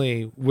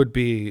certainly would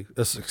be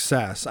a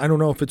success. I don't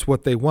know if it's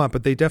what they want,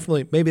 but they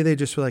definitely, maybe they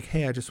just were like,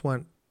 hey, I just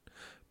want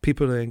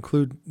people to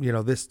include,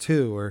 this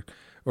too.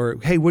 Or,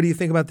 hey, what do you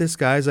think about this,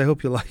 guys? I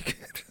hope you like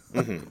it.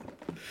 Mm-hmm.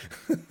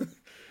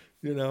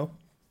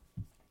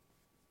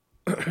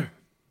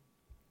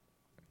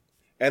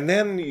 And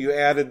then you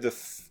added the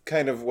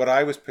kind of what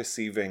I was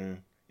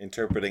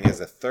interpreting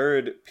as a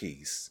third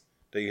piece.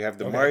 That you have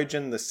the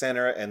margin, the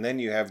center, and then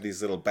you have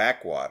these little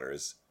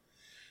backwaters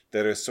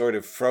that are sort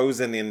of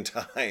frozen in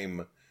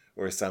time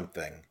or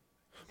something.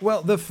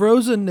 Well, the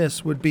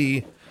frozenness would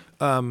be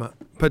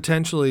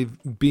potentially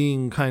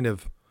being kind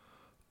of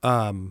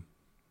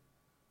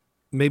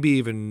maybe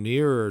even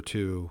nearer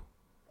to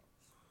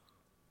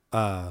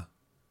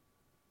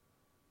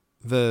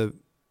the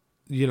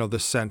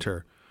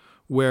center,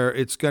 where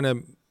it's going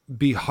to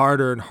be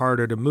harder and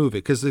harder to move it,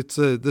 because it's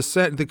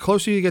the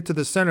closer you get to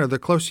the center, the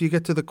closer you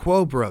get to the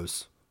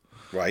quobros,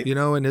 right?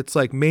 And it's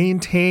like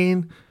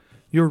maintain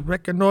your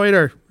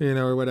reconnoiter,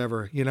 or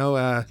whatever,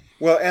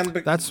 Well, and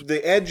that's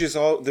the edge is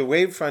the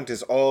wavefront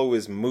is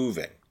always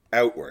moving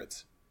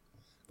outwards.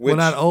 Well,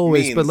 not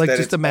always, but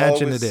just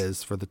imagine it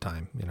is for the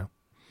time,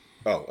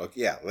 Oh,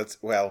 yeah.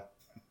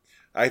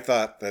 I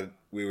thought that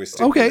we were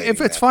okay.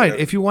 If it's fine,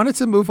 if you want it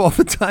to move all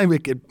the time,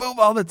 it can move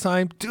all the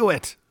time. Do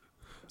it.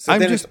 So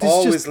then it's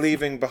always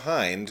leaving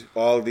behind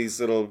all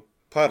these little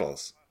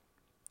puddles,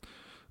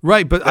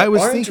 right? But I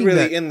was thinking really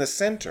that in the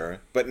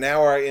center, but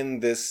now are in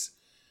this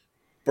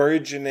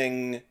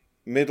burgeoning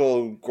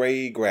middle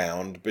gray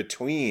ground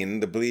between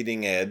the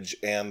bleeding edge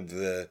and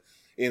the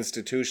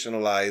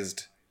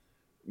institutionalized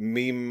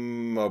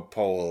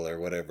memopole or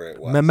whatever it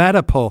was.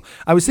 Memetopole.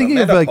 I was thinking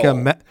of like a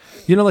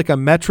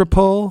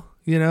metropole.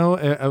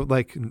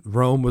 Like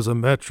Rome was a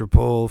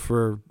metropole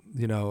for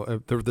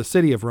the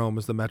city of Rome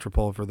was the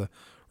metropole for the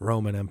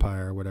Roman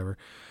Empire or whatever.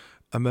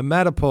 A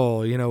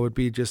memetopole, would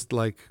be just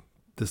like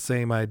the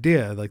same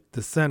idea, like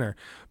the center.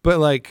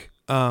 But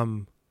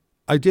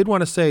I did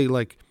want to say,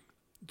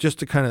 just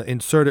to kind of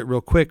insert it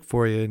real quick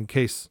for you in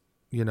case,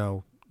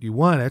 you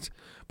want it.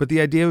 But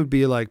the idea would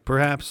be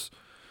perhaps,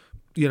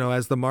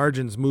 as the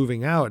margin's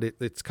moving out,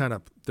 it's kind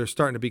of, they're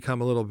starting to become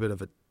a little bit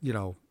of a,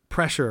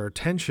 pressure or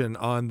tension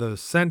on the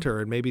center,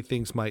 and maybe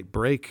things might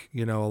break,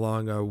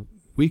 along a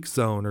weak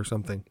zone or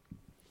something.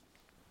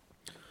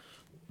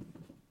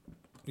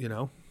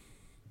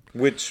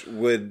 Which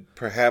would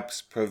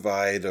perhaps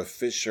provide a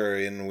fissure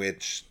in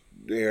which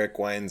Eric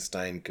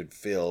Weinstein could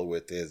fill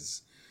with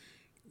his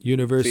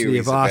University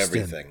of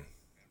Austin. Everything.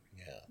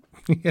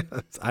 Yeah.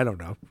 Yes, I don't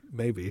know.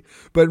 Maybe.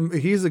 But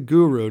he's a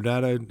guru,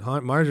 not a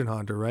margin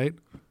haunter, right?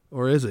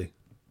 Or is he?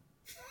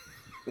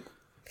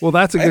 Well,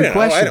 that's a good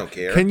question. I don't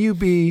care. Can you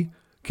be,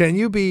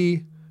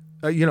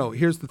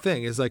 here's the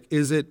thing,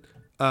 is it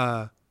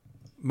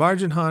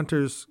margin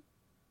haunters,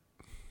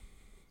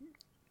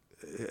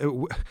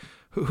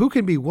 who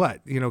can be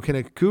what? Can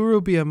a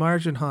guru be a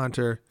margin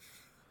haunter,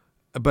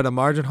 but a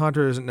margin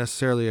haunter isn't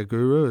necessarily a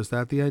guru? Is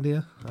that the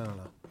idea? I don't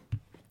know.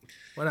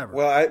 Whatever.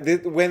 Well,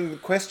 when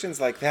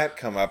questions like that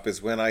come up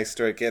is when I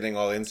start getting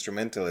all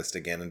instrumentalist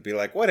again and be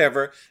like,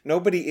 whatever,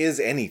 nobody is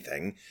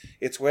anything.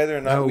 It's whether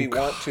or not we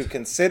want to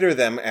consider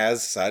them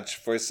as such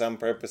for some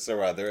purpose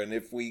or other. And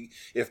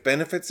if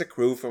benefits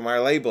accrue from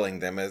our labeling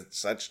them as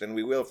such, then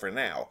we will for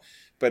now.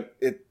 But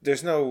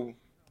there's no...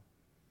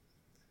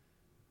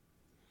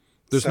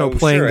 There's no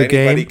playing the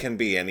game? Anybody can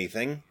be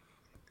anything.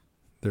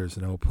 There's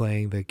no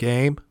playing the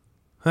game?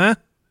 Huh?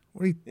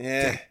 What are you,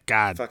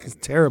 God, it's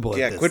terrible at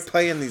this. Yeah, quit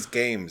playing these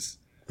games.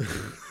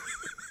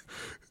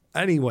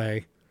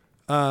 Anyway,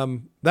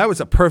 that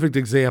was a perfect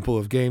example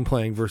of game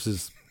playing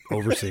versus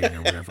overseeing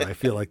or whatever. I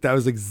feel like that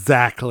was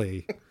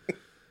exactly.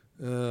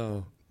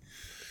 Oh,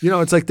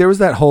 it's like there was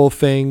that whole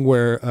thing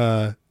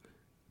where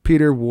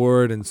Peter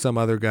Ward and some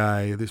other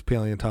guy, this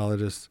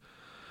paleontologist,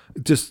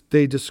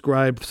 they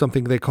described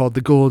something they called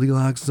the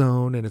Goldilocks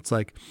zone, and it's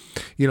like,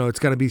 it's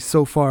got to be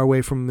so far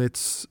away from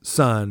its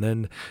sun,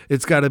 and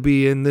it's got to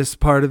be in this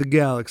part of the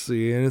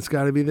galaxy, and it's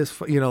got to be this,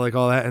 like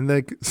all that.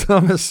 And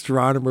some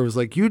astronomer was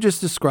like, you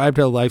just described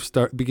how life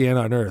began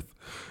on Earth.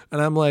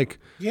 And I'm like,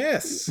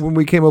 yes. When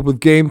we came up with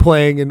game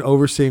playing and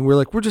overseeing, we're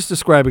like, we're just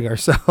describing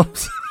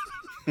ourselves.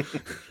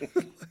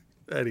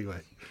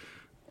 Anyway,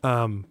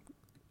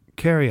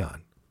 carry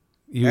on.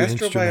 You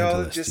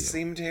astrobiologists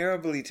seem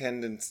terribly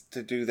tendent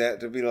to do that,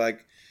 to be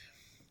like,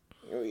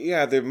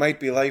 yeah, there might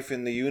be life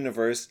in the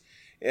universe,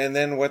 and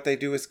then what they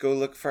do is go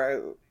look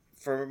for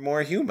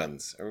more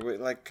humans. Or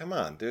like, come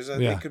on,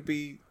 they could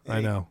be. I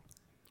know.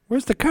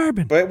 Where's the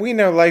carbon? But we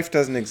know life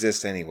doesn't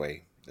exist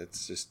anyway.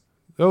 It's just.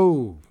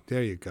 Oh,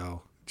 there you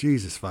go.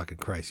 Jesus fucking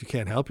Christ! You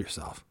can't help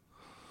yourself.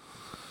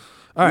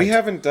 All right. We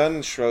haven't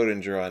done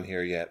Schrodinger on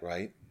here yet,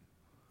 right?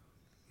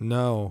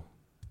 No,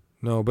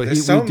 but we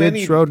There's did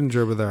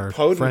Schrodinger with our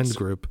friend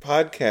group.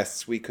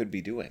 Podcasts we could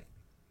be doing.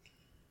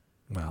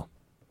 Well,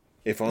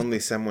 if only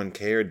someone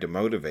cared to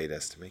motivate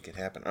us to make it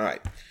happen. All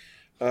right.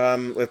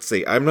 Let's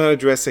see. I'm not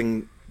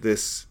addressing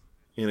this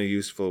in a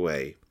useful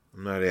way.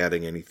 I'm not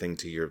adding anything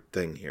to your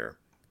thing here.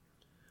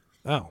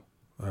 Oh,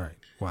 all right.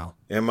 Well,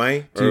 am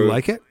I? Do you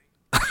like it?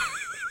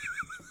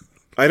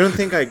 I don't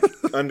think I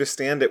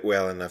understand it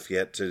well enough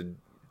yet to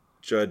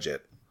judge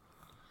it.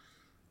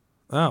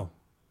 Oh.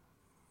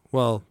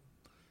 Well,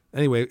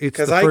 anyway, it's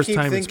the first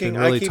time it's been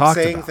really talked about.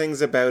 I keep saying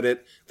things about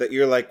it that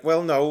you're like,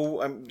 well,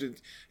 no,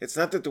 it's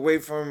not that the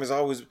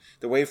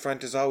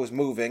wavefront is always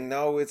moving.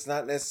 No, it's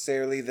not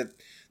necessarily that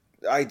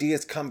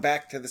ideas come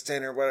back to the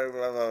center. Blah,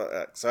 blah, blah,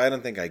 blah. So I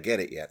don't think I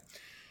get it yet.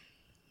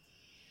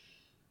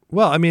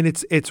 Well, I mean,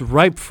 it's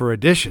ripe for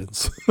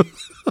additions.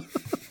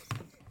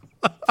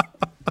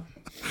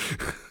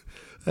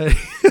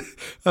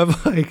 I'm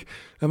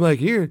like,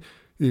 you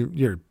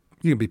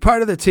can be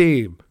part of the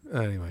team.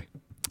 Anyway,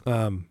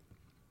 well,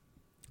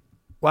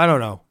 I don't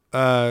know.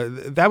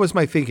 That was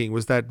my thinking,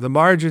 was that the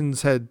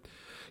margins had,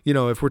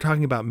 if we're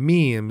talking about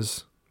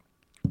memes,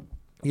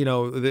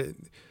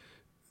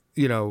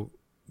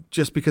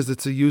 just because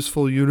it's a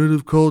useful unit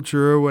of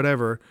culture or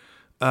whatever,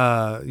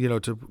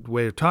 to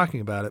way of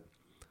talking about it.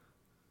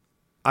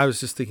 I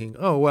was just thinking,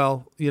 oh,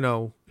 well,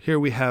 here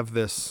we have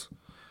this,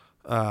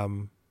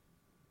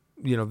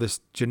 this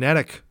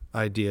genetic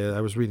idea. I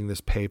was reading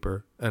this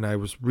paper and I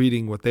was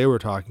reading what they were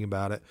talking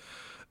about it.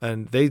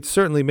 And they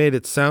certainly made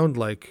it sound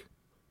like,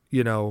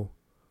 it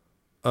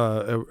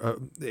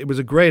was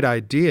a great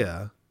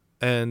idea,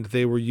 and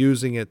they were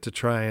using it to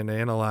try and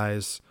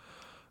analyze,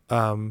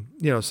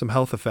 some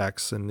health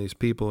effects in these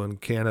people in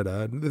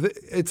Canada.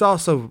 It's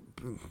also,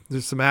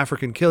 there's some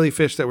African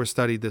killifish that were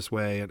studied this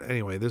way. And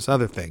anyway, there's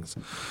other things.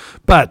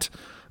 But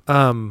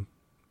I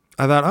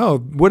thought, oh,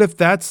 what if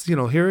that's,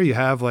 here you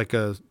have like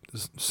a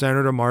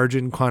center to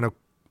margin kind of,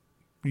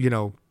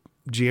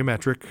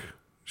 geometric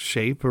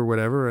shape or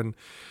whatever,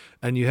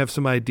 and you have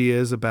some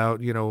ideas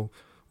about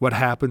what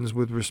happens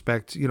with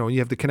respect, you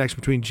have the connection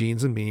between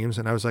genes and memes,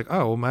 and I was like,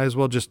 oh, well, might as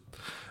well just,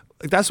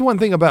 like, that's one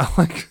thing about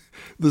like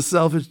the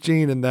selfish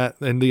gene and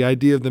the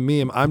idea of the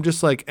meme. I'm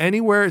just like,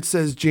 anywhere it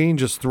says gene,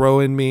 just throw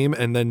in meme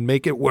and then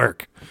make it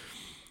work.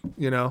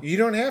 You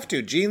don't have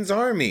to. Genes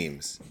are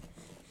memes.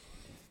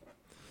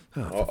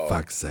 Oh, for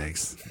fuck's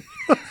sakes.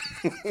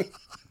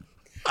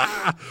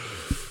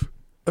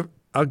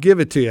 I'll give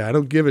it to you. I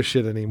don't give a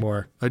shit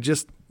anymore. I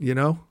just,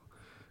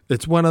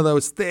 it's one of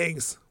those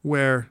things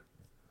where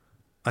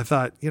I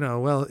thought,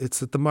 well,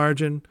 it's at the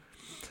margin,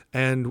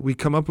 and we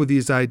come up with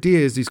these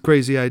ideas, these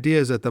crazy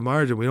ideas at the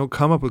margin. We don't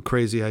come up with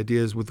crazy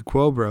ideas with the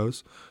Quo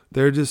Bros.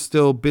 They're just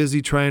still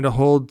busy trying to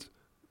hold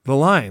the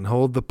line,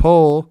 hold the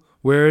pole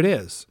where it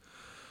is.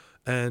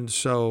 And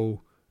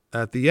so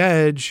at the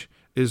edge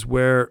is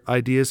where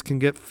ideas can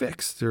get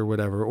fixed or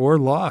whatever, or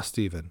lost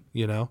even,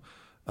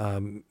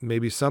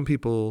 maybe some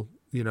people,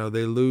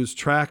 they lose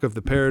track of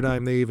the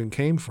paradigm they even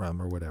came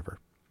from or whatever.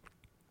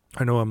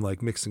 I know I'm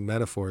like mixing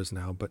metaphors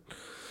now,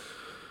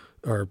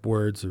 or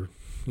words or,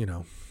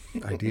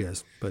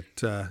 ideas, but,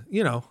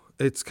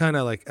 it's kind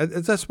of like,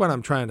 that's what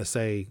I'm trying to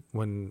say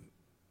when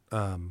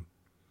I'm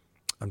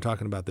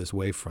talking about this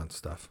wavefront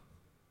stuff.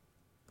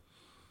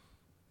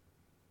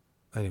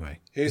 Anyway.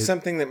 Here's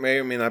something that may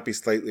or may not be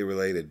slightly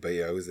related, but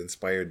I was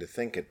inspired to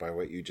think it by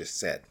what you just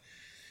said.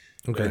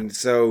 Okay. And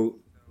so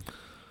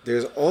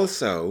there's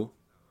also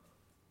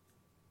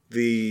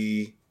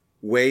the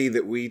way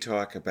that we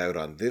talk about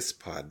on this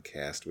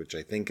podcast, which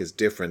I think is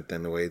different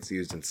than the way it's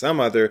used in some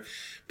other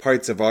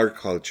parts of our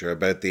culture,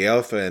 about the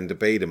alpha and the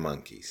beta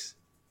monkeys.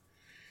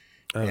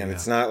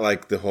 It's not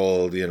like the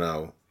whole,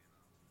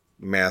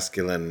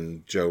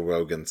 masculine Joe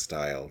Rogan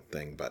style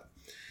thing, but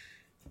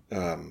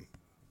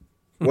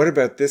what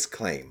about this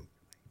claim?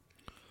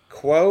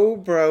 Quo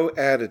bro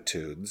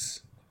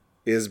attitudes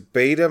is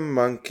beta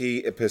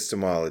monkey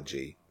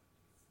epistemology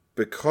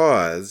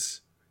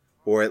because,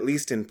 or at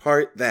least in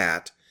part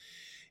that,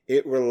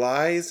 it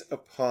relies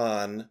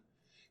upon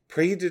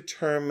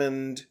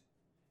predetermined,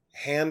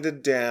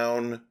 handed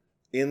down,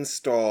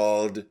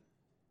 installed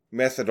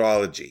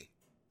methodology.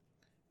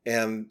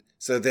 And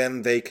so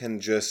then they can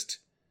just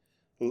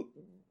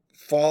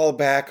fall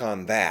back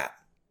on that.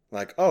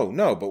 Like, oh,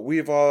 no, but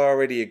we've all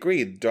already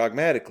agreed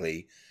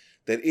dogmatically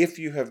that if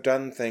you have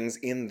done things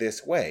in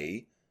this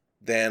way,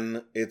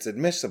 then it's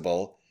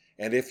admissible,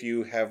 And if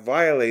you have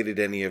violated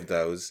any of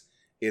those,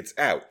 it's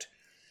out.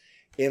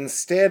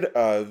 Instead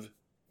of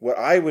what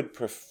I would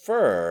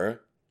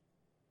prefer,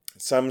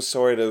 some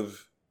sort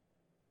of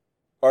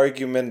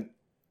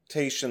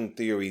argumentation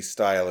theory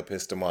style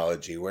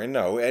epistemology, where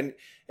no, and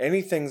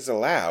anything's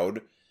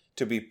allowed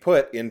to be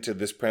put into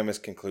this premise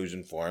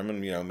conclusion form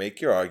and,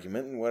 make your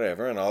argument and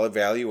whatever, and I'll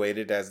evaluate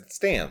it as it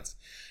stands.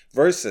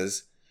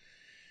 Versus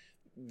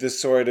the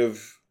sort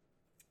of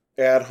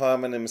ad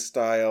hominem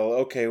style,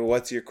 okay, well,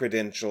 what's your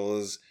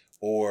credentials?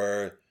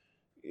 Or,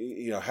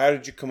 how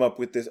did you come up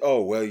with this?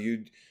 Oh, well,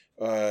 you,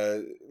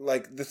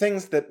 like the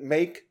things that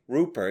make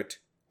Rupert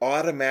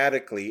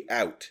automatically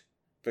out.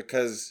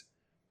 Because,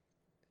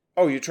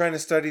 oh, you're trying to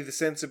study the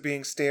sense of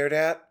being stared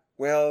at?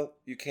 Well,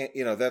 you can't,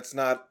 that's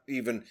not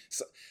even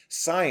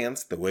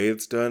science, the way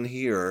it's done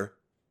here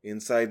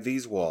inside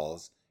these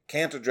walls,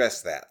 can't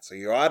address that. So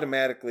you're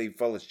automatically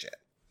full of shit.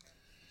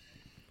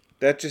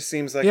 That just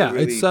seems like a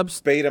really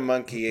beta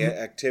monkey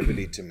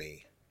activity to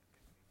me.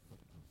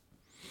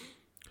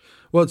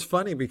 Well, it's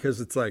funny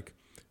because it's like,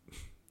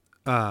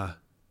 I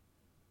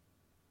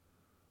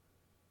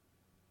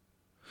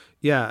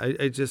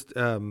just,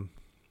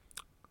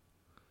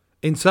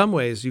 in some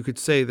ways you could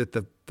say that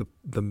the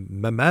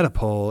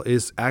memetopole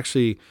is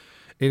actually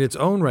in its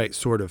own right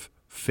sort of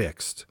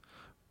fixed.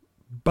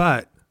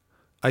 But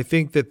I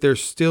think that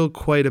there's still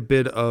quite a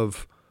bit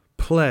of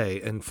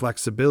play and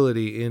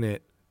flexibility in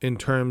it in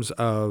terms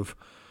of,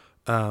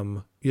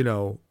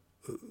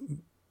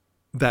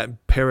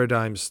 that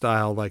paradigm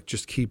style, like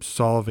just keep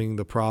solving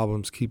the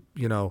problems, keep,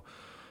 fitting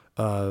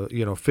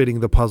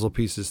the puzzle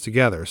pieces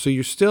together. So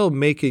you're still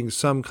making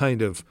some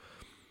kind of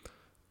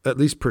at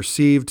least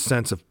perceived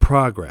sense of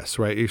progress,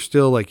 right? You're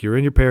still like, you're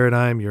in your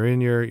paradigm, you're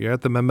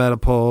at the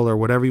memetopole or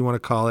whatever you want to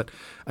call it.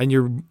 And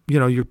you're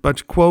a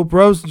bunch of quo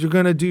bros, you're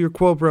going to do your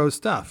quo bro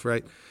stuff,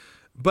 right?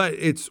 But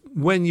it's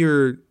when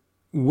you're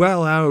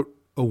well out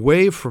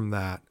away from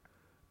that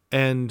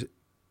and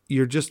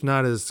you're just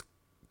not as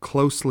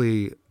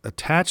closely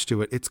attached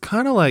to it. It's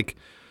kind of like,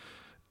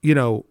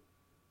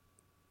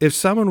 if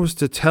someone was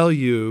to tell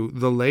you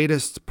the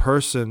latest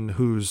person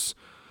who's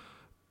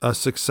a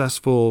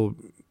successful,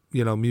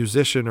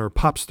 musician or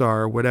pop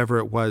star or whatever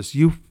it was,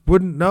 you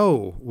wouldn't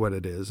know what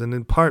it is. And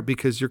in part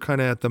because you're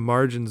kind of at the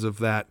margins of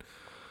that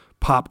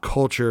pop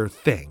culture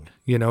thing.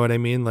 You know what I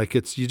mean? Like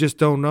you just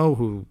don't know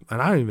who,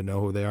 and I don't even know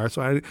who they are.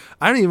 So I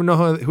don't even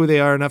know who they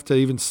are enough to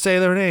even say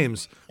their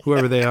names,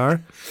 whoever they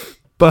are.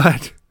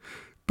 But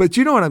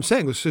you know what I'm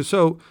saying?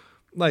 So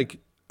like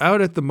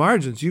out at the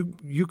margins,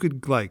 you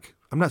could like,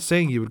 I'm not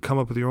saying you would come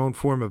up with your own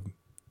form of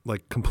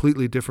like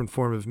completely different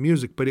form of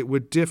music, but it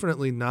would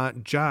definitely not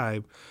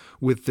jive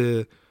with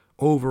the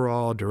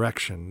overall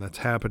direction that's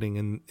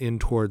happening in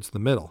towards the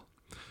middle.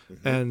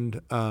 Mm-hmm.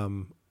 And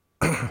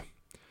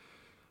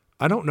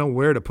I don't know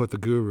where to put the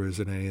gurus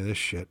in any of this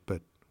shit,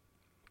 but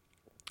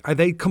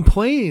they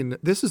complain.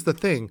 This is the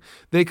thing.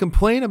 They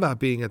complain about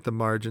being at the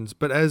margins,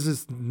 but as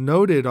is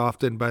noted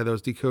often by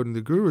those Decoding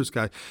the Gurus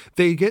guys,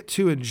 they get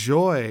to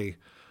enjoy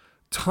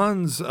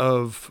tons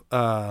of,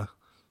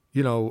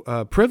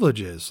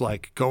 privileges,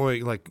 like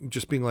going, like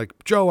just being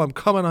like, Joe, I'm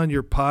coming on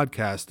your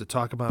podcast to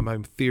talk about my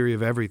theory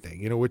of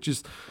everything, which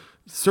is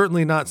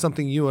certainly not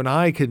something you and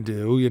I can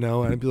do, and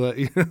I'd be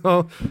like,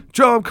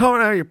 Joe, I'm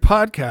coming on your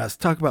podcast,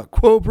 talk about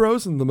quo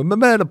bros and the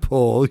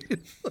memetopole.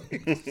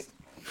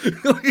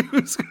 Like,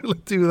 who's going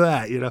to do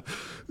that,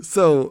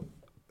 So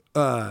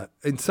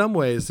in some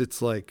ways,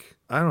 it's like,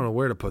 I don't know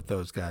where to put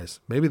those guys.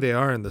 Maybe they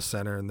are in the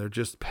center and they're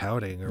just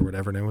pouting or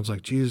whatever. And everyone's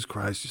like, Jesus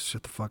Christ, just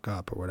shut the fuck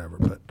up or whatever.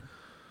 But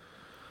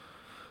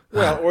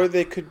well, or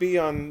they could be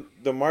on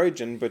the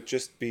margin, but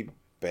just be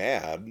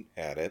bad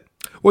at it.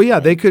 Well, yeah,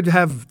 they could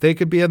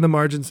be on the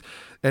margins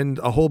and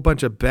a whole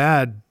bunch of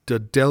bad,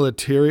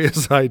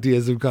 deleterious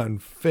ideas have gotten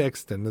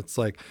fixed. And it's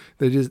like,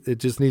 it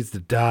just needs to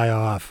die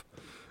off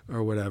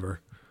or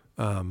whatever.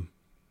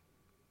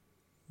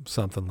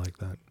 Something like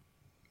that.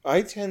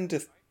 I tend to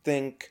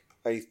think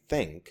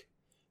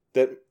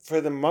that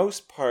for the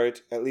most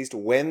part, at least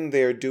when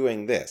they're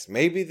doing this,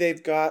 maybe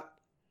they've got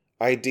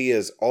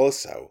ideas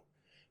also,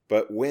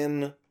 but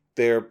when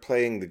they're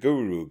playing the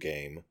guru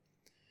game,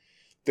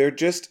 they're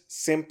just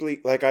simply,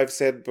 like I've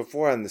said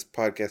before on this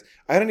podcast,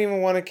 I don't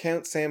even want to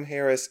count Sam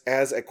Harris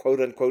as a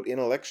quote-unquote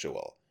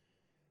intellectual.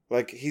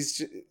 Like,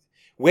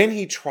 when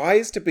he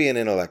tries to be an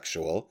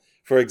intellectual,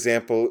 for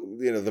example,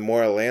 the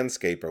moral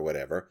landscape or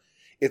whatever,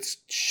 it's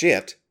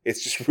shit.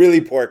 It's just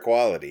really poor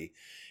quality.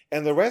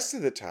 And the rest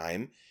of the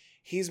time,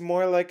 he's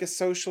more like a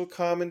social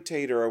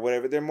commentator or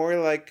whatever. They're more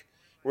like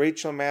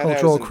Rachel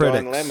Maddow and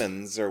Don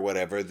Lemons or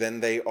whatever than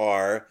they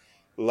are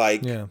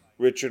like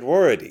Richard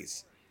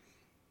Waradies.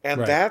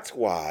 And that's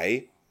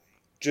why,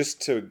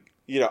 just to,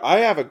 I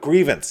have a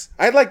grievance.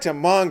 I'd like to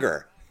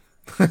monger.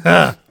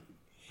 A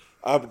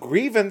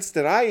grievance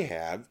that I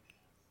have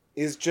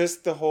is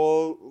just the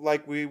whole,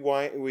 like,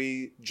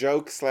 we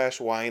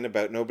joke/whine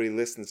about nobody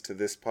listens to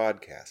this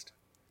podcast.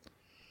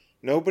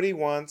 Nobody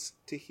wants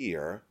to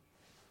hear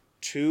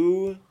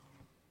two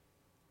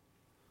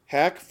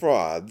hack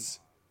frauds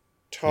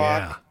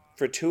talk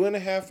for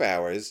 2.5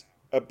 hours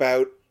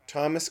about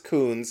Thomas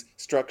Kuhn's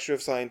Structure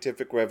of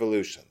Scientific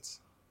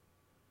Revolutions.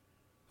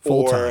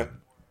 Full or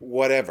time.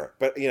 whatever.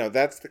 But,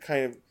 that's the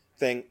kind of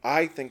thing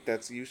I think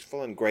that's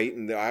useful and great,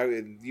 and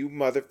you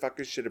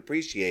motherfuckers should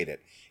appreciate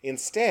it.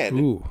 Instead,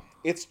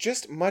 it's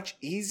just much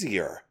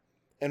easier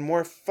and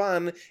more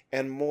fun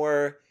and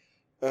more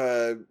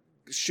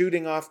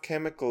shooting off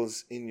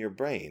chemicals in your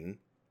brain.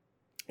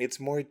 It's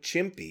more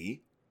chimpy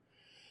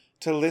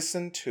to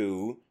listen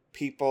to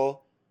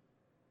people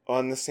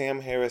on the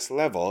Sam Harris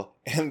level,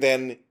 and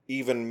then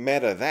even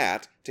meta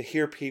that, to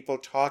hear people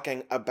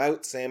talking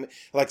about Sam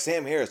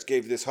Harris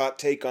gave this hot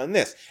take on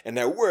this, and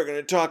now we're going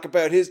to talk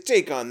about his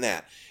take on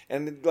that.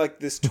 And like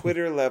this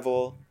Twitter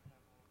level,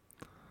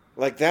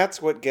 like that's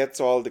what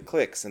gets all the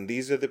clicks. And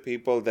these are the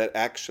people that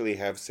actually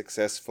have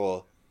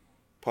successful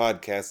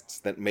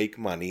podcasts that make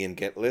money and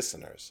get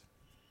listeners.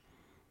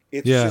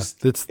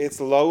 It's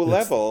low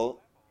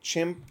level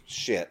chimp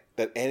shit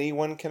that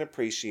anyone can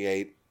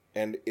appreciate,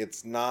 and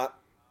it's not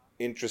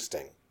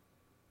interesting.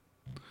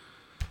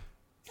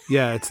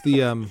 Yeah, it's the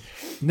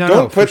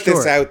Don't put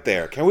this out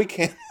there. We're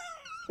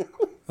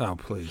Oh,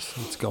 please,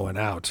 it's going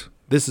out.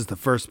 This is the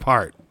first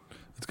part.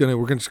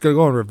 We're just gonna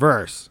go in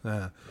reverse.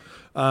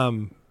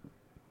 No,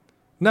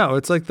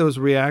 it's like those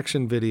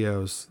reaction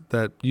videos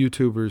that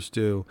YouTubers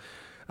do.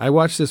 I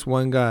watch this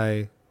one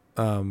guy.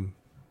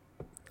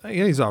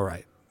 He's all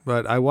right,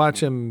 but I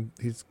watch him.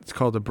 It's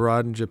called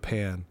Abroad in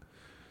Japan,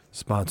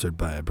 sponsored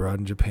by Abroad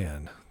in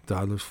Japan.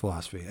 Dawdler's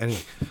philosophy.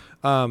 Anyway,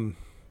 and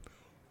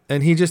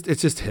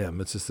it's just him.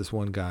 It's just this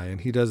one guy,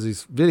 and he does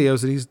these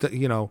videos, and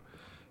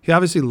he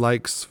obviously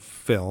likes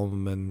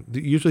film, and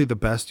usually the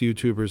best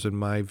YouTubers, in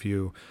my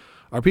view,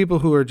 are people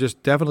who are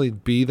just definitely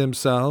be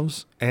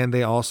themselves, and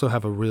they also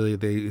have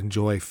they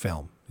enjoy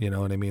film. You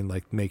know what I mean?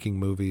 Like making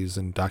movies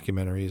and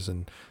documentaries,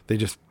 and they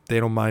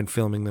don't mind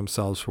filming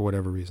themselves for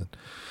whatever reason.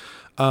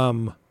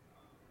 And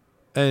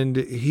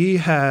he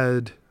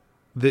had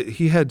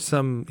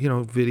some,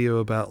 video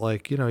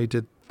about he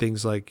did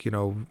things like,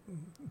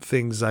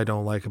 things I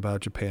don't like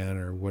about Japan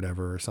or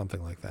whatever, or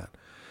something like that.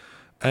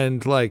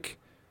 And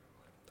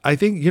I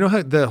think,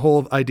 how the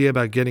whole idea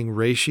about getting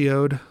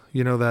ratioed,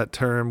 that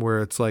term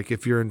where it's like,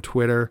 if you're in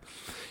Twitter,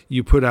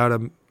 you put out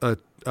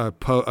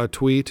a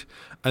tweet,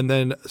 and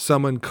then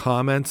someone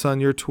comments on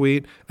your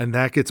tweet, and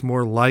that gets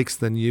more likes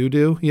than you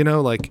do,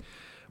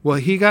 well,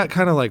 he got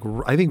kind of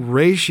I think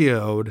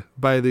ratioed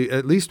by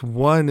at least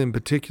one in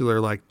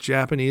particular,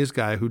 Japanese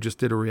guy who just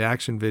did a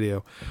reaction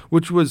video,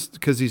 which was,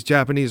 because he's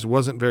Japanese,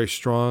 wasn't very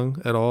strong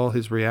at all,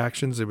 his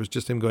reactions. It was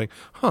just him going,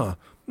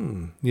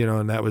 and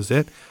that was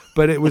it.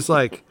 But it was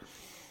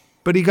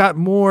but he got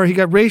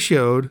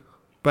ratioed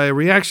by a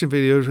reaction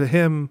video to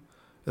him,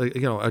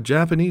 a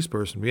Japanese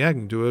person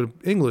reacting to an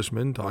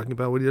Englishman talking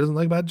about what he doesn't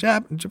like about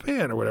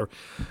Japan or whatever.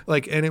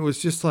 And it was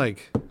just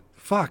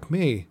fuck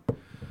me.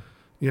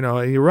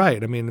 You're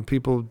right. I mean,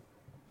 people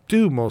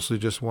do mostly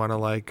just want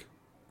to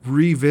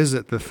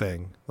revisit the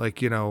thing.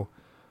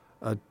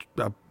 A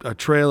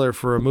trailer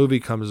for a movie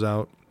comes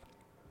out,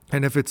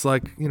 and if it's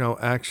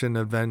action,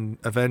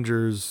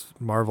 Avengers,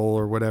 Marvel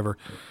or whatever,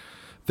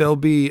 there'll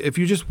be, if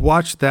you just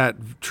watch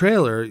that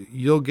trailer,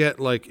 you'll get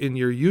in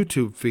your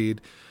YouTube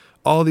feed,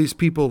 all these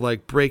people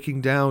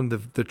breaking down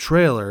the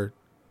trailer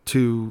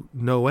to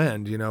no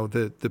end.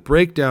 The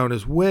breakdown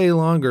is way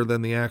longer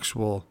than the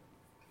actual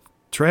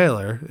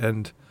trailer.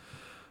 And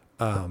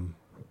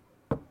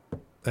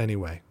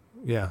anyway,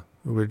 yeah,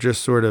 we're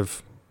just sort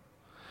of,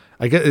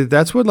 I get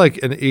that's what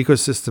an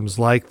ecosystem's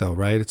though,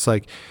 right? It's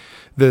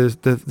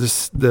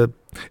the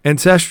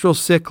ancestral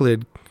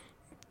cichlid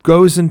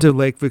goes into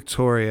Lake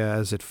Victoria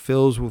as it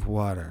fills with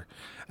water,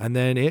 and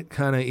then it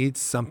kind of eats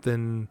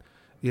something,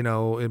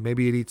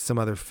 maybe it eats some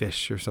other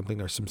fish or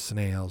something, or some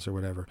snails or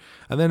whatever,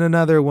 and then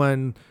another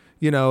one,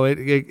 it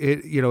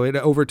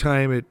over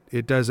time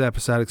it does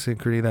episodic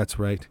synchrony. That's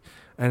right.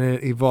 And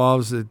it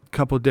evolves a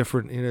couple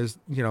different,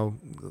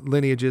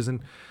 lineages,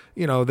 and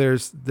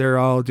they're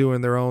all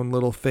doing their own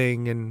little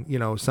thing,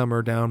 and some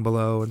are down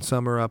below and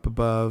some are up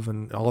above,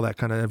 and all that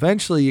kind of.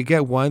 Eventually, you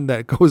get one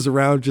that goes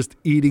around just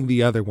eating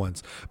the other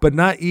ones, but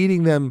not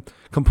eating them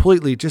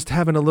completely, just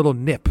having a little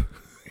nip,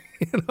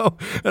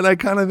 And I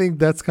kind of think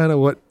that's kind of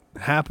what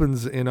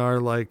happens in our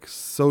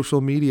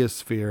social media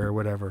sphere or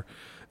whatever.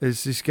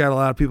 It's just got a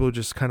lot of people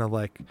just kind of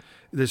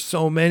there's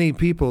so many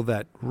people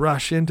that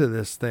rush into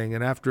this thing,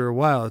 and after a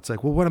while it's well,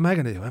 what am I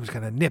going to do? I'm just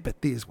going to nip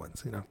at these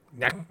ones,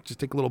 just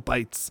take little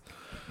bites,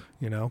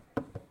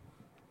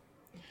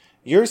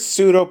 Your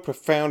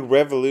pseudo-profound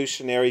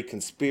revolutionary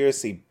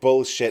conspiracy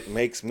bullshit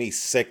makes me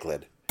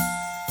cichlid.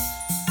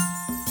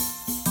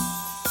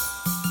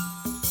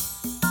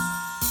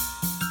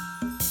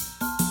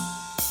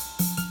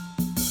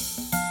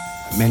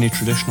 Many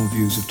traditional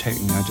views have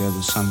taken the idea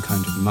there's some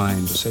kind of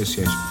mind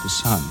associated with the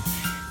sun.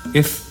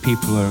 If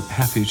people are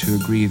happy to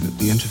agree that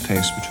the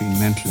interface between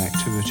mental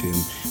activity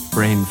and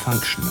brain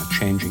function are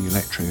changing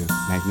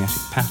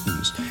electromagnetic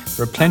patterns,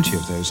 there are plenty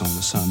of those on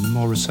the sun. The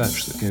more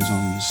research that goes on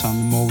in the sun,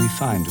 the more we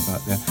find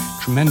about their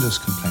tremendous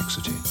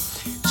complexity.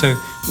 So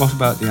what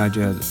about the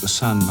idea that the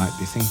sun might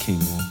be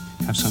thinking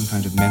or have some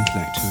kind of mental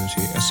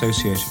activity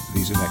associated with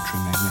these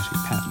electromagnetic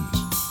patterns?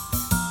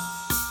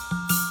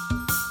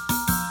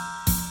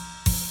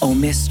 Oh,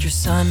 Mr.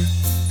 Sun,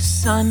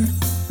 Sun,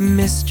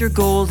 Mr.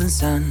 Golden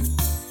Sun,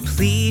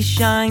 please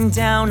shine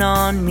down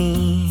on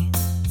me.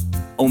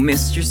 Oh,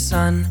 Mr.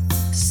 Sun,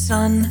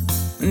 Sun,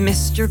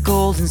 Mr.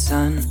 Golden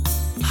Sun,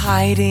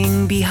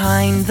 hiding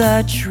behind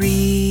the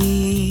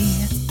tree.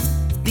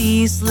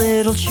 These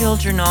little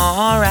children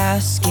are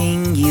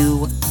asking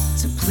you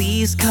to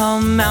please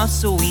come out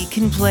so we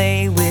can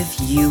play with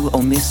you. Oh,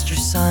 Mr.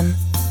 Sun,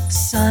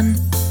 Sun,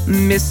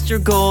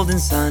 Mr. Golden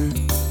Sun,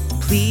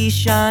 please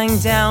shine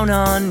down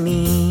on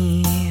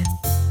me.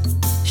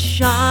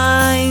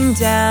 Shine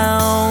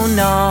down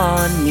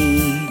on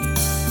me.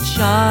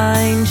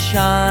 Shine,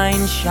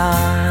 shine,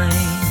 shine.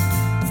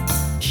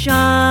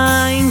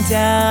 Shine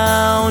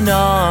down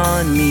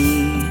on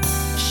me.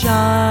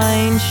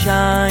 Shine,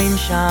 shine,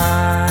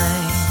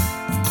 shine.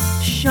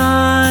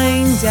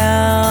 Shine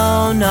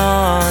down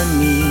on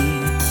me.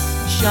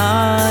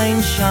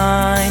 Shine,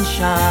 shine,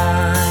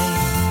 shine.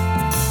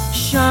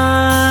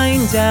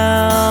 Shine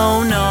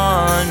down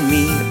on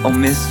me. Oh,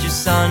 Mr.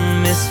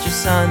 Sun, Mr.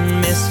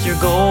 Sun, Mr.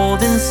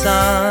 Golden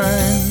Sun.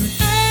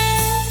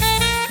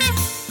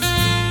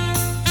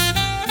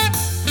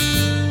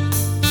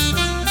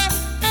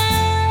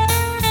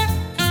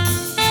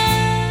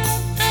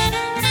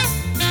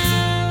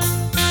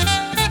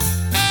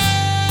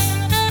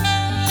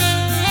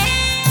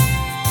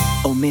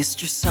 Oh,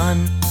 Mr.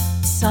 Sun,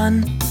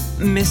 Sun,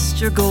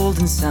 Mr.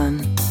 Golden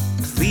Sun,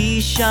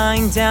 please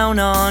shine down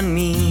on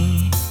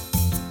me.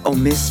 Oh,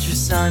 Mr.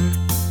 Sun,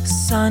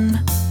 Sun,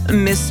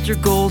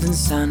 Mr. Golden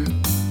Sun,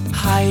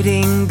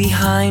 hiding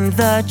behind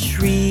the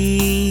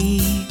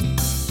tree.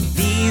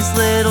 These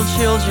little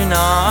children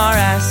are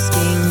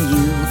asking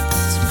you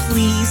to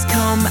please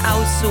come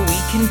out so we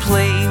can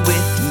play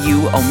with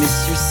you. Oh,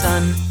 Mr.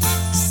 Sun,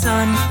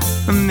 Sun,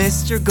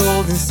 Mr.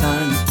 Golden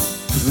Sun,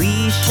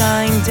 please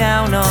shine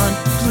down on,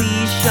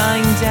 please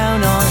shine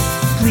down on,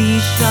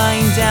 please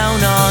shine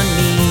down on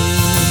me.